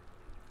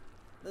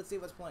 Let's see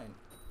what's playing.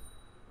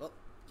 Well,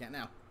 can't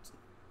now.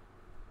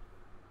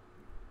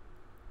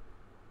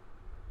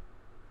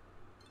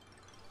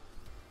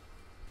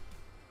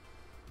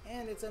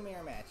 And it's a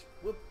mirror match.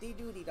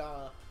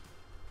 Whoop-de-doo-de-da.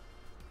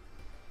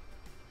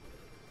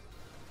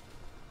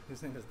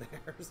 Whose name is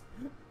theirs?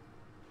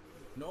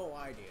 No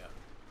idea.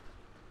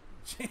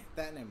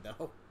 That name,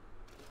 though.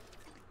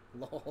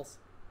 Lols.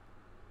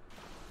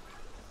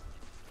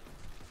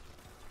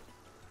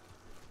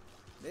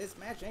 This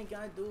match ain't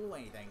gonna do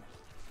anything.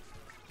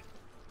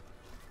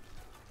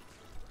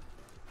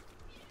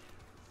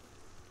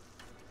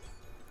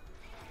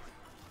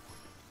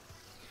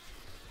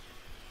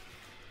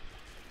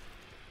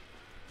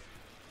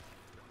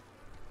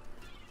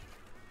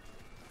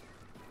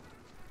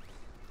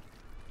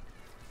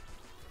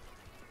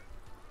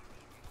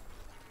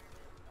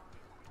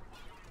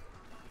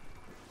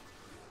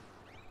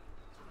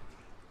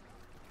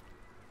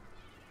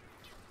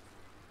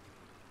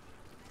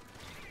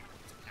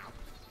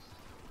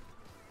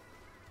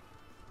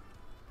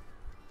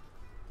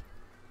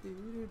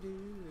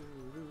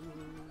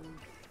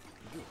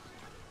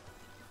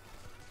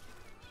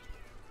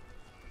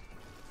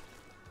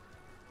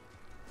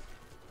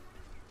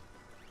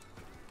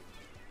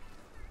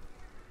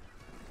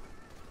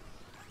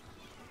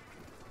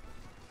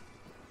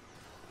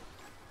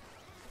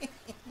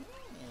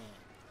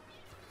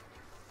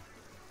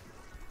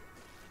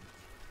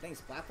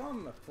 Thanks,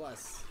 platform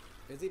plus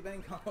busy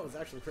bang combo is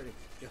actually pretty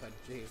good.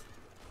 Jeez.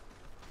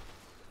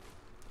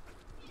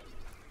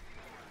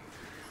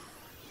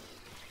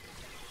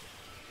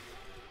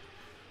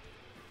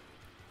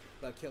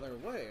 But Killer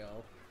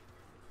Whale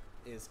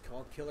is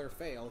called Killer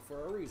Fail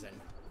for a reason.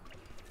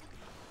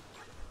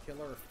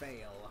 Killer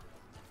Fail.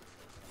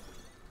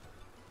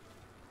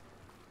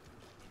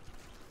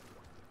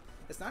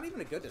 It's not even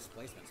a good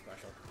displacement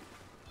special.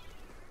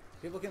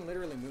 People can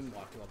literally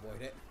moonwalk to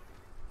avoid it.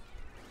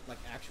 Like,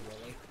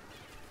 actually.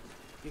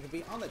 You can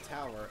be on the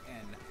tower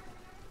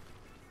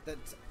and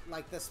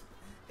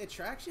it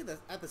tracks you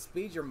at the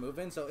speed you're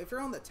moving, so if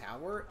you're on the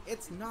tower,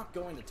 it's not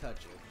going to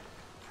touch you.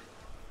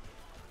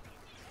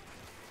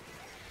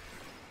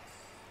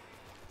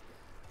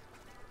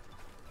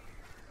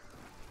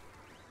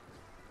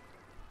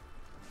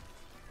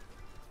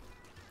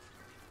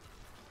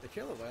 The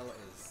Killer Whale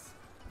is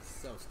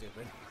so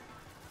stupid.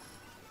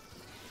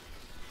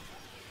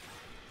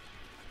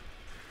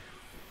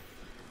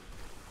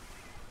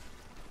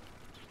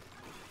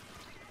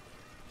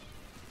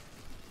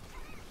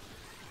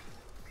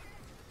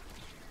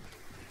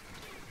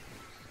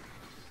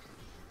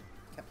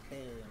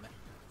 Kaboom.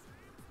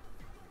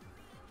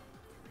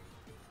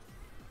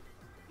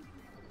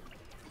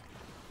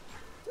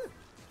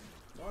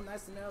 Well,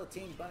 nice to know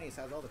Team Bunnies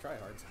has all the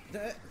tryhards.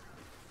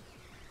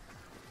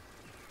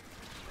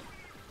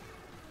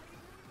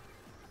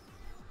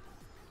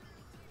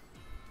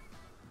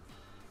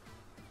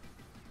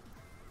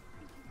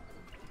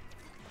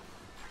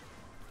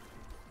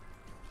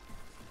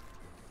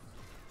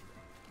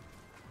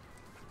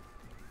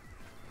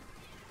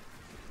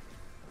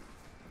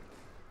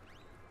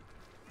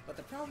 But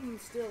the problem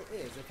still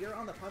is, if you're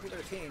on the popular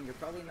team, you're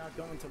probably not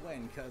going to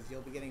win because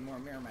you'll be getting more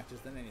mirror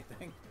matches than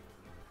anything.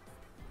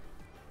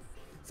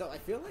 So I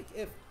feel like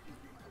if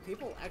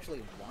people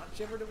actually want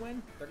Shiver to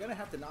win, they're going to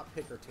have to not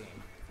pick her team.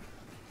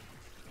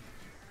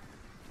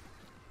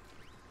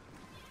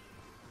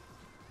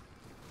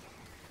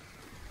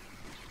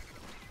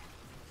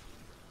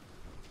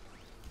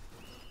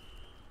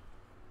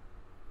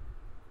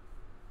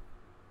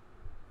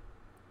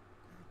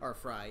 Or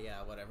Fry,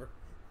 yeah, whatever.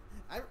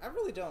 I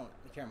really don't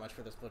care much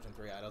for the Splatoon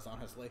 3 idols,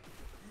 honestly.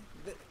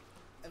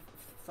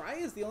 Fry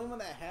is the only one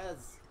that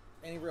has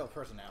any real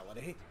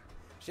personality.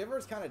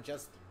 Shiver's kind of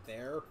just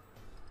there.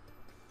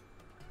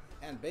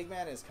 And Big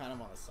Man is kind of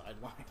on the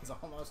sidelines,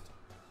 almost.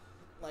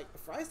 Like,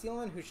 Fry's the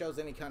only one who shows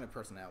any kind of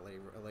personality,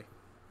 really.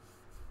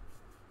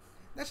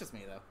 That's just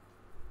me, though.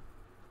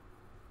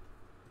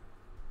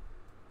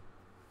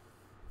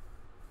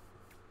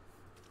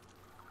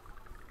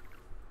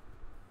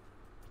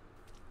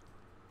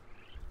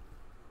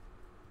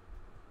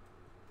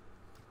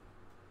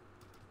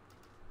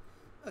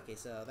 Okay,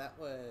 so that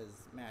was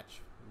match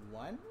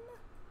 1?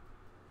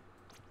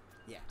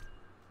 Yeah.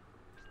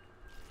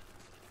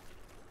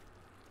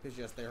 Who's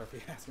just there, if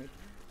you ask me.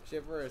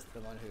 Shiver is the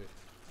one who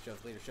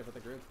shows leadership of the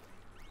group,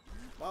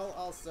 while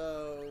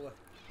also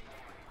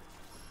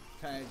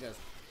kind of just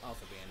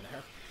also being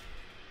there.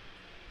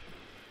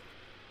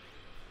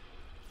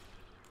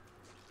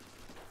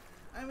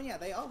 I mean, yeah,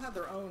 they all have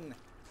their own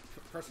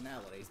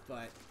personalities,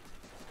 but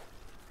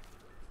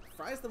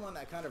Fry's the one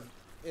that kind of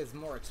is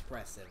more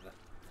expressive,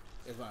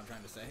 is what I'm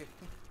trying to say.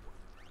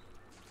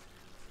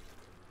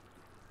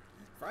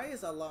 Fry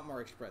is a lot more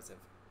expressive,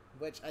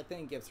 which I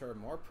think gives her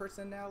more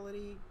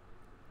personality,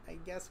 I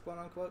guess,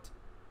 quote-unquote.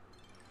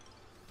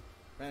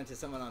 Ran into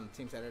someone on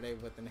Team Saturday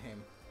with the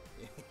name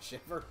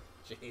Shiver.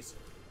 Jeez.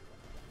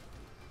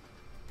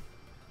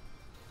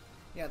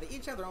 Yeah, they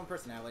each have their own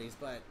personalities,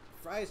 but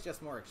Fry is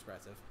just more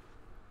expressive.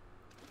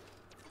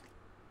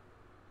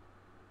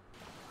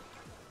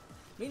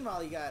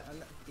 Meanwhile, you got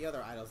the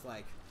other idols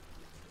like,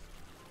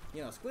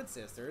 you know, Squid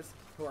Sisters,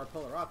 who are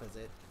polar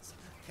opposites.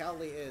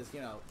 Callie is,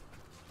 you know,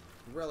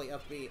 really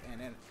upbeat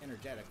and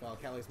energetic, while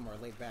Callie's more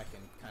laid back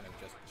and kind of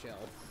just chill.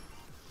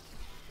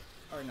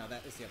 Or no,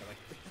 that is the other way.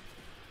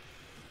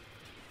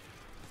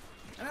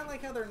 And I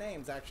like how their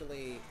names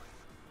actually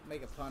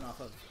make a pun off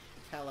of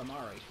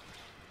calamari.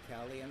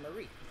 Callie and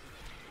Marie.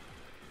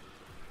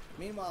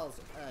 Meanwhile,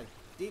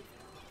 Deep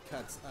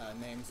Cut's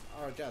names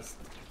are just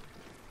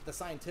the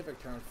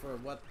scientific term for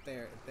what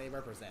they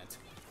represent.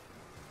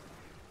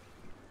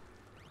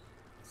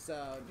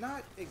 So,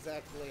 not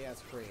exactly as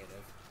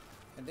creative.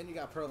 And then you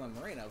got Pearl and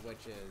Marina,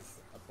 which is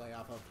a play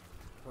off of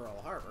Pearl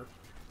Harbor.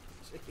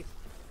 Jeez.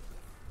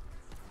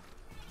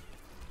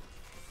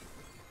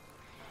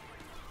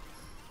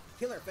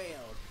 Killer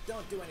failed.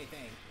 Don't do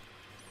anything.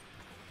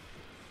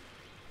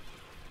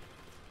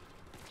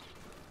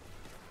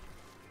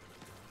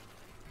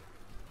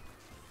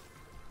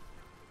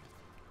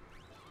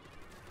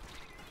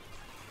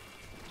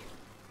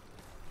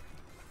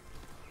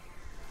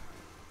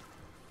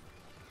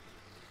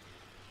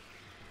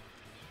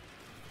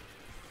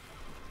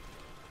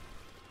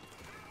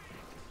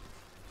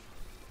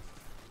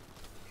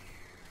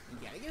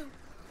 Yeah, you.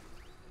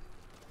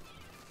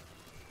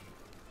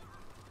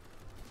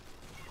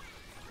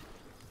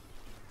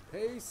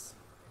 Peace.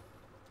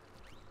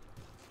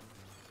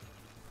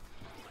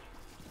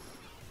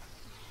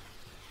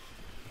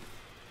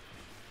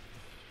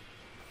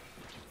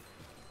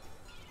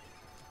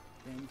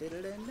 Dun,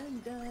 dun, dun,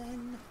 dun,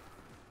 dun.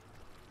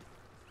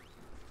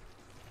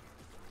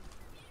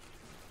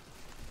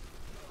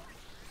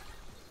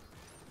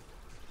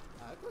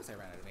 Of course I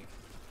ran out of ink.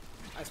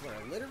 I swear,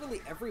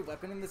 literally every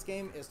weapon in this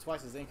game is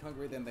twice as ink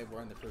hungry than they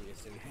were in the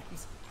previous 2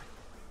 games.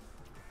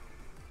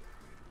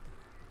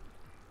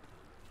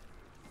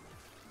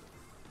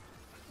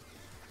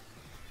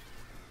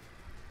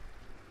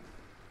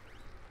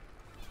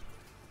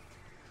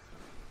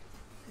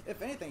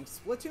 If anything,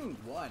 Splatoon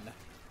 1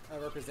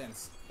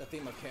 represents the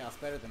theme of chaos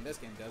better than this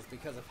game does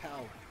because of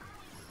how,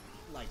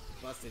 like,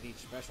 busted each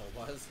special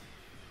was.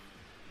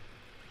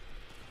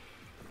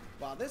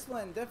 While this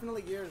one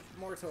definitely gears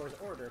more towards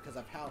order because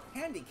of how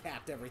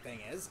handicapped everything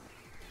is.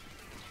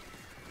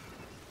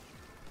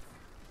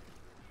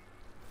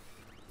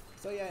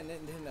 So yeah,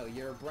 Nintendo,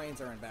 your brains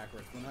are in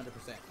backwards,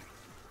 100%.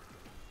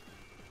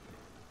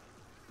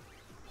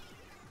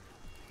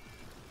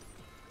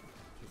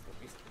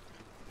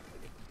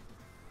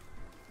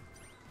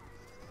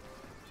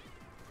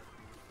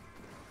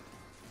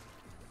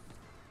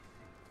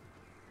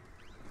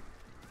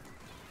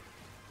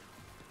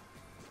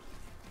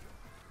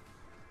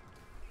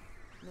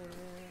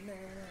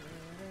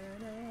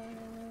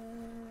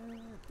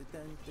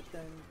 Dun, dun,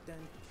 dun,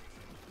 dun.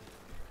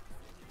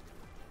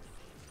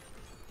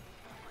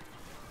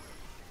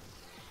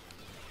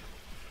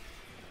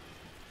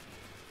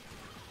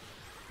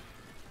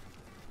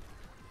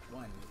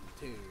 One,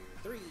 two,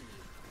 three.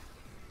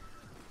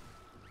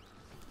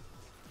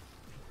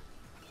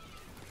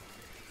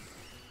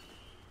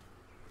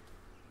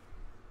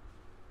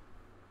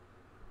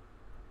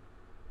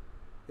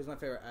 Who's my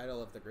favorite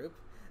idol of the group?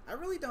 I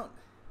really don't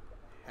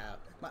have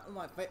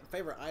my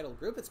favorite idol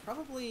group. It's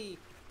probably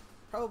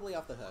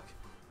Off the Hook.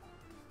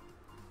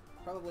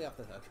 Probably Off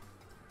the Hook.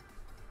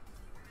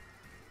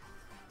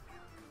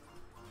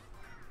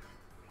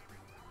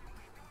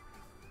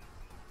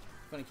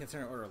 Funny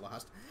considering order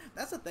lost.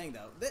 That's the thing,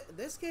 though.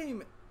 This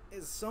game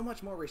is so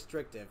much more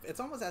restrictive. It's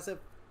almost as if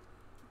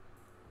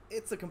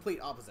it's the complete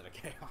opposite of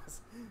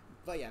chaos.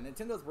 But yeah,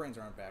 Nintendo's brains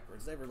are on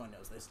backwards. Everyone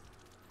knows this.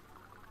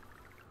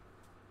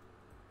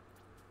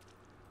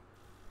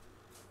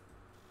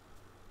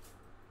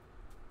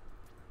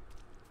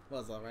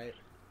 Was alright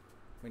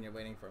when you're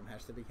waiting for a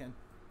match to begin.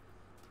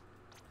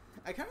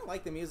 I kind of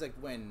like the music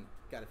when...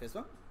 Got a fist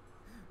bump?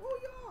 Oh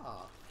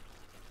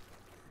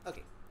yeah!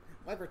 Okay,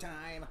 wiper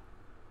time!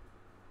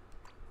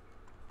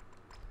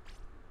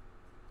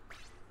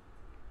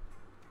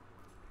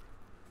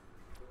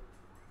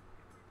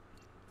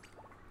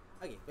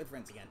 Okay, with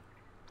friends again.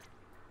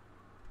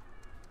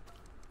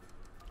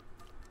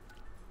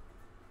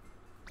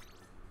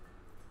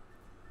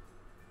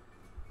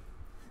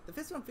 The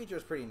fist bump feature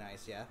is pretty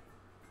nice, yeah.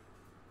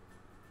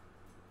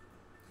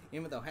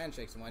 Even though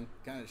Handshakes one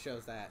kind of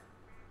shows that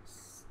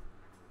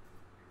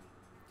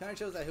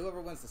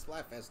whoever wins the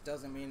Splatfest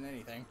doesn't mean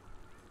anything,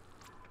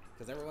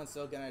 because everyone's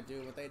still gonna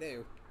do what they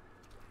do.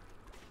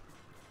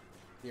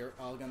 You're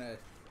all gonna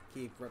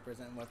keep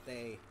representing what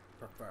they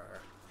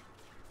prefer.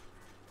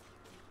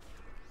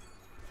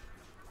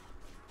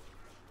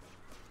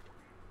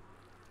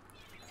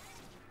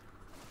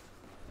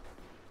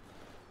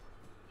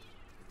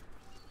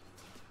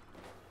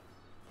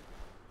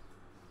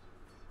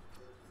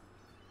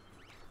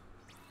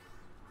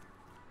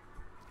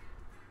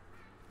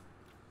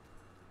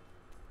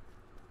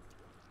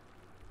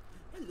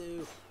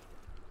 Hello.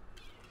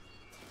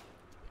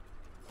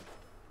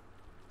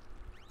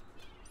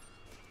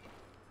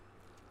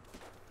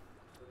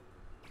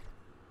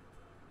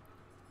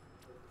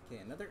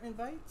 Okay, another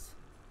invite?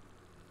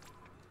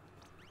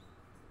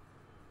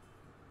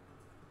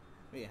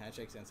 Yeah,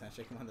 handshake since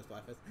handshaking on this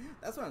Splatfest.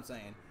 That's what I'm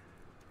saying.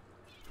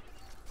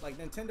 Like,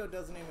 Nintendo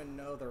doesn't even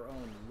know their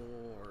own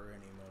lore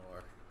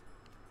anymore.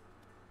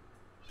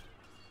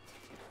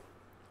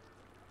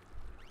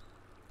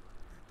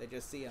 They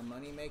just see a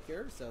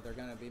moneymaker, so they're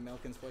gonna be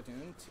milking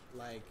Splatoon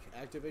like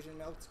Activision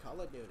milks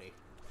Call of Duty.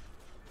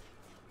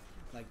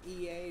 Like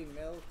EA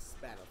milks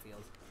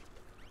Battlefield.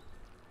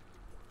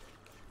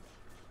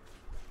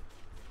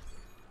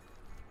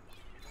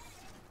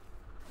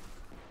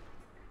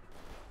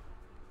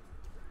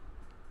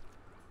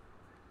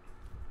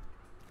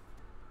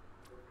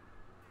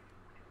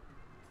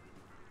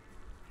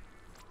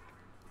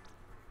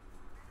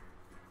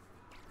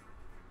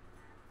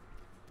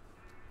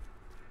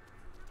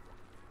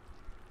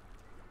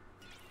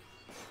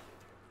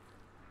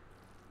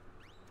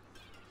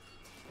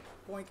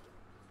 Boink.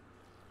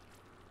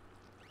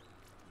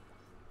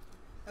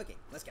 Okay,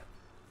 let's go.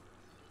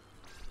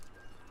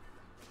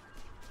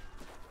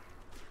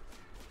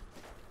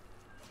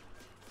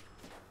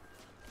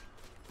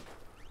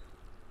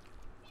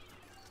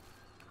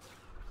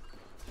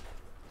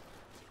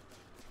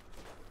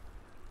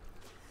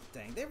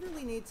 Dang, they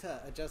really need to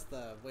adjust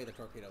the way the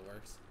torpedo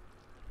works.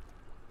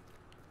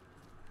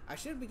 I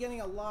should be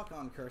getting a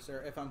lock-on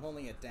cursor if I'm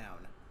holding it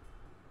down.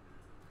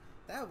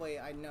 That way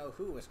I know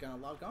who it's going to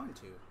log on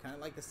to, kind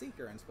of like the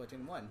Seeker in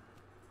Splatoon 1.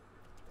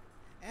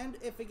 And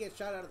if it gets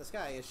shot out of the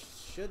sky, it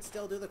should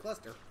still do the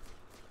cluster.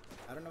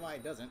 I don't know why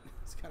it doesn't.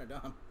 It's kind of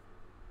dumb.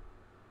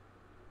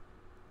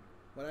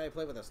 Would I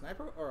play with a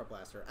sniper or a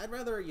blaster? I'd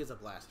rather use a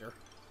blaster.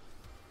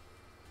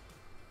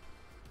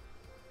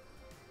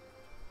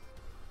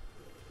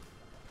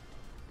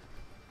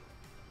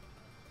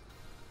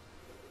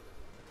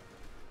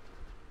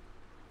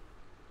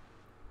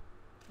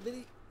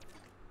 Liddy.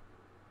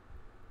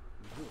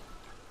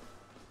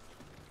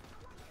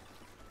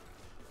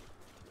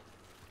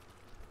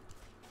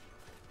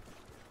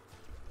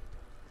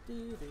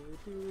 Do, do,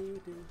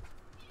 do, do.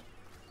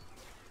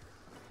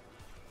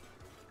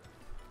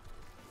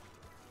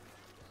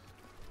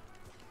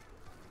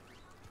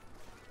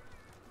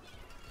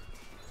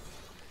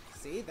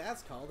 See,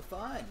 that's called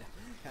fun.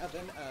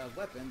 Having a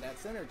weapon that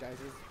synergizes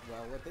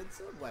well with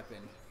its weapon.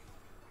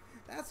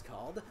 That's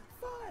called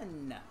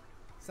fun.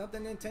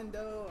 Something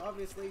Nintendo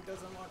obviously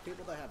doesn't want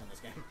people to have in this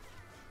game.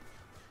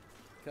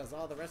 Because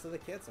all the rest of the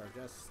kits are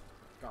just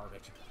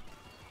garbage.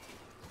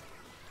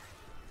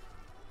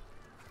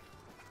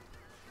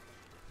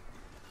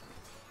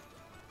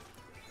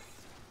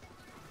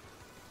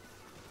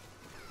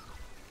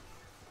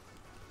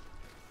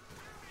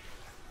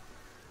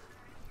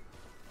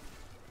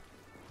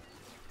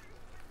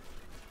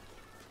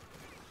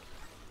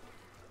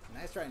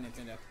 Nice try,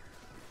 Nintendo.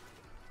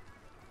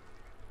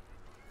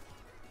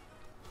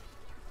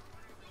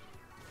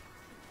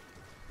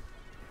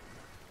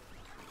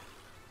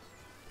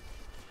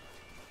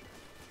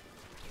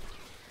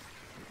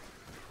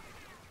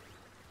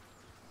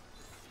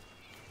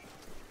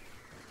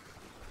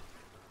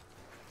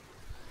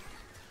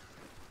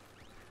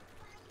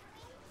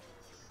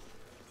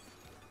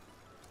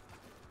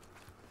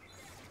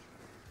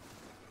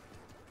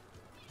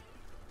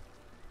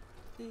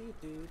 Do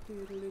do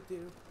do do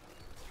do.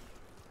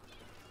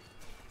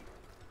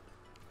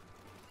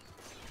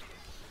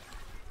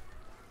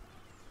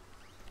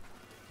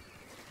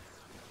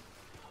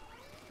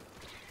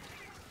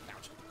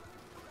 Ouch.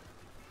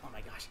 Oh my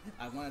gosh,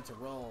 I wanted to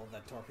roll the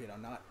torpedo,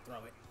 not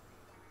throw it.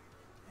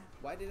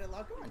 Why did it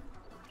lock on?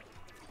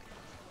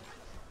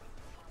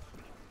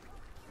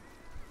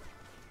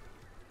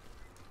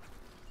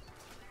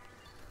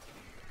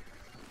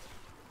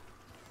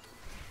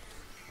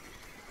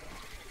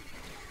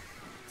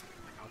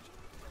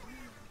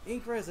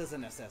 Ink res is a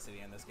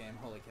necessity in this game.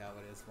 Holy cow,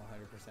 it is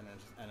 100%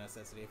 a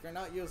necessity. If you're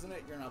not using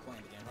it, you're not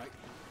playing the game, right?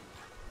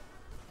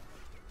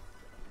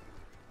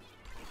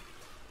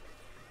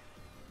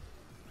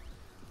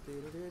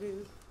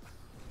 Do-do-do-do.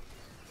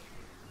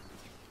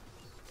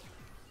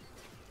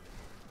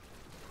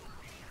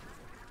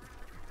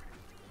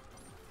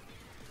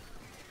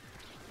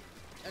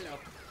 Hello.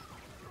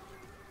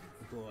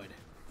 Good.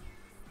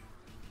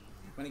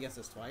 I'm gonna guess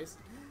this twice.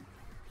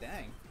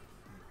 Dang.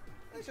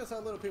 That's just how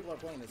little people are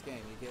playing this game.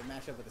 You get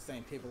mashed up with the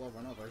same people over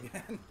and over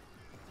again.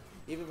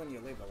 Even when you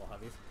leave the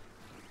lobbies.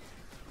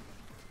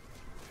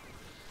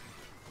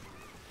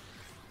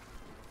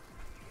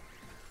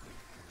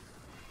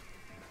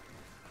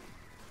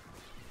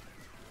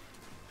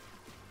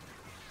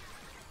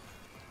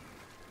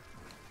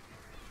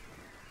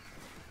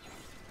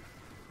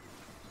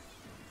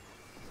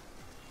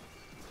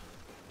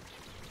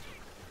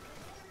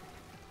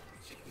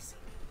 Jeez.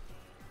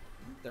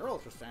 Their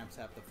ultra stamps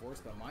have the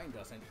force, but mine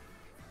doesn't.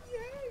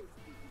 Yay!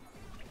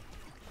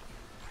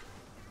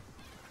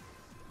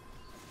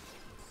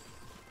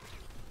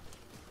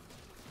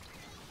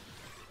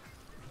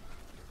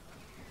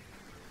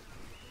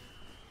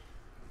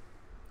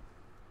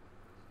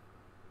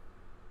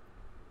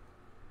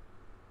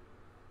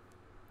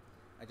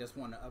 I just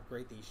want to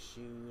upgrade these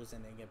shoes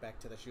and then get back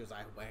to the shoes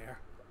I wear.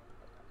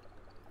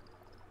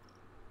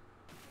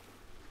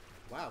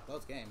 Wow,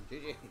 close game.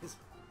 GG's.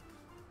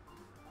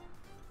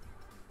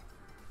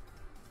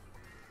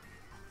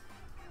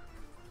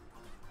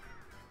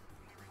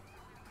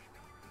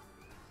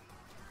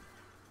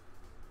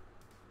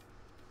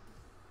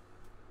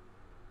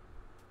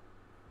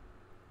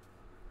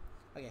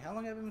 Okay, how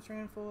long have I been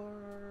streaming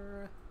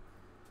for?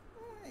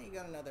 You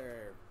got about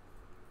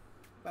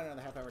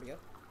another half hour to go.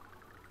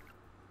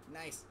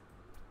 Nice.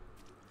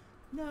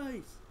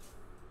 Nice.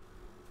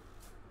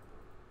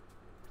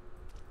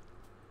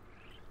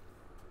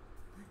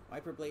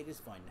 Viper Blade is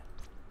fun.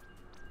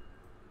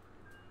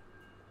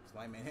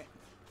 Slime in it.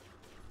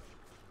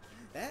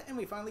 That, and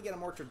we finally get a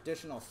more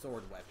traditional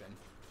sword weapon.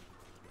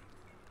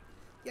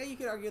 Yeah, you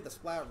could argue the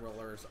splat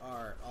rollers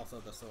are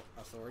also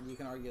a sword. You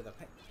can argue the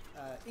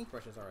ink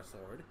brushes are a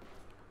sword.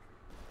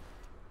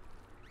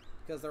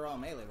 Because they're all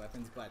melee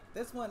weapons, but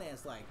this one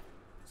is like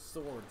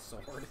sword.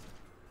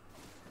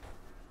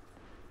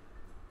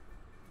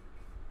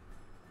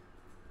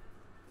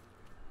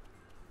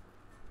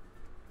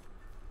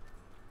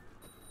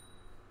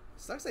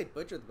 Sucks they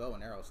butchered the bow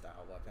and arrow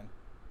style weapon.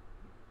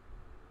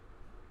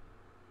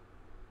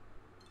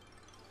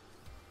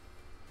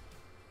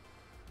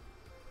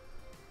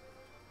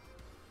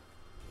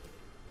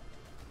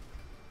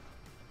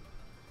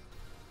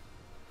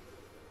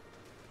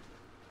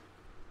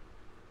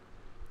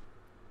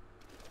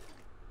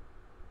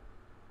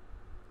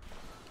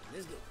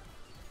 Let's go.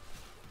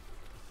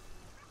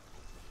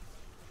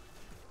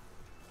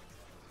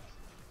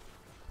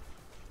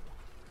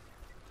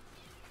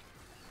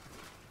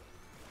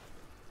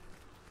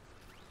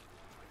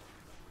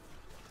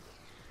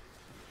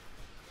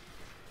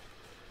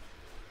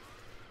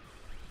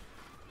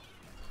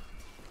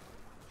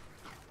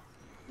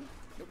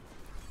 Nope.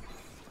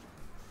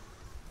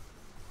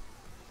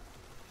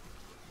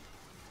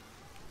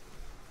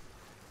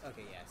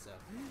 Okay, yeah, so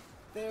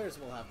theirs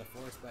will have the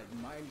force, but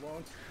mine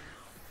won't.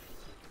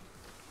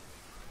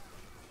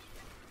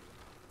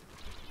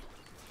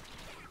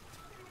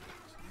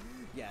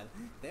 Yeah,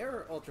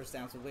 their ultra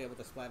stamps will be able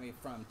to splat me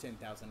from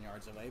 10,000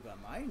 yards away, but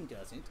mine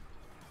doesn't.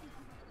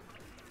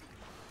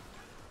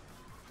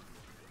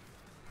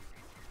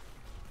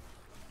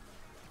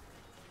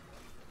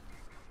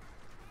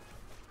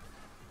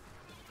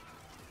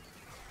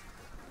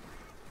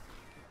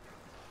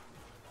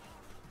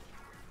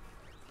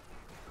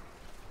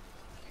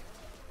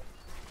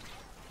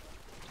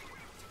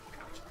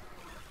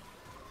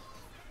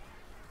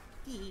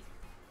 Hee.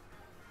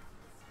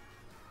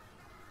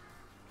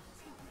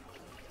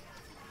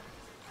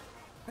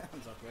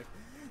 I'm so quick.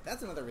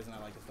 That's another reason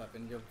I like this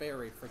weapon. You're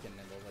very freaking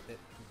nimble with it.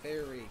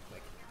 Very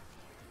quick.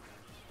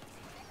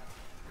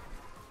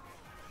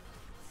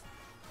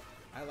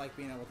 I like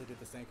being able to do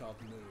this thing called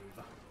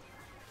move.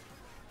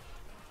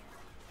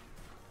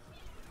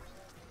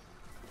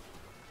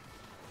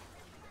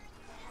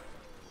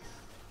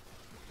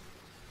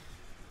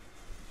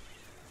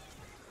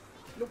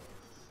 Nope.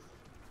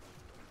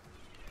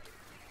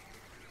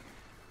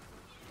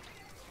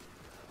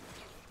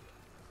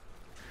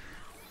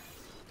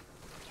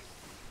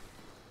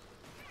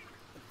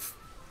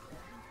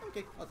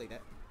 Okay, I'll take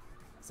that.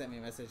 Send me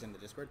a message in the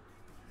Discord.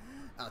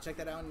 I'll check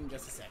that out in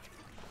just a sec.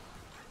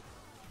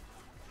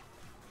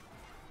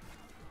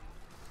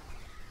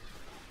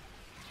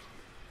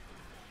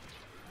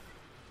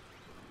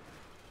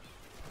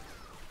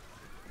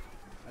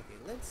 Okay,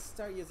 let's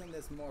start using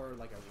this more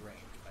like a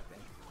range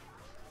weapon.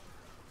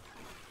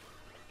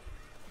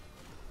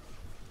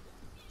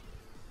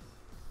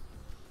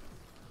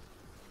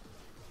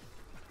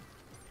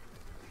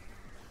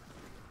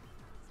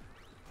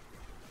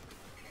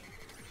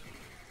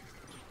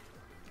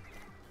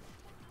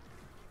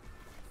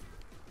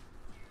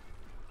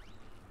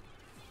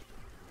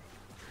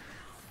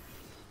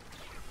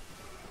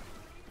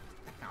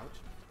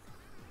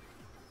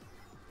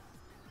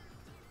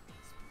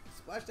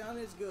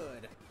 Splashdown is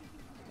good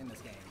in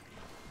this game.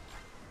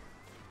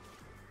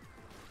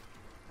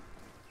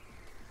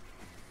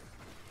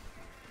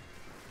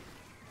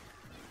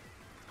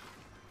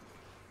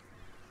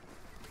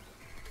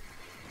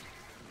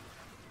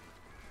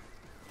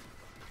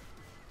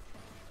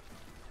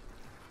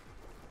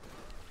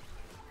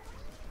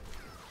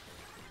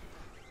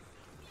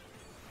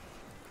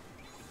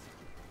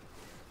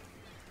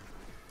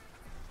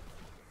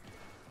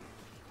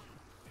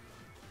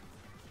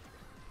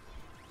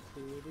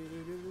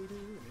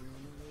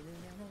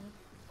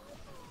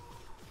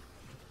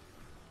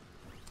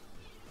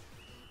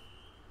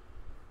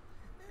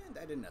 And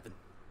I did nothing.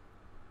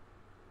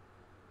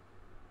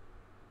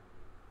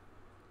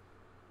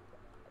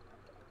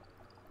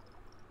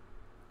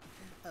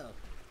 Oh,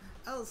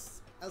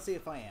 I'll see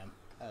if I am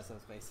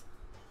subspace.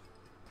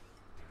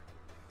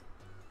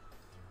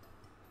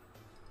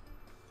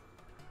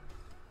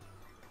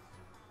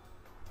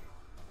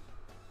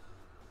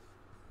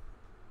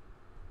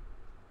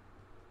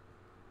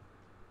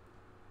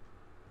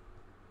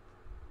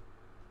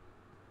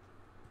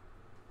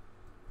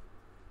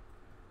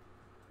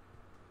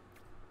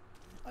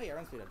 Oh yeah,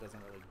 run speed up doesn't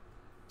really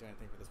do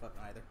anything for this weapon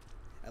either.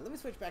 Let me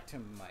switch back to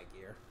my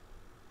gear.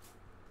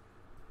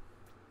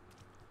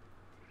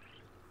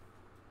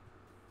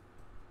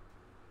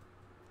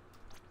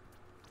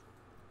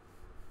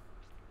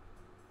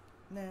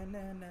 Na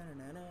na na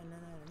na na na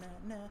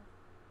na na.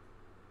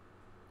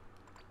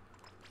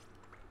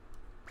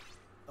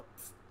 Oh,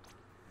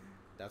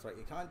 that's right,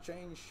 you can't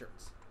change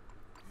shirts.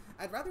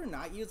 I'd rather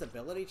not use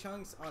ability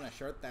chunks on a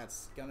shirt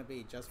that's gonna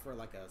be just for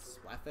like a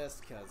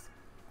Splatfest, because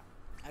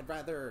I'd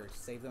rather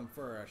save them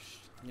for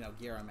a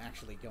gear I'm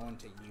actually going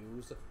to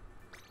use.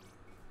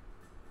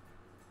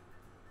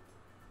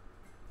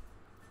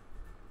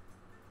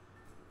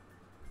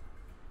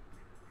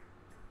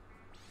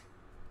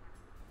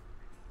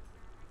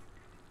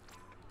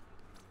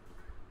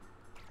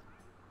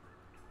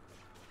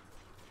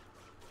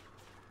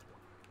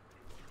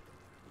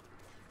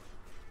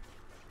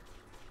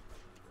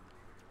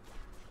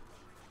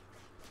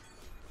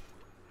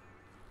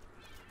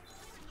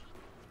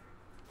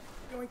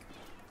 Yoink.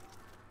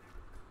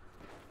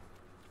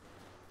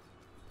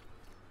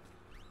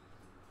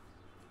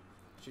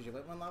 Should you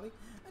wait one lobby?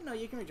 No,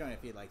 you can rejoin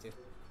if you'd like to.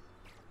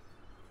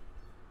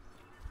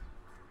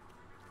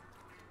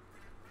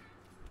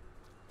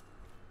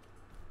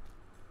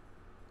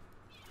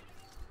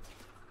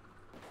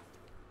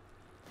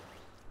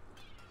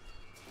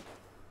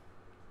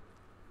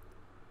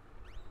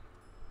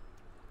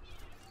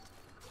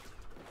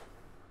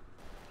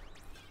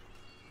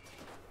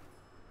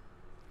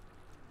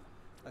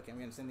 Okay, I'm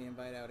gonna send the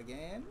invite out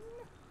again.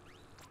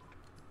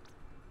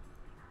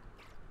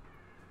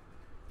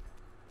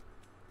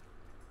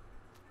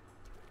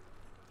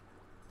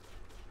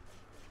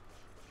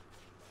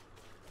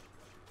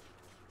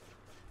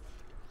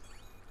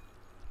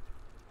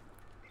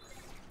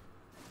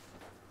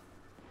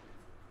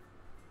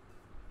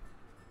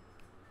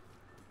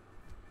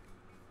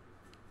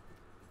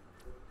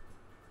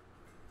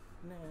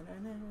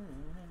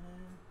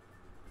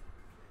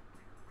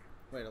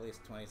 Wait at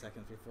least 20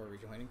 seconds before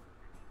rejoining.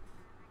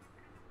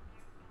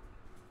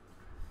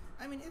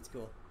 I mean, it's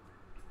cool.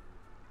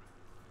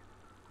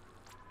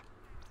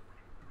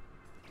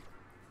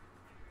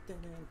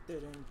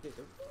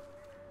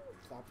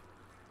 Flop.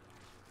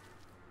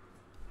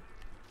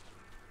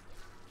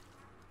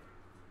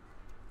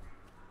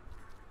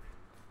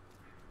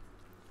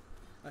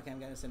 Okay, I'm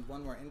gonna send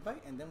one more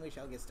invite and then we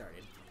shall get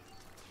started.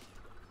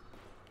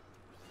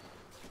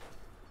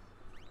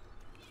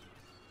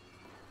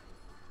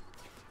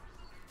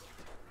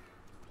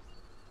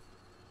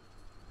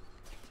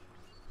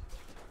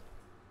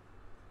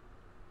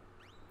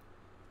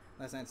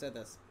 Last night said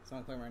this.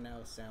 Song playing right now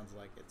sounds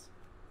like it's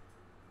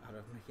out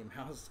of Mickey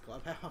Mouse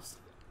Clubhouse.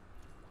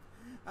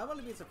 I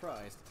wouldn't be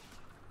surprised,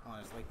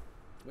 honestly.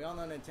 We all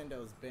know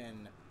Nintendo's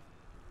been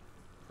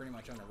pretty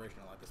much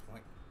unoriginal at this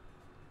point.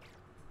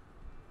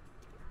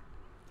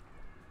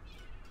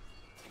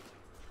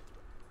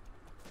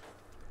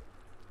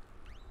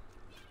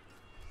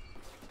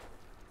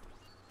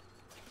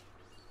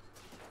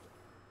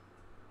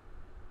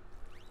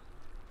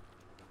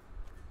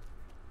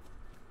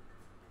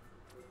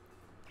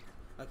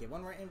 Okay,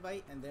 one more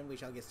invite, and then we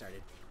shall get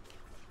started.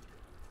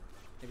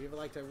 If you would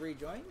like to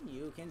rejoin,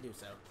 you can do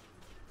so.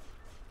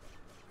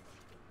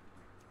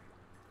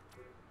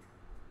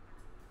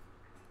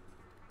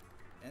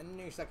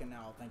 Any second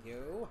now, thank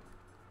you.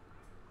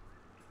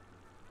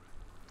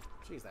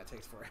 Jeez, that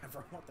takes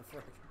forever. What the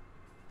frick?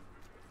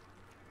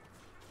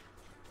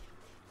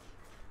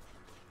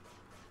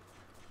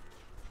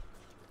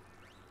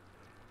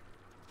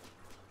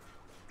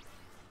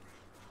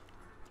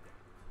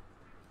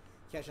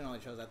 Catching only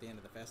shows at the end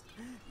of the fest.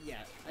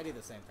 Yeah, I do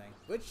the same thing.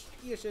 Which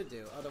you should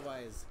do,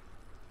 otherwise,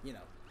 you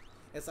know,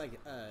 it's like,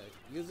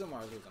 use them or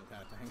lose them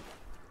kind of thing.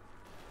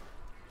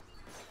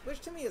 Which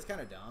to me is kind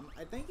of dumb.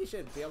 I think you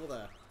should be able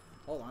to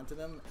hold on to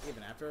them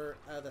even after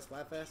the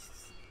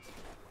Splatfests.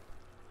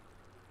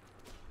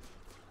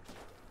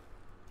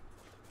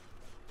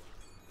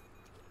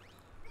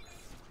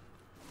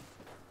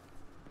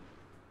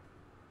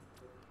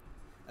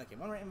 Okay,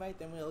 one more invite,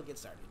 then we'll get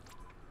started.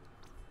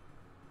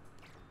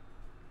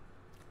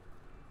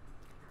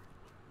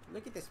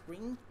 Look at the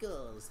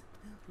sprinkles.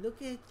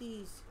 Look at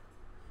these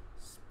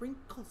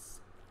sprinkles.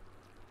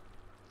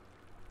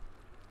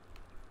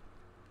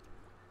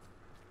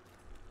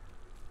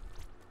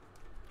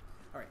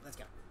 Alright, let's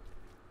go.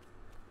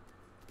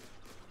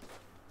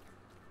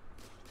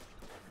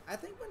 I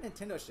think what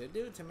Nintendo should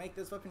do to make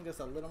this weapon just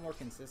a little more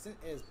consistent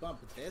is bump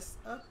this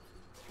up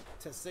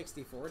to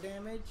 64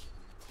 damage,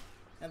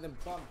 and then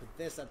bump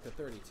this up to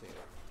 32.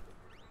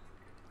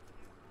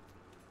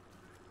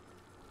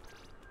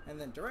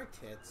 And then direct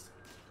hits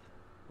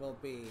will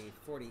be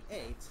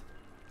 48,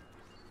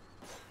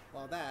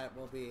 while that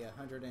will be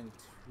 128.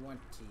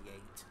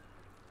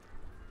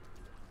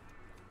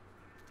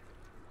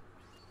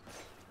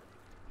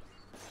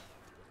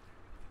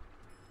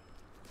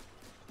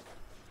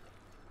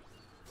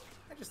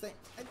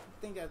 I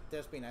think that'd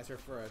just be nicer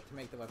to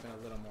make the weapon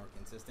a little more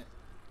consistent.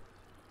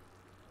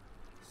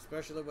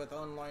 Especially with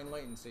online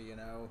latency, you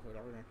know.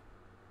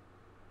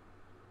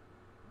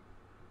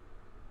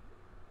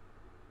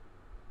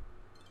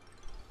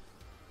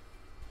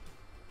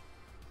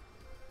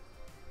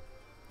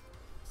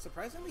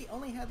 Surprisingly,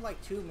 only had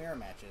like 2 mirror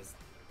matches.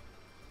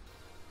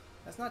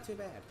 That's not too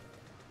bad.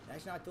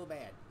 That's not too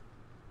bad.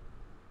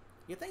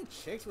 You think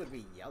chicks would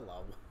be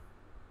yellow,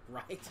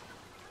 right?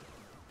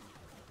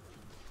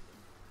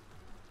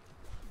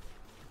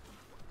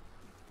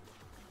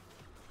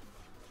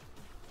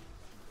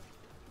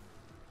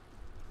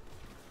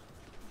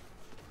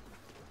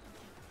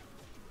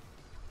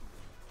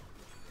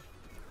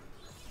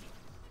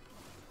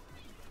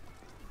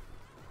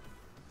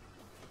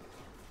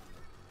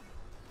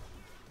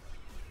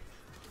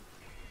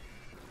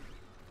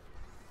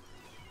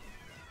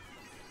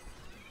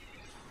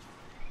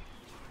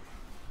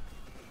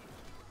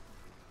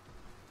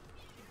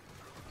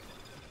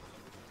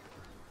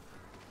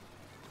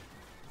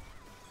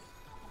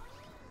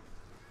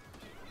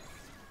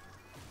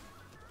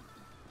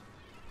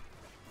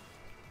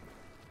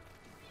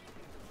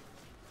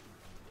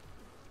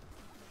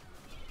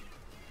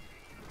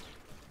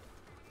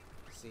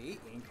 See,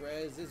 ink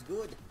res is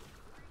good.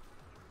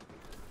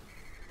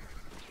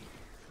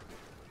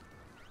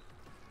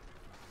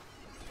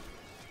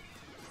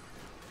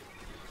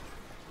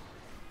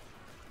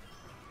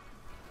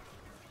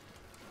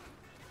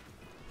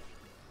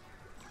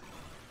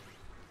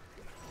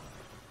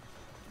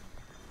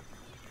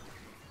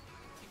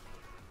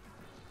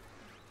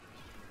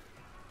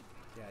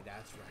 Yeah,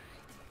 that's right.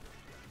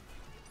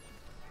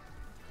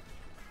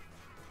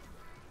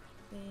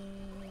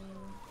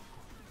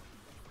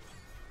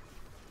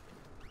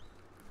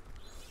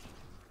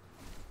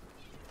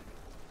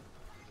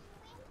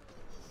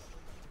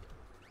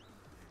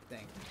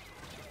 Dang.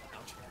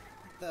 Ouch.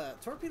 The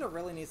torpedo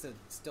really needs to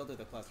still do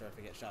the cluster if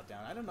it gets shot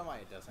down. I don't know why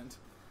it doesn't.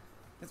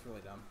 It's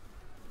really dumb.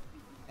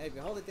 And if you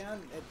hold it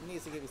down, it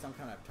needs to give you some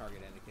kind of target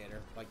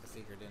indicator, like the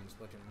Seeker did in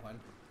Splatoon 1.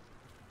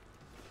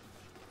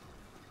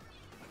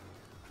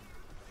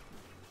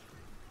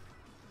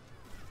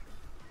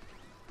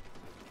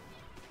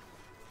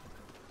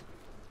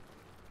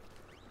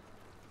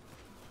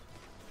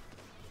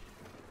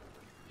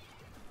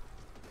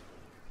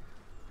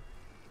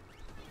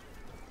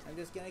 I'm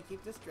just gonna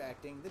keep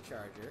distracting the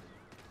charger.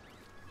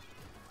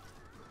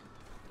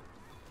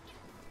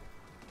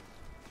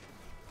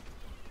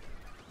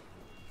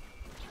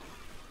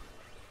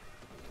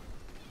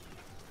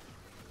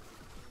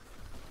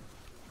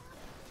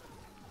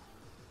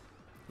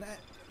 Nah.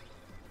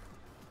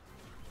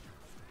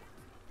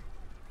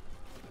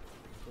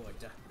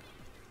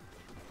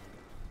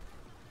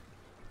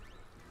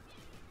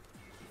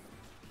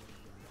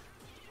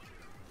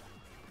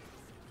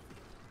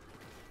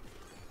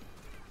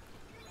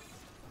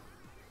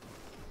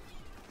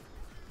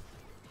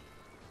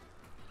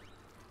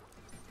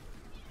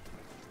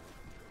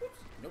 Good.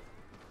 Nope.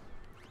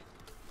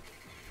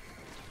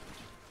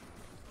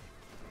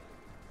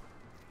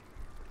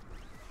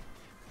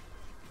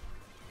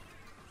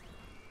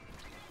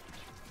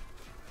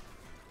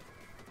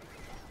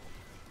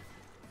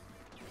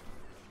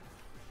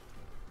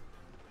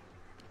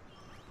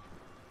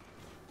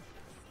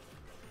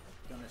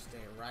 Gonna stay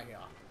right here.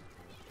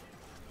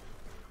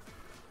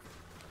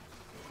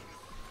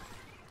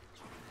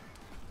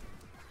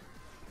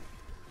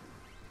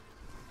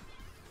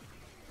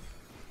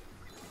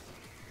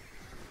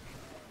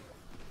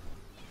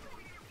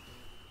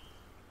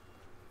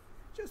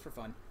 Just for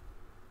fun.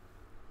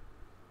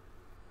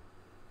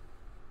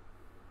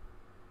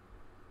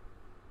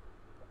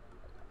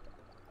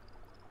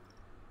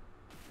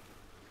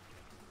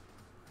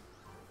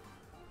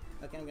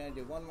 Okay, I'm gonna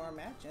do one more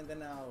match and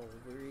then I'll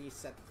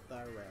reset the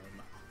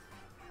room.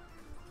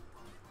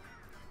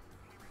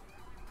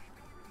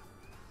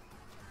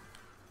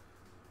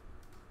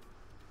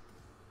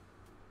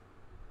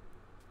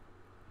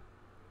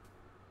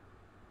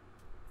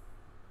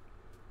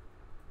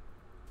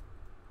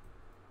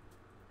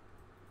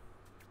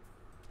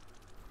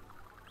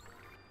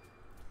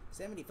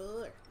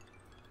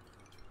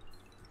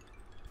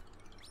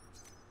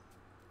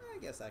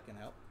 guess that can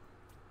help.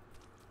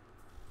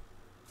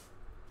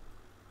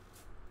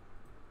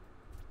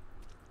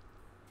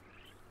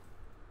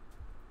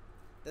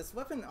 This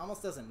weapon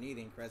almost doesn't need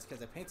increds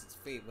because it paints its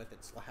feet with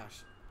its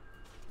slash.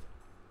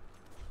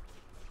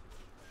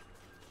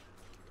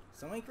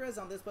 So increds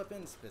on this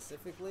weapon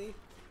specifically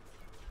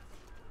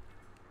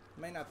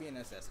may not be a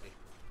necessity.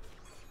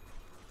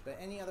 But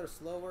any other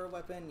slower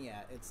weapon,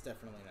 yeah, it's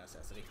definitely a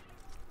necessity.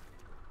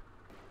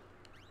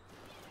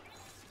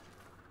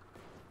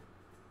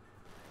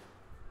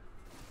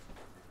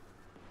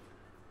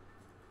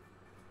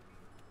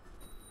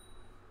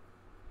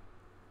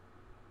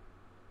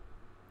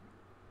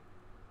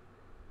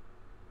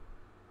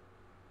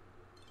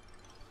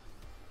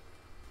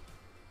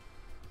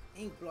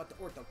 Inkblot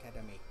Orth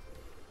Academy.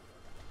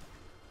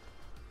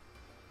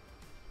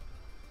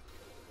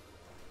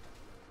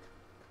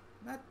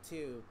 Not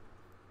too...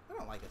 I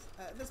don't like this.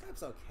 This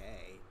map's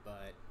okay,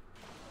 but...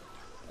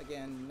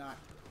 Again, not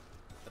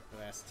the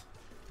best.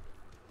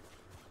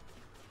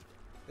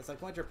 It's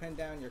like once you're pinned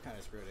down, you're kind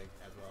of screwed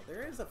as well.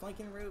 There is a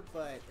flanking route,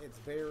 but it's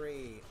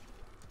very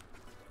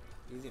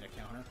easy to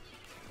counter.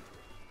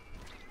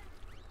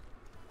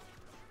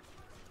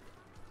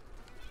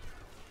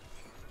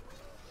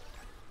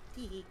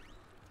 Hee.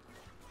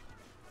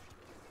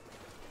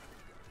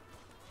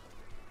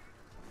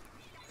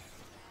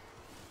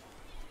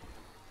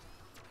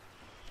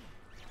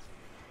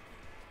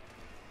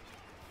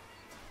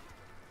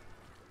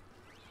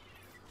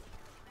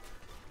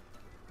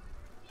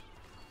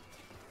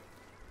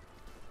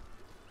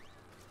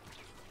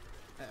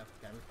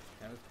 Gotta move,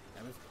 gotta move,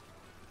 gotta move.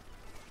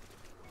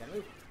 Gotta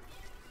move.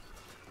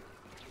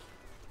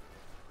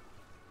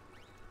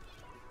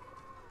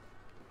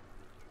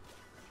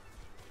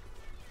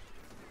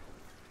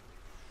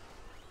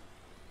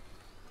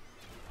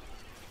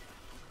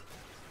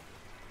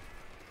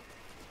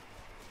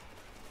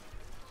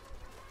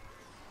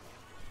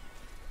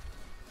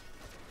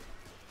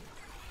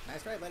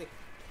 Nice try, buddy.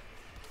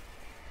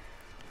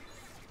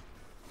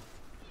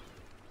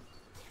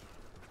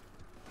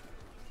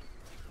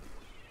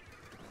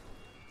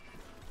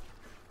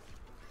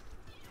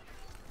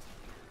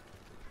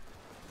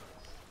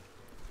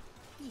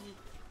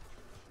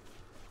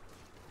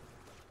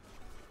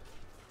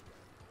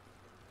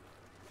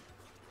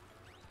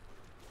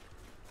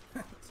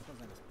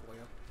 Someone's name is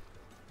Boyo.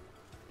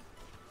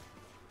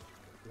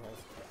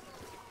 Lols.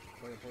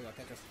 Boyo,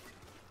 catch us.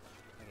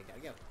 Okay,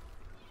 gotta go.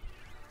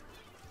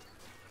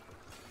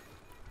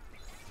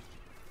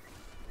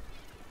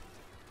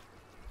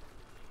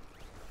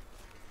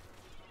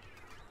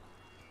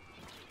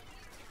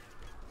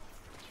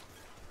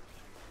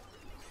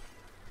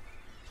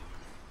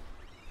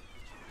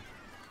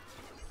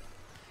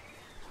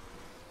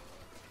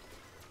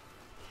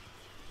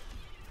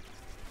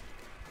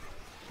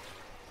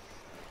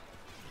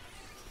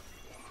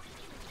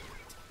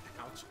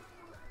 Ouch.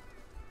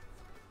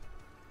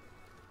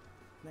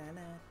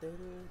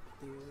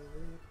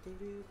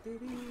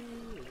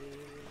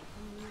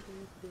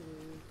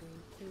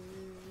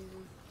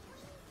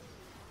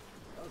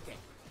 Okay.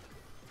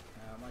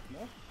 Much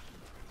more.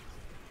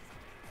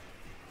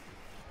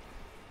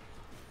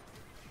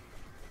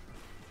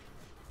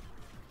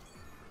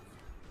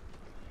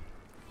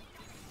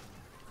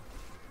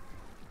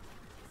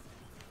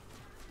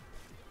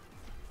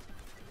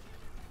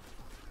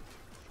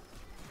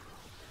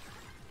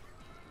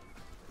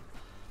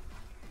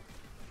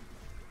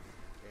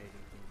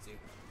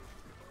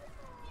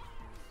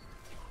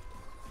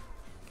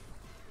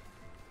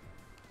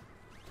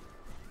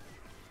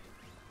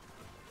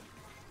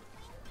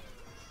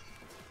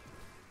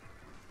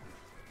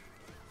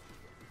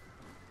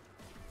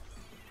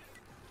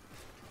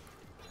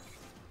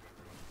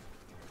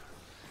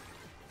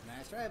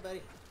 Nice try,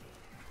 buddy.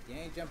 You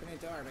ain't jumping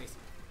into our base.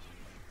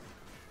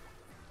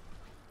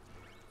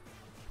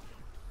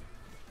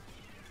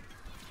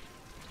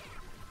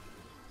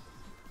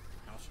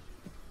 Ouch.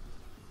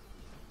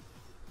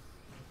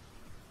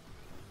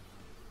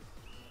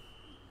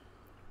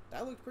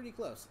 That looked pretty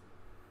close.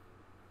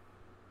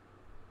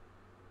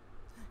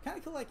 Kinda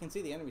cool I can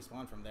see the enemy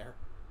spawn from there.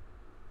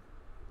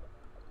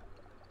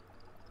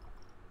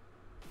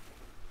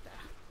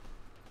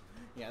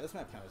 Yeah, this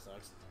map kinda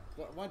sucks.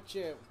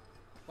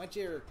 Once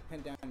you're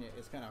pinned down,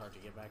 it's kind of hard to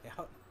get back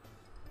out.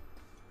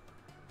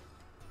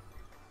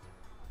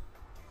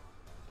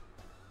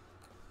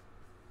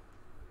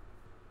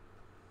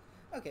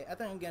 Okay, I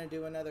think I'm gonna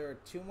do another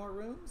 2 more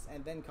rooms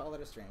and then call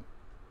it a stream.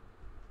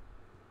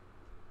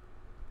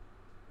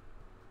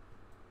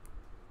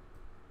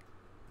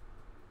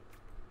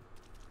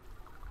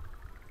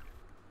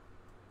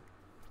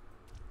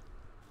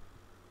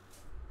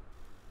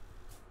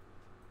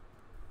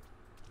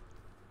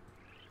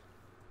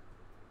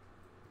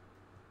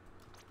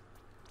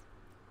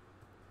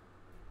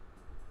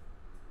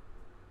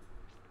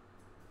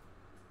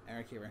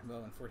 Anarchy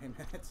Rainbow in 40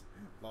 minutes.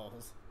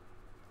 Lols.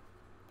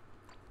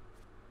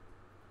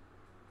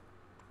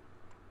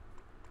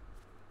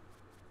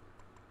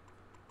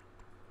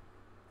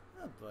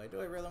 Oh boy, do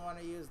I really want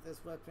to use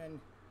this weapon?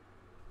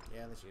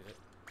 Yeah, let's use it.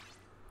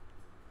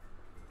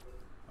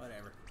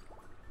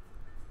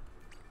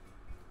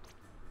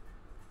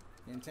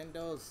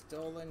 Nintendo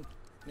stole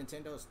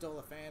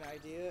a fan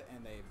idea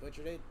and they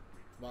butchered it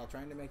while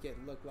trying to make it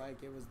look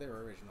like it was their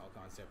original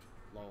concept.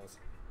 Lols.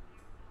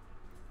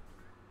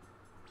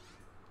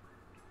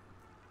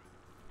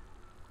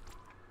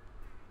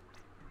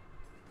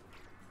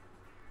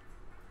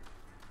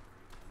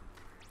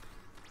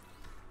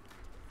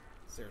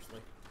 Seriously.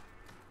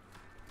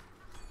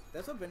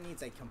 This weapon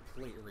needs a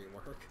complete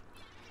rework.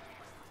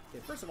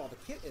 Okay, first of all, the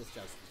kit is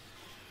just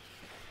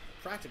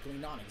practically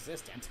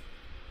non-existent.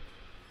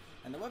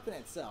 And the weapon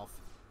itself,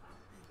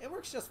 it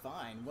works just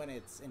fine when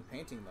it's in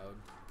painting mode.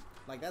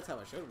 Like, that's how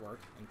it should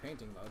work, in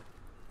painting mode.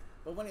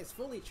 But when it's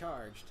fully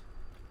charged,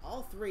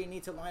 all three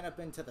need to line up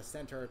into the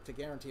center to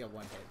guarantee a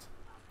one-hit.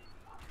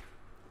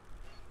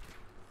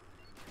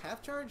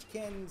 Half charge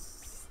can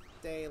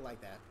stay like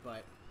that,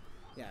 but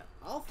yeah,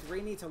 all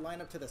three need to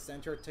line up to the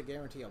center to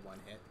guarantee a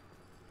one-hit.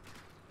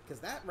 Because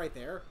that right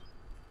there,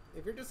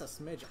 if you're just a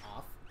smidge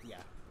off,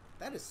 yeah,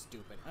 that is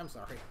stupid. I'm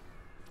sorry.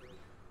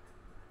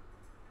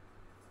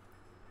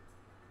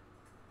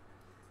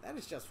 That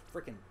is just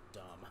freaking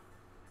dumb.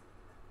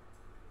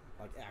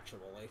 Like,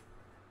 actually.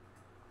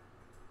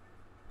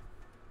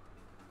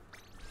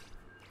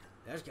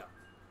 Let's go.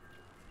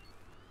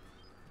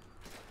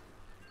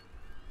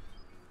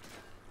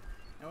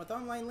 And with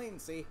online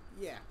latency,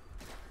 yeah.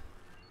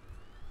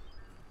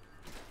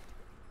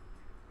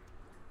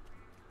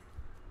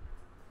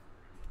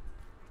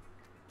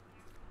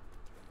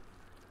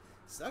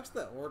 Sucks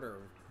the order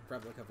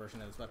replica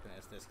version of this weapon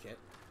is this kit.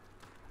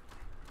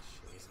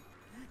 Jeez.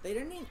 They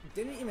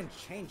didn't even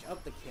change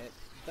up the kit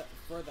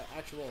for the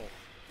actual,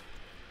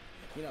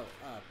 you know,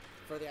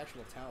 for the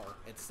actual tower.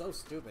 It's so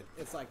stupid.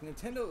 It's like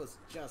Nintendo is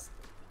just...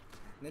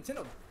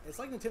 It's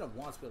like Nintendo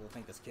wants people to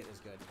think this kit is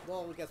good.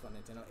 Well, guess what,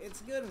 Nintendo?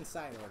 It's good in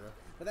side order,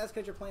 but that's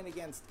because you're playing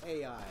against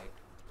AI.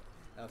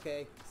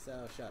 Okay?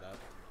 So, shut up.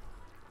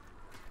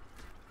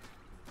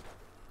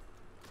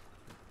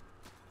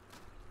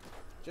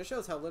 Just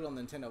shows how little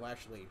Nintendo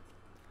actually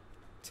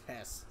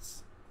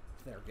tests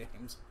their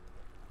games.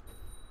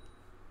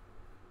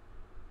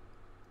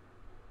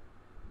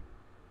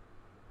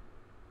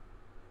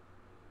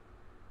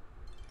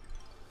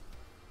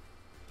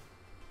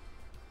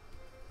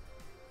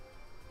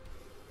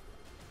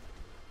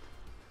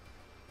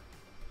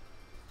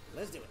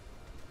 Let's do it.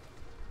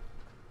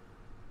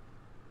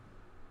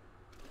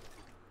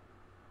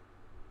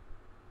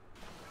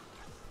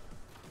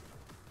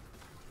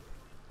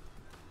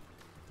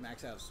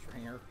 Max out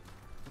Stringer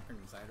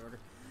in side order.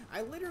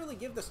 I literally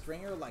give the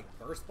Stringer like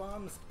burst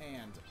bombs,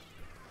 and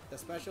the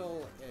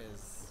special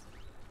is...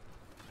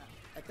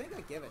 I think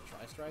I give it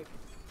Tri-Strike.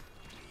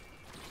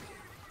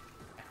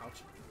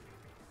 Ouch.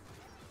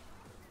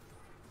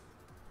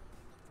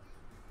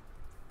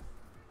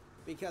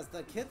 Because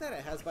the kit that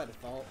it has by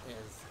default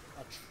is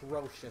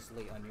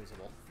atrociously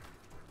unusable.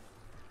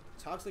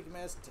 Toxic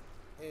Mist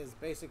is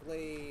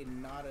basically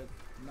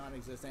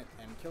non-existent,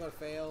 and Killer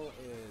Fail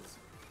is...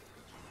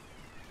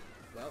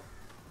 Well,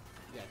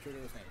 yeah, true to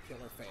his name,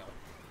 Killer Fail.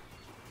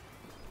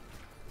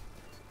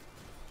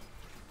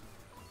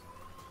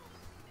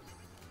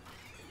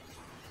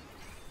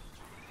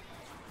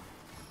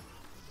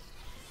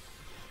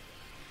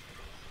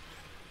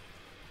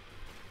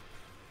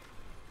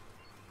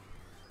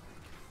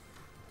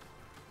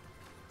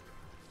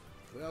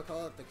 We all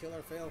call it the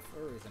Killer Fail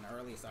for a reason, or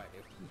at least I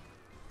do.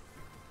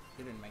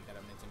 You didn't make that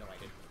up, Nintendo, I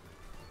did.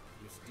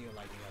 You steal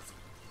ideas.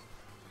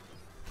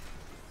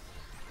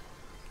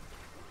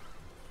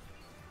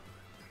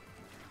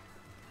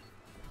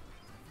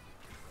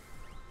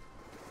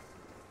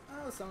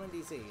 Oh, summon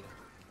DC'd.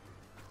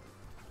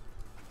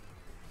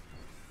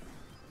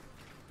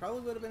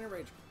 Probably would have been a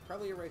rage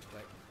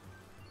quit.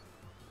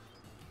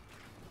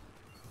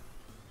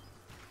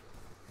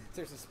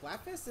 Seriously,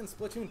 Splatfest and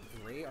Splatoon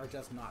 3 are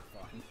just not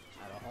fun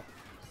at all.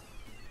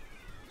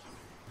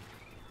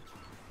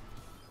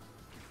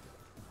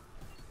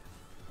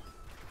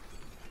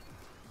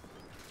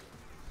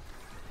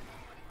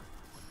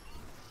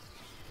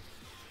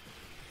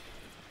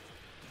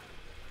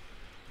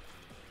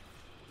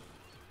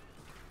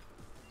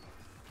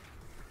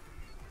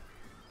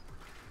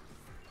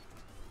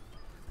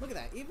 Look at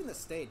that, even the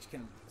stage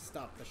can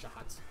stop the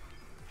shots.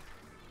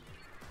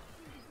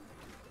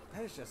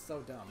 That is just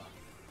so dumb.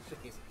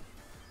 Jeez.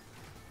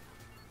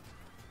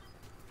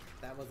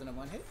 That wasn't a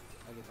one hit?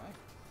 Okay, fine.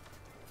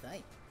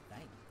 Fine.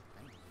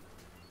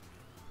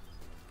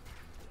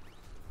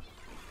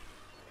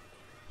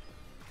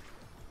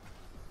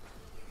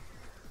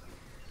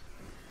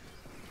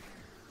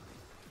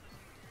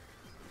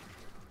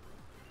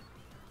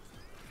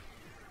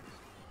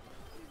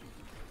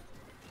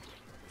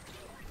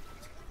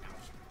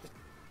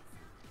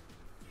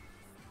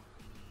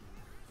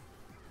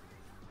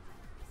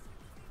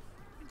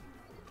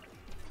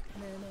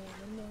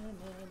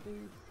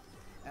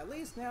 At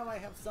least now I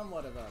have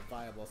somewhat of a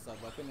viable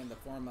sub-weapon in the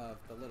form of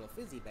the little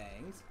fizzy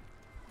bangs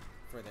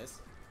for this,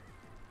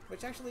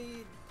 which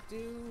actually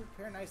do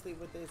pair nicely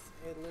with this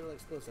little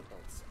explosive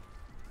bolts.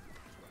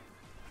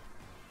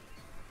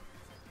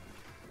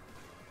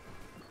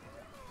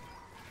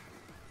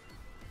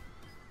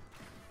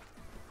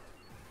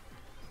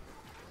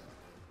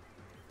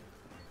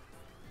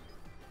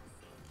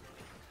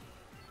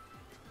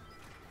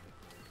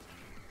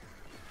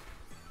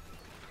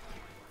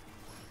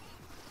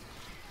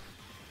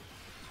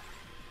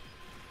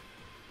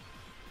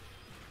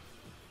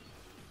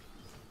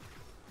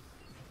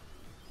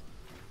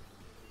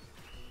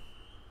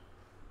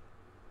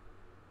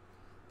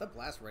 The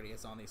blast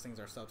radius on these things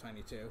are so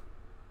tiny too.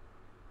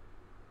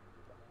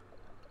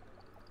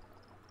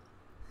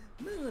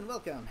 Moon,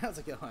 welcome. How's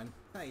it going?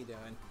 How you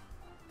doing?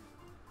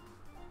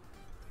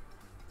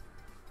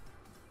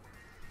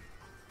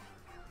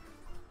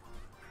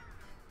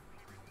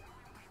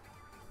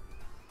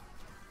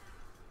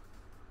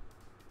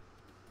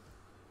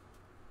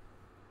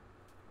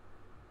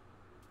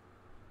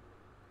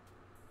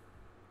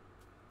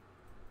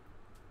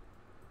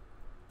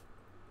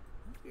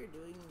 You're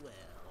doing well.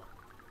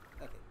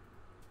 Okay.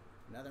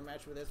 Another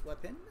match with this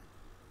weapon.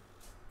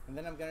 And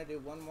then I'm gonna do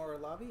one more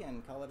lobby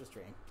and call it a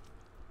stream.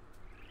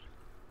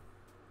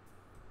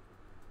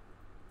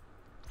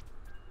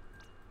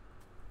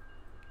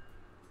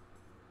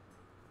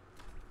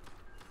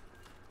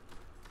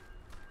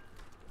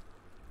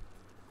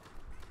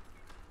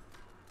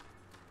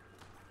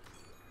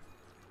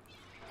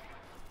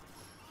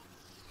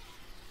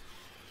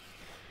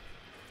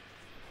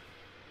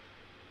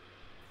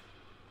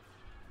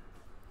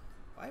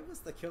 Why was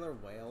the killer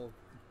whale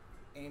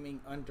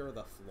aiming under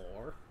the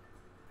floor?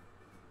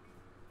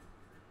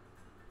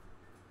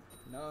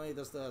 Not only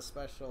does the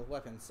special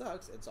weapon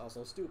sucks, it's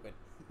also stupid.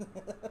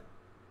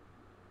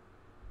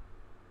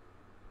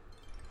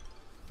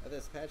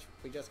 This patch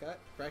we just got,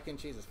 Kraken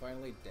cheese is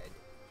finally dead.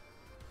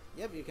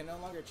 Yep, you can no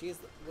longer cheese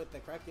with the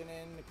Kraken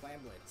in Clan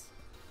Blitz.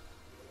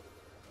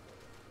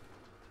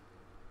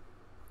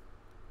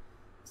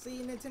 See,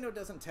 Nintendo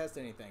doesn't test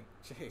anything.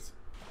 Jeez.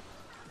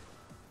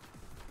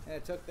 And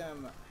it took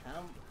them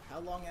how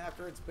long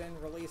after it's been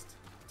released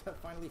to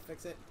finally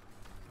fix it?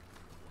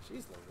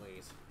 Jeez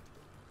Louise.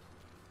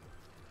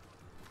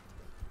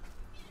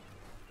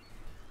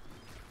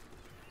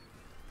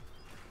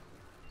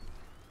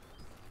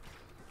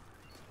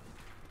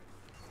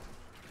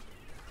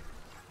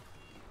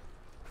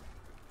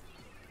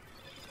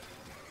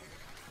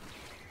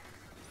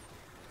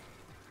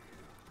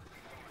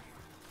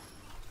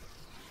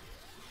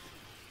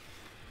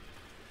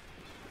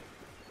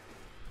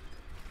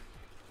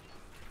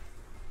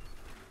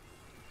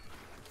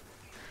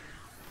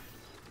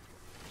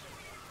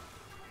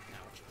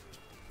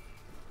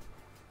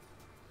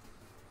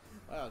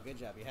 Wow, good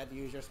job. You had to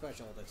use your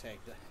special to take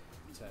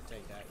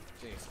that.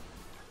 Jeez.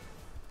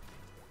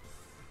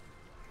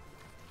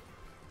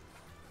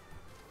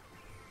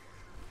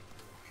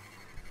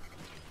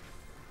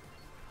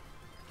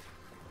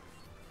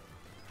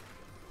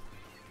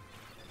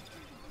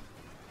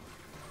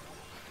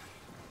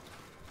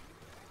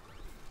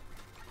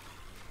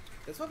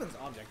 This weapon's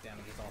object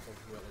damage is also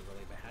really,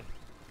 really bad.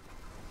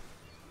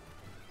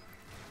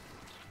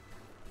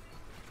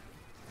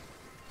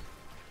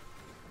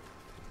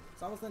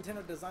 It's almost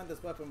Nintendo designed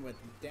this weapon with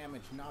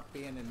damage not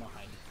being in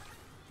mind.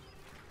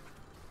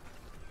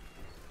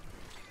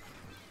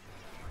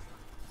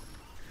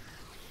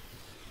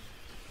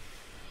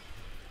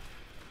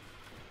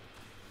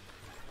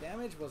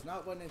 Damage was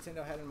not what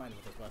Nintendo had in mind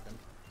with this weapon.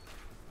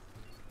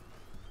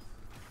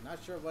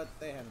 Not sure what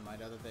they had in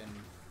mind other than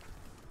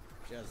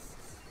just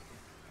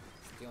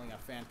stealing a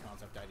fan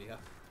concept idea.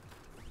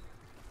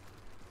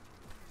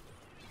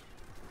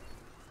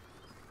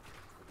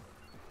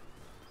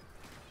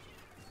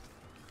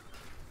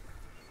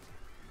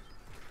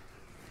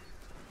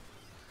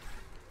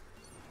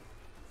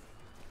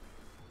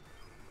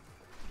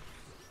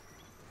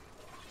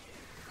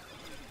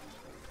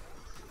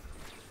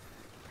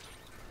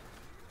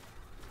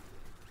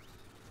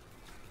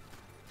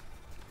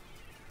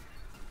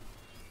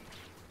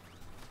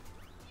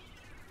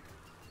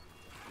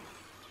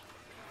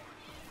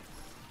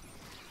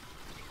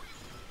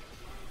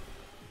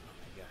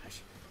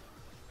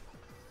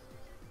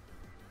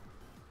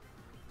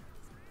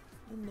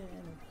 And then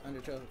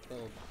Undertow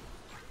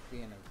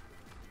being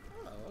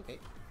a... Oh, okay.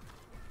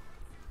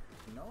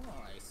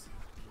 Nice.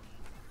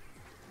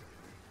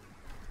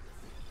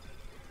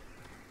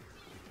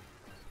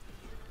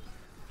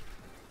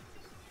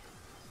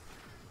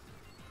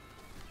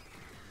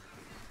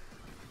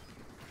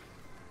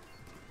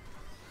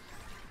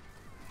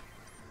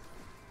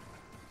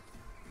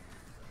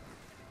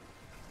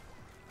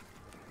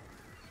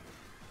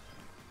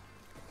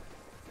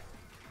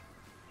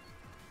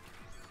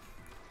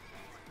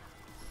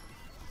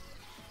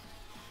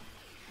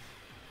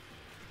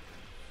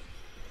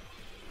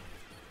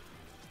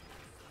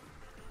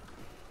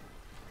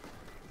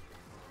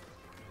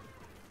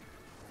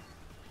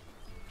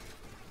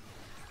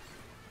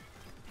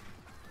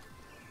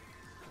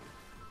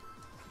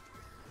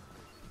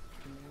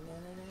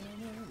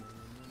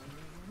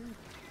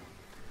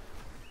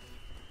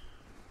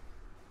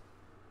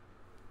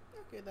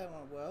 Okay, that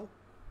went well.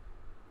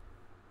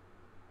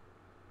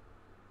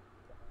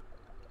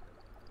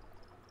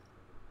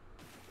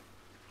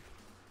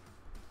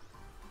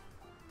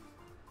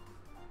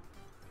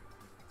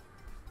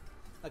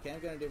 Okay, I'm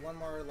gonna do one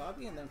more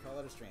lobby and then call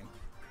it a stream.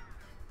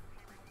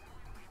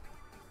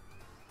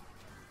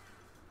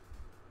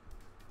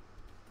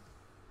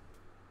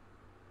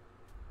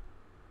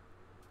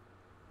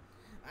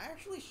 I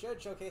actually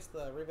should showcase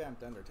the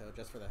revamped Undertow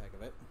just for the heck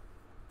of it.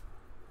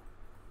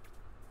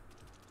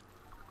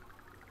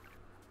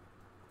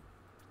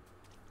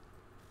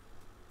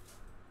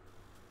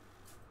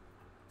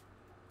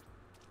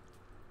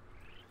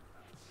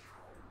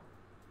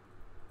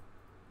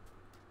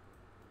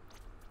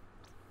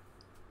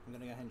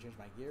 ahead and change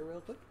my gear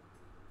real quick.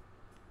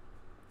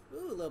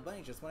 Ooh, little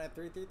bunny just went at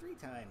 333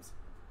 times.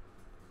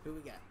 Who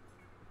we got?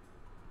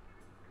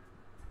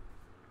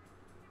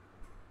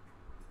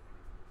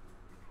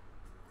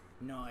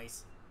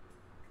 Nice.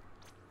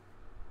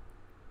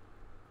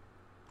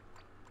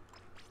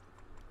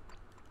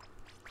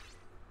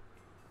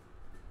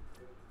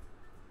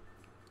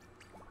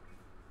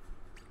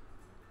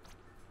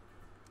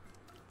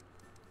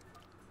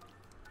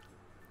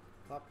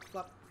 Plop,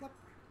 plop, plop.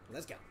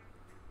 Let's go.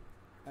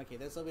 Okay,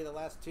 this will be the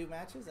last 2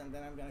 matches, and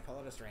then I'm going to call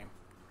it a stream.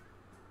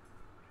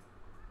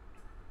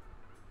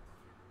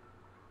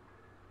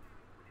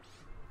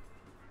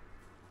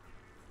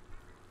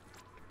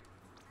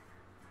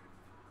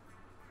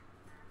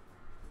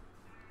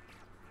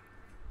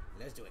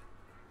 Let's do it.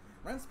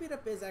 Run speed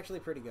up is actually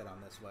pretty good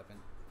on this weapon.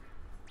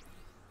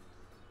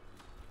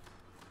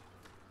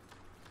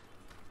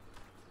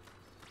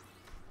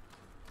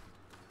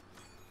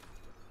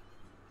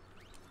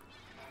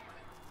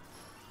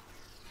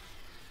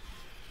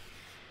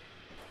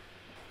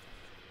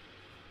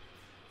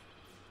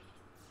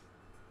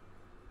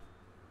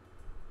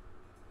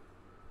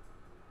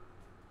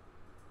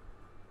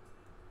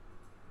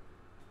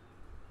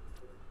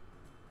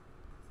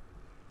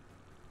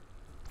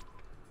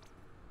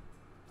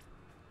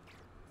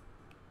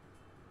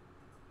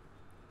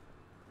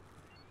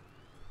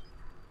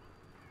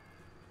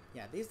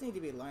 Yeah, these need to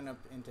be lined up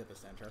into the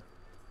center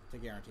to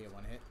guarantee a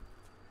 1 hit.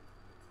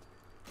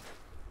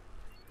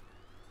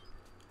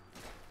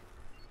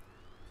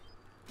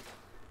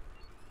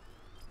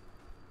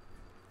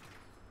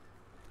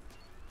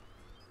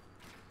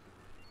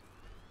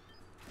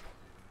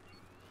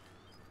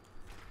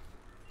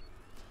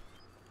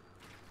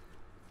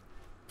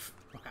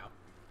 Wow.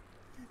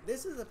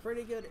 This is a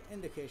pretty good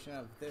indication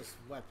of this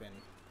weapon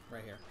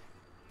right here.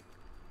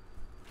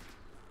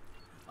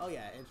 Oh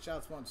yeah, its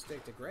shots won't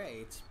stick to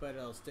greats, but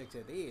it'll stick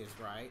to these,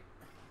 right?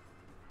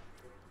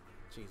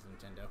 Jeez,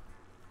 Nintendo.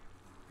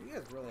 You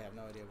guys really have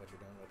no idea what you're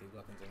doing with these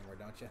weapons anymore,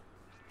 don't you?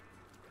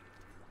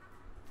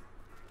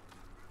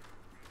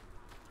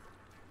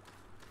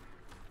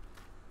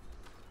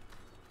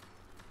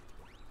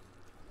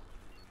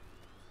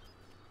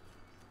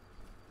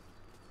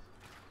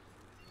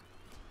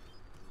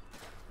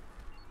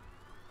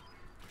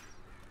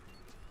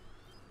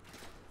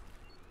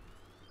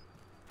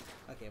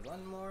 Okay,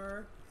 1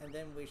 more, and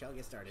then we shall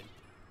get started.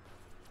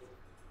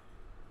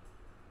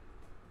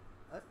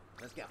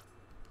 Let's go.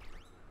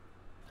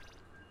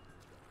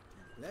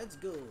 Let's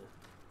go.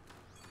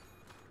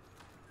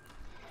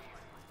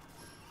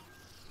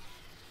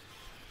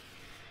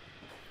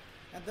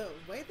 And the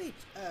way they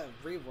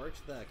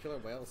reworked the killer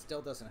whale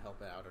still doesn't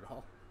help it out at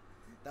all.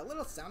 That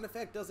little sound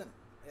effect doesn't,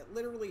 it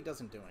literally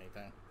doesn't do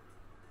anything.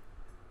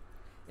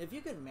 If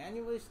you could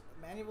manually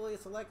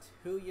select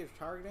who you're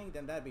targeting,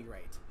 then that'd be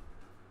great.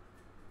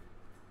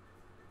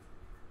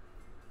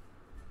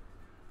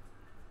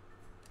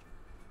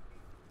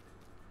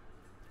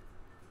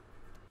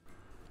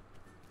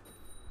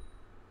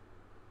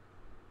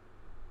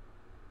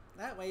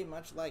 That way,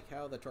 much like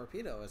how the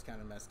torpedo is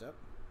kind of messed up,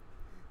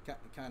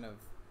 kind of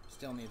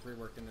still needs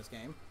reworked in this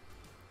game.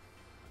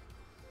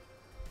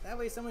 That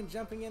way, someone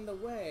jumping in the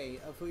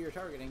way of who you're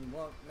targeting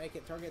won't make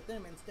it target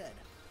them instead.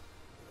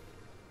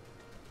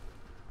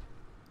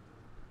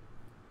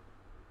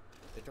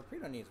 The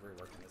torpedo needs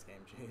rework in this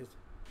game, jeez.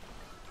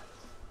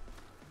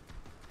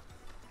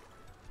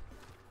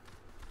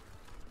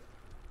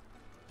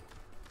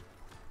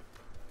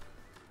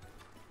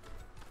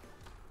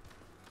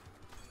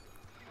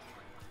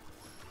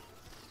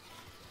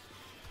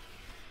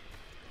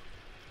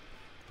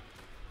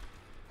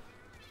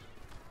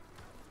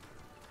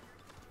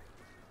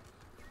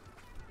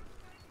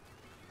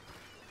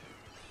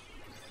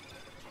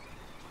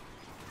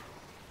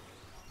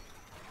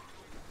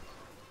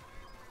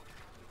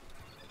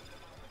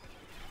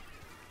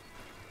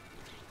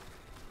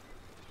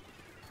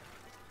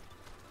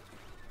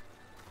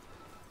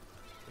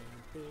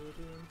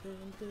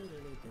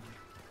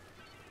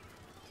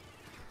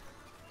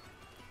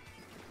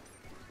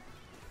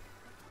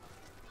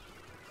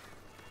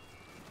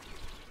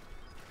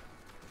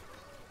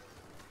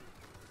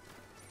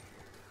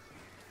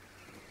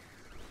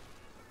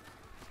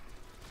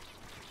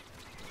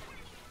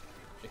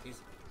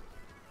 Chickies.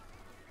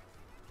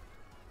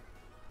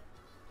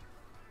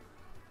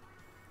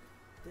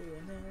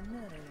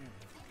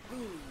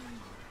 Boom.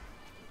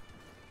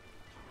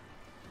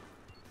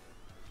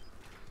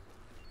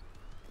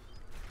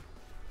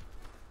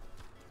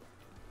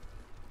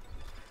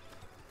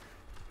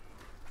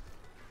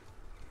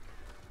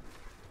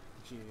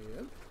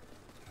 Jib.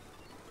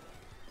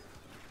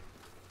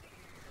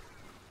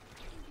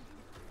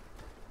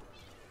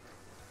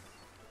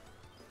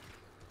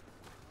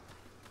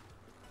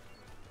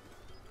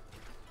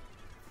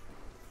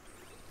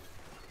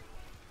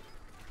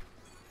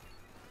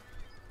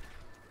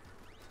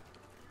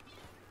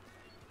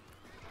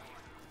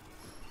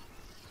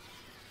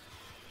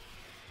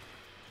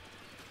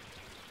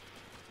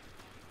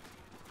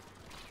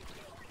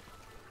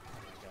 Oh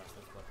my gosh,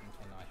 this weapon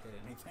cannot hit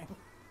anything.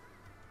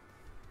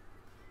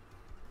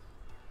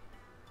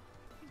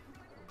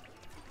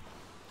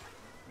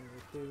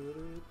 Well,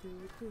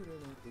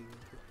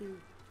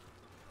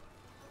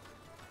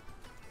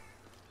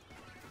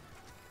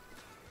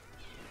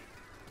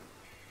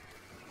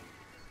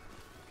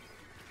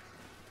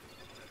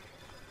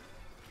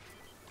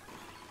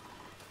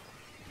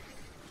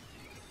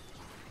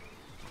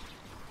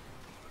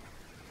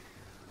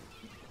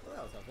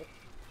 that was helpful.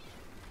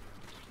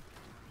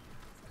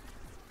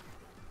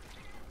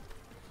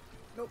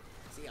 Nope.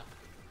 See ya.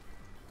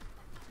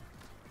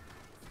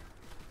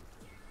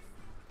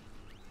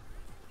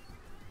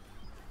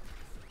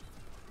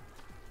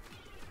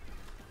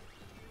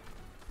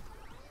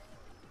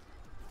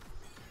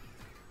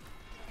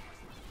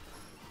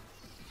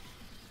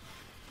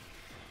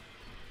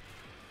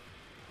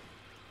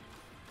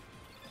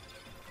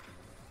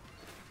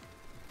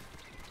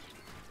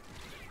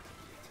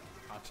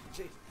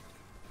 Jeez.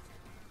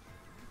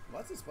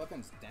 What's this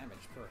weapon's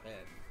damage per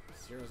hit?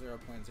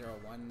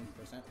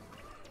 0.01%?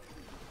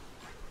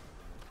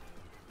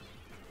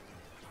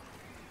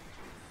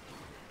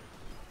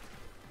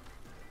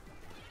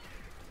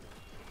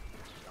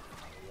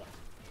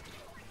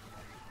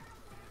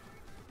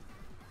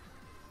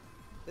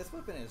 This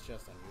weapon is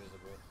just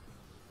unusable.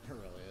 It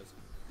really is.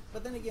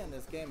 But then again,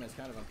 this game is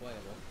kind of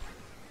unplayable.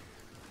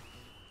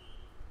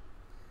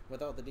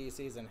 With all the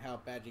DCs and how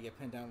bad you get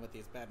pinned down with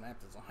these bad map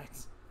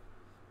designs.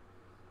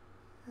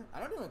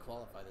 I don't even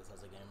qualify this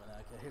as a game in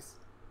that case.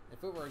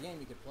 If it were a game,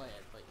 you could play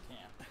it, but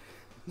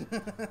you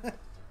can't.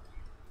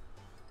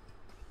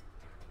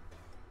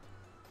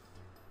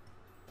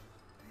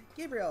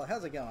 Gabriel,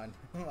 how's it going?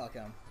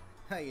 Welcome.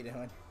 How you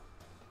doing?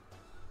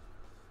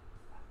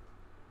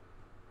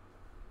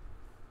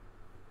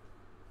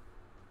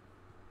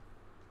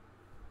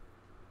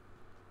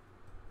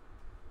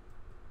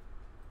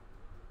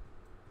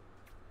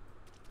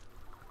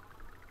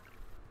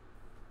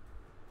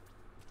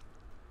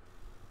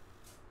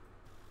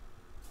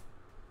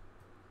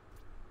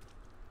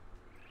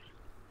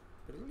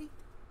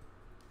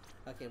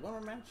 Okay, one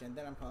more match and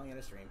then I'm calling it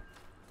a stream.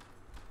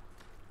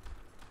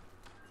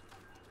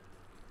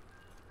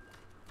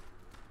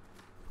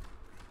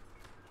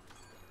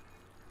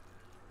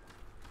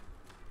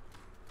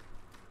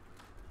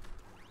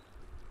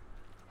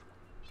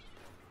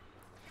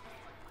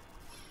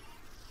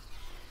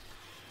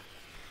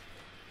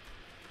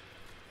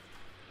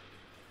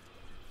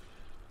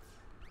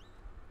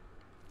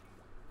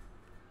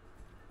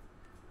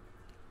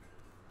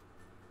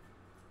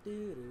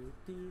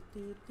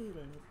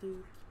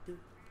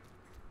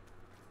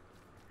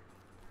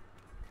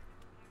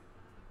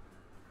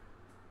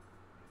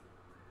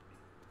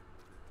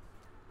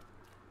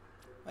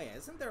 Oh yeah,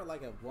 isn't there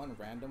like a one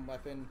random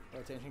weapon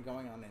rotation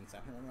going on in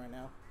Saturn right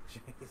now?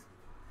 Jeez.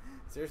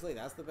 Seriously,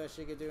 that's the best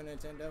you could do in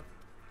Nintendo?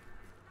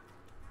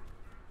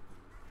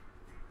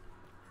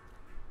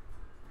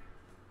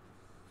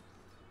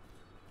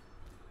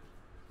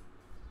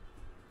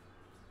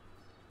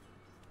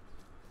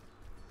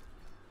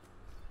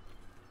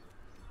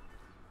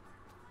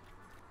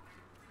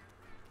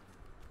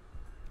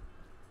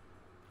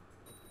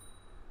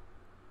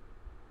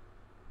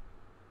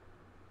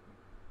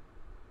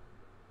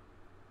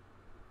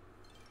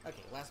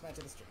 Okay, last match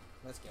of the stream.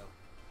 Let's go.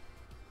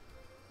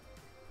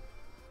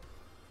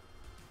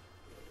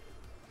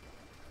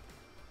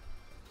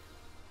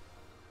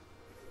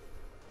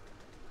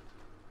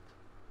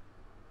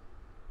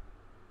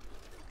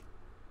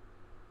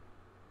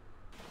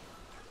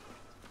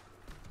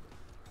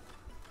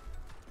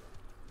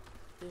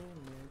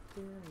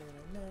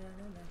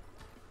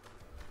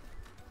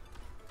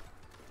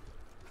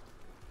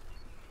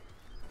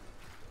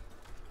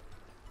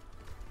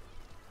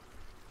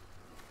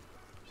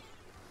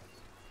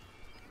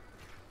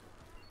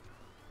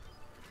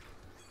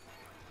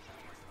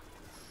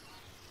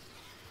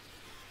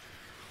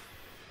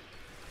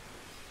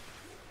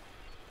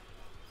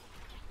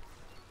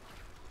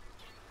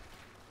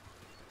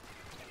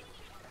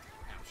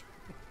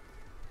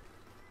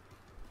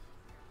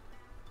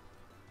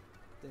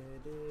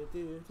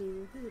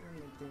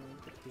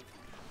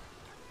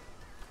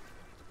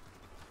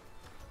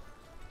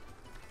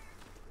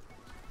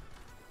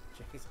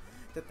 Jeez.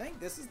 To think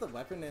this is the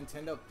weapon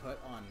Nintendo put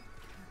on,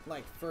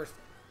 like, first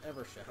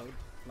ever showed.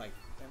 Like,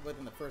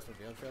 within the first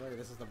reveal trailer,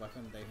 this is the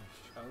weapon they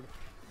showed.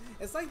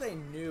 It's like they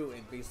knew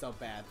it'd be so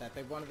bad that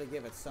they wanted to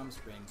give it some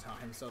screen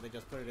time, so they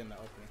just put it in the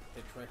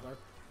trailer.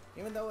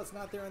 Even though it's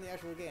not there in the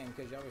actual game,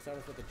 because you always start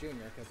off with the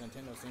Junior, because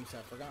Nintendo seems to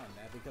have forgotten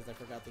that, because they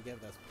forgot to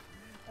give this.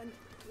 And,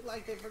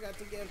 like, they forgot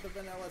to give the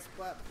vanilla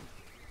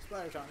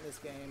splatter shot in this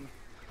game,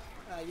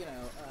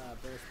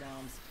 burst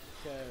bombs,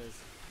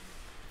 because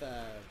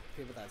the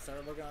people that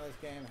started working on this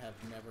game have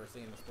never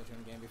seen the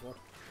Splatoon game before.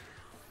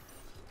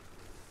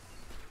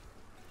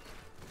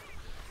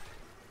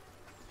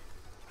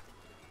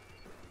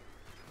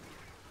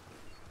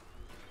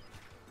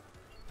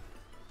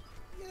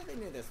 Yeah, they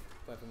knew this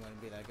weapon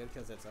wouldn't be that good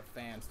because it's a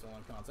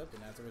fan-stolen concept,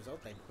 and as a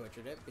result, they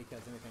butchered it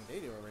because anything they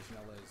do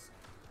original is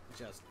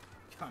just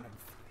kind of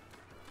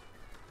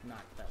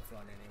not that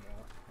fun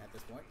anymore at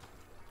this point.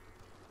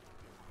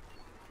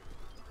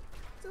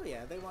 So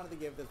yeah, they wanted to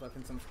give this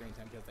weapon some screen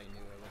time because they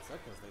knew it would suck,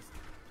 because they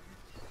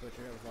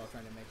Butcher was all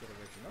trying to make it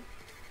original.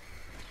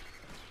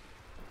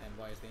 And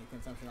why is the ink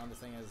consumption on this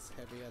thing as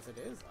heavy as it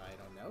is? I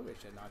don't know. It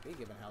should not be,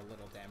 given how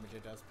little damage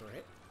it does per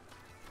hit.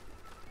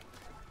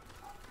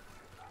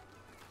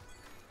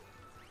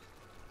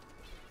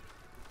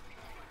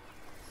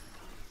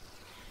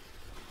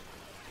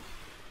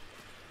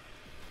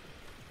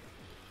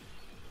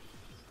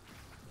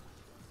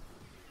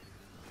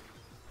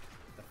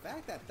 The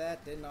fact that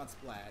that did not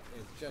splat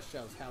just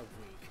shows how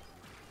weak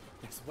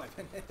this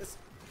weapon is.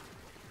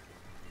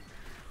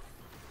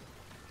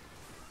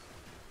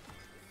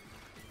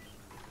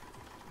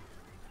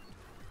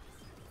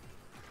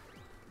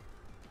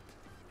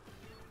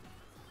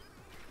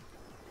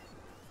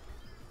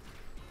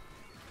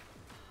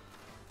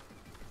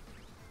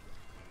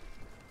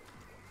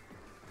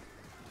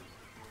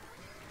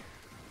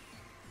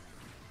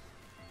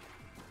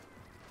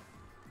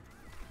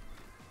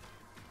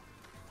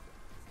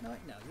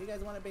 No, you guys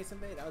want to base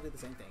invade? I'll do the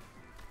same thing.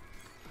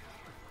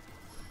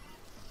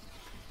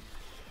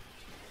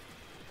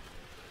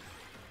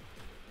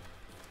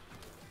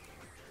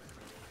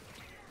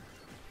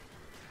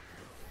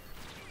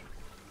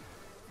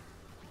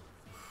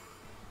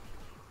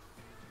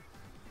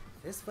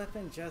 This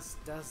weapon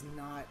just does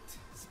not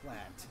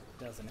splat,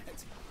 doesn't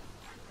it?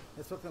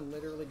 This weapon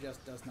literally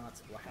just does not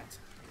splat.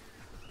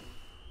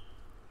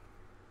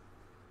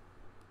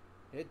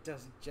 It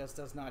just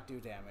does not do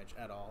damage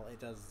at all. It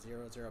does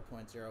 0.01%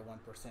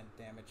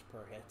 damage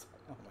per hit.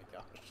 Oh my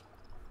gosh.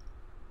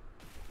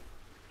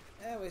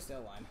 Eh, we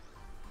still won.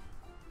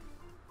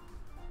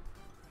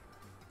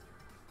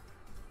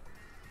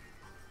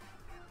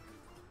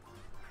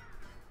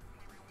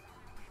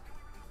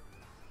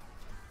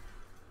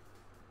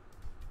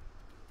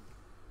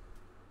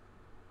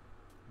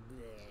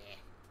 Bleh.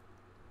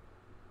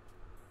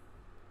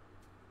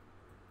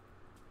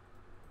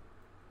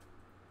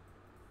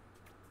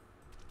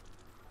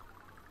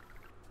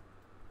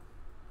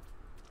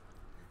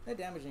 The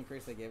damage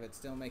increase they gave it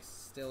still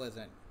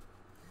isn't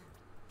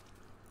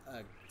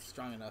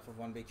strong enough of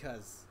one,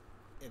 because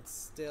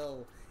it's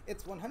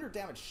 100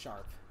 damage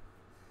sharp.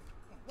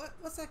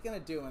 What's that gonna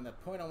do in the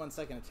 0.01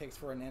 second it takes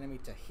for an enemy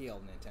to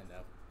heal,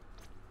 Nintendo?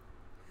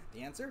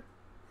 The answer?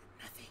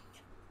 Nothing.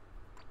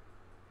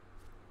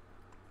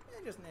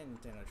 Yeah, just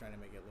Nintendo trying to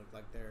make it look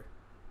like they're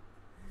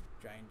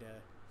trying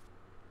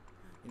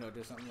to,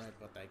 do something right,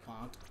 but they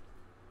can't.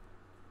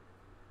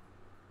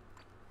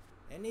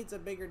 It needs a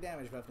bigger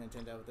damage buff,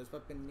 Nintendo. This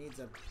weapon needs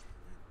a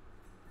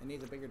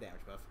bigger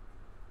damage buff.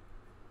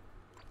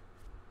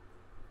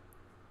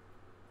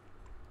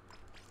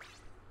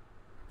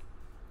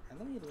 And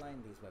let me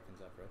line these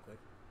weapons up real quick.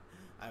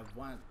 I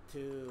want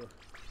to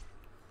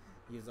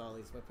use all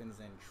these weapons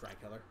in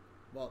tricolor.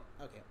 Well,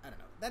 okay, I don't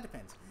know. That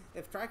depends.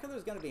 If tricolor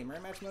is going to be in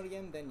mirror match mode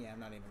again, then yeah, I'm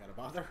not even going to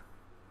bother.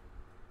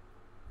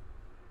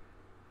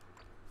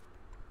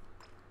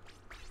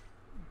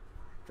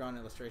 Drawing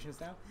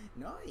illustrations now.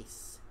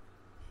 Nice!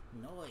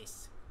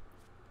 Nice.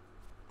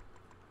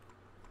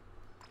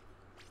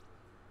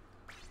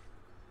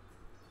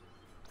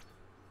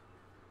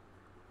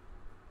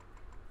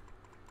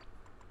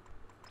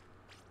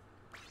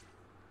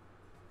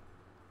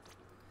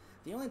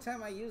 The only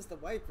time I use the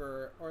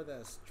wiper or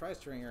the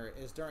tri-stringer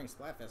is during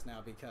Splatfest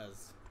now,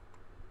 because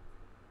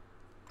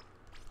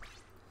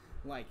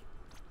like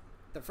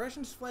the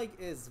freshness flag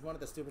is one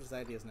of the stupidest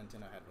ideas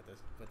Nintendo had with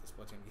the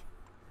Splatoon game.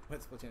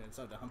 With Splatoon, it's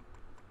so dumb.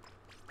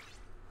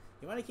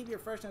 You want to keep your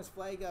freshness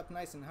flag up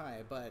nice and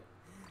high, but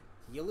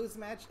you lose a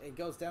match, it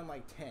goes down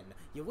like 10.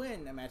 You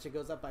win a match, it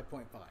goes up by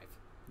 0.5.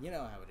 You know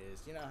how it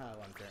is. You know how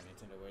unfair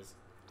Nintendo is.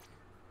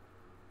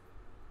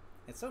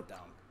 It's so dumb.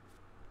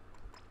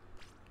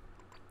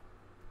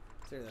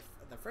 So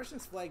the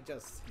freshness flag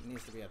just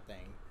needs to be a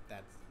thing. The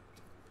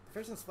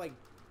freshness flag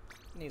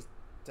needs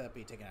to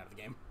be taken out of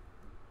the game.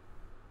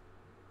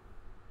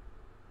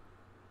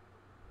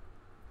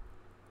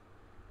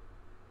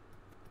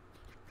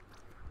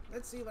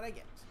 Let's see what I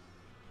get.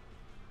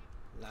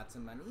 Lots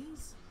of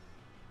monies.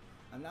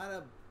 I'm not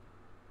a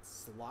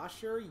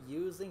slosher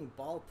using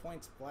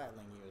ballpoint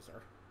splatling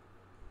user.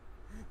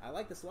 I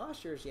like the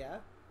sloshers, yeah,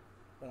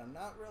 but I'm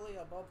not really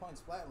a ballpoint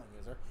splatling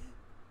user.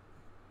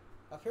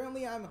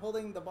 Apparently I'm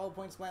holding the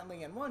ballpoint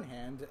splatling in one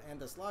hand and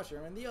the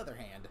slosher in the other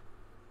hand.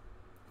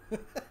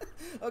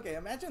 Okay,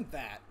 imagine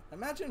that.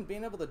 Imagine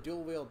being able to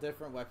dual wield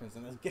different weapons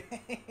in this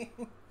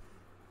game.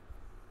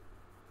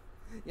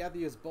 You have to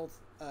use both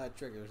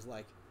triggers,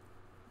 like,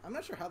 I'm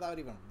not sure how that would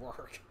even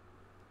work.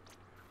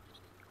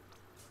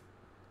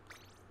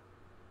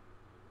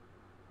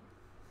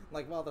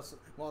 Like, while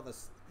the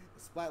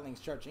splatling's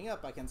charging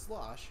up, I can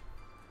slosh.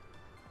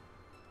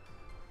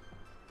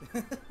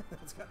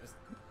 It's kind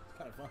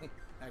of funny,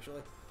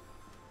 actually.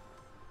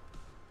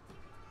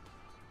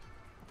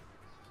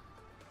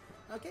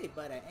 Okay,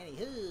 but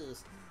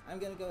anywho's, I'm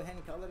gonna go ahead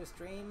and call it a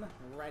stream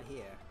right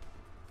here.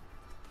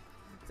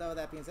 So with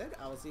that being said,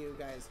 I will see you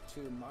guys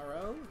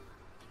tomorrow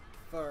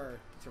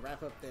to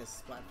wrap up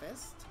this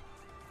Splatfest.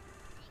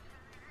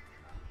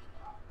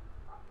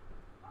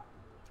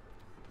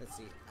 Let's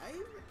see. I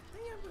think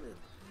I would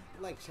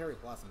like Cherry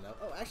Blossom though.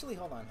 Oh, actually,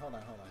 hold on.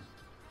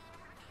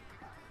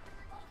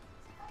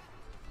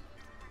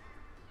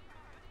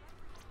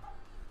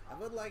 I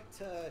would like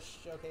to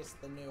showcase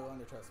the new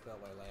Undertow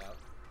Spellway layout.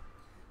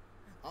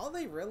 All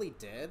they really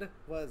did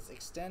was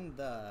extend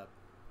the...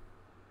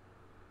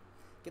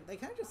 They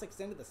kind of just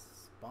extended the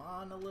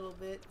spawn a little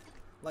bit.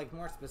 Like,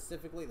 more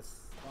specifically, the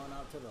spawn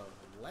out to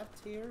the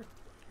left here.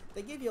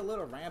 They give you a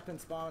little ramp and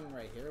spawn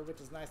right here, which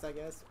is nice, I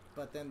guess.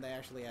 But then they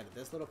actually added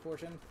this little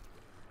portion.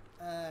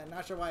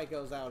 Not sure why it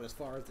goes out as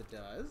far as it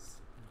does,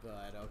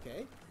 but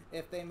okay.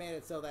 If they made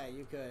it so that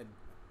you could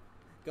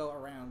go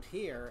around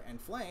here and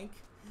flank,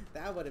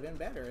 that would have been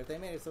better. If they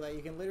made it so that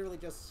you can literally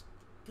just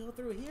go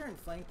through here and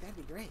flank, that'd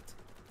be great.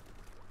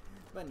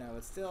 But no,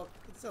 it's still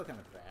kind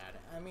of bad.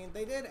 I mean,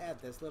 they did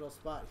add this little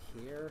spot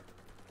here,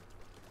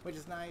 which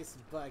is nice,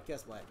 but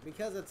guess what?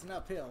 Because it's an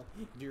uphill,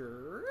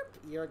 you're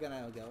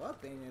gonna go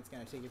up and it's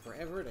gonna take you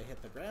forever to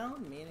hit the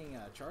ground, meaning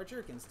a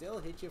charger can still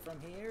hit you from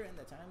here in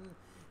the time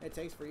it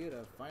takes for you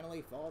to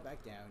finally fall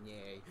back down.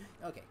 Yay.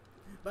 Okay.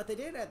 But they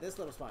did add this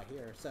little spot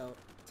here, so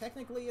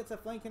technically it's a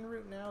flanking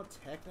route now.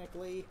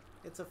 Technically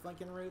it's a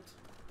flanking route.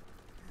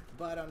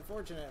 But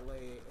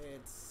unfortunately,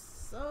 it's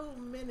so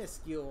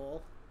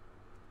minuscule.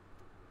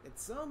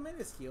 It's so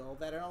minuscule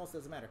that it almost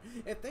doesn't matter.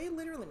 If they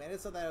literally made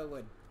it so that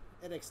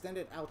it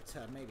extended out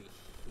to maybe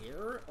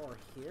here or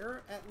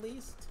here at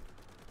least,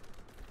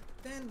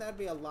 then that'd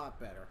be a lot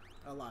better.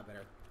 A lot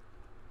better.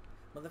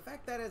 But the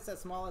fact that it's as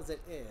small as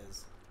it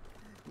is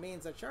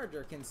means a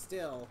charger can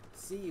still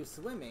see you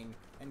swimming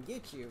and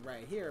get you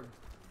right here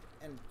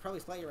and probably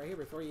spot you right here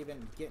before you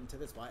even get into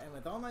this spot. And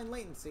with online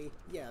latency,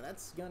 yeah,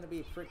 that's gonna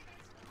be pretty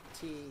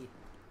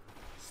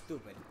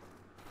stupid.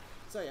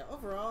 So yeah,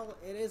 overall,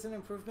 it is an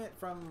improvement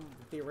from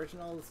the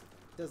original's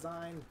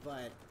design,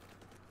 but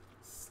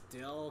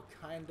still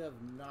kind of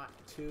not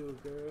too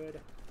good.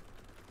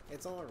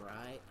 It's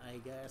alright, I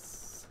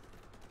guess.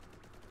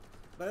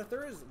 But if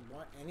there is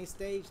any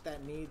stage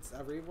that needs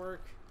a rework,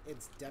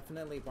 it's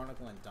definitely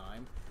Barnacle and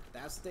Dime.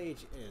 That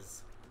stage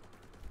is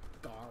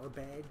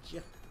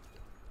garbage.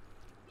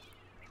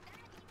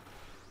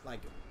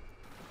 Like,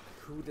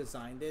 who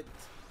designed it?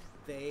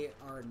 They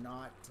are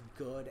not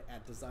good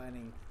at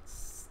designing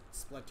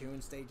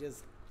Splatoon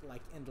stages,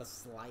 like, in the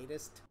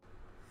slightest.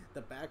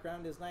 The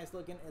background is nice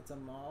looking, it's a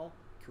mall,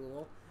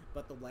 cool,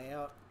 but the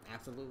layout,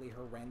 absolutely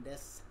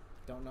horrendous.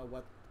 Don't know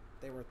what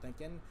they were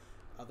thinking,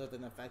 other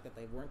than the fact that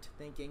they weren't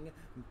thinking,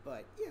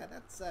 but yeah,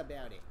 that's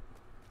about it.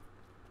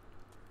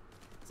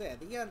 So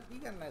yeah, you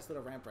got a nice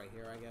little ramp right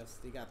here, I guess.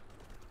 You got...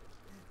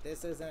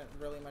 This isn't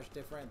really much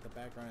different, the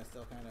background is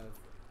still kind of...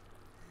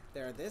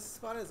 there. This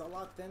spot is a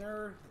lot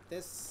thinner.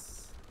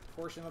 This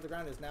portion of the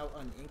ground is now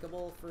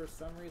uninkable for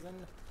some reason.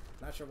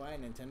 Not sure why.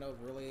 Nintendo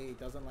really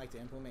doesn't like to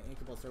implement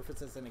inkable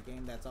surfaces in a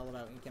game that's all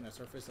about inking a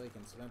surface so you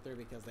can swim through,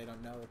 because they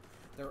don't know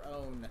their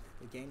own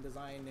game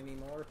design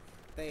anymore.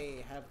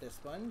 They have this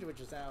sponge, which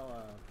is now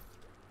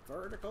a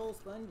vertical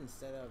sponge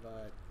instead of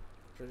a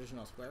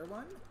traditional square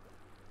one.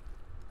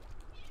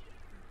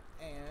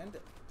 And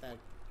that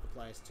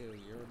applies to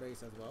your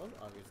base as well,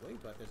 obviously,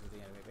 but this is the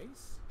enemy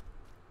base.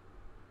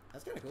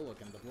 That's kind of cool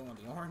looking, the blue and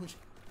the orange.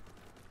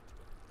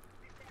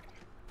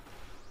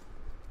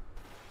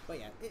 But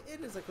yeah,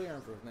 it is a clear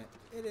improvement.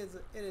 It is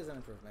an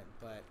improvement,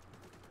 but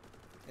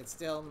it's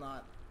still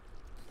not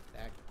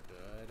that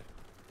good.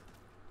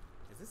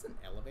 Is this an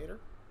elevator?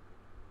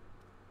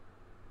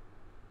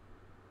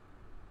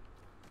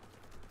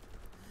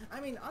 I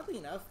mean, oddly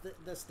enough,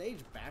 the stage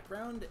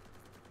background,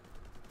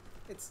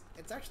 it's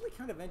actually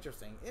kind of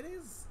interesting. It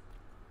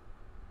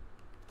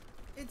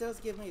does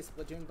give me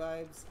Splatoon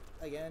vibes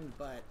again,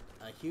 but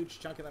a huge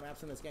chunk of the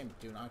maps in this game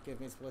do not give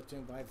me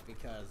Splatoon vibes,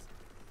 because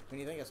when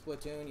you think of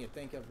Splatoon, you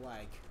think of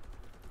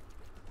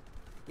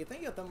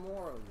the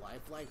more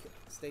lifelike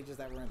stages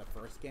that were in the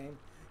first game.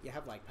 You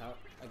have like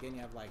you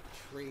have like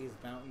trees,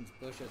 mountains,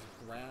 bushes,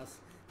 grass,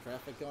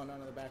 traffic going on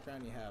in the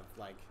background. You have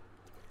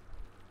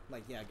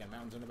yeah, again,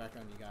 mountains in the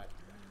background.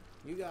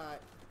 You got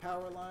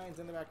power lines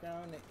in the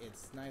background.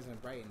 It's nice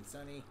and bright and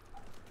sunny,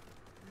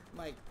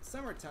 like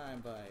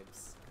summertime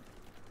vibes.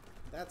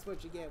 That's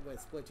what you get with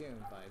Splatoon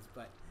vibes.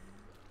 But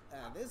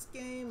this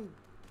game,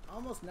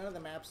 almost none of the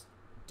maps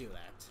do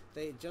that.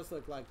 They just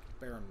look like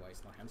barren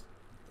wasteland.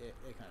 It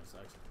kind of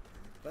sucks.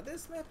 But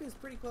this map is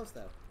pretty close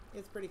though.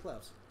 It's pretty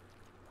close.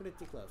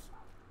 Pretty close.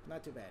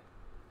 Not too bad.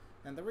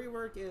 And the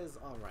rework is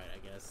alright,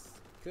 I guess.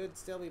 Could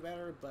still be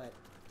better, but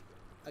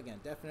again,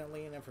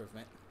 definitely an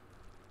improvement.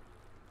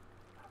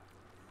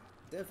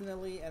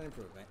 Definitely an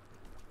improvement.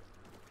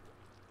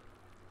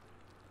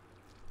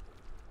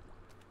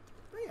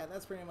 But yeah,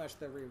 that's pretty much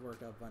the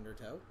rework of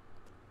Undertow.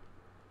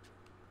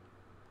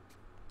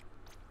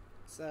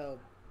 So,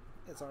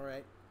 it's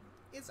alright.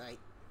 It's aight.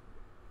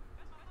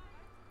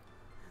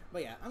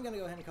 But yeah, I'm gonna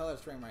go ahead and call it a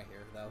stream right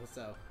here, though,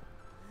 so...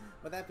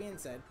 With that being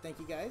said, thank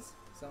you guys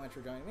so much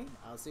for joining me.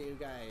 I'll see you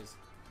guys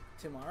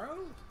tomorrow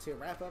to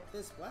wrap up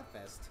this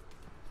Splatfest.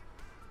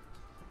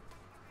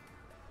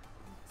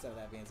 So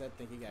that being said,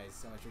 thank you guys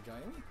so much for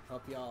joining me.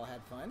 Hope you all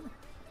had fun.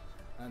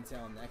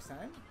 Until next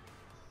time,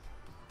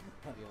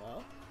 love you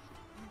all.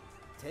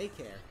 Take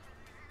care.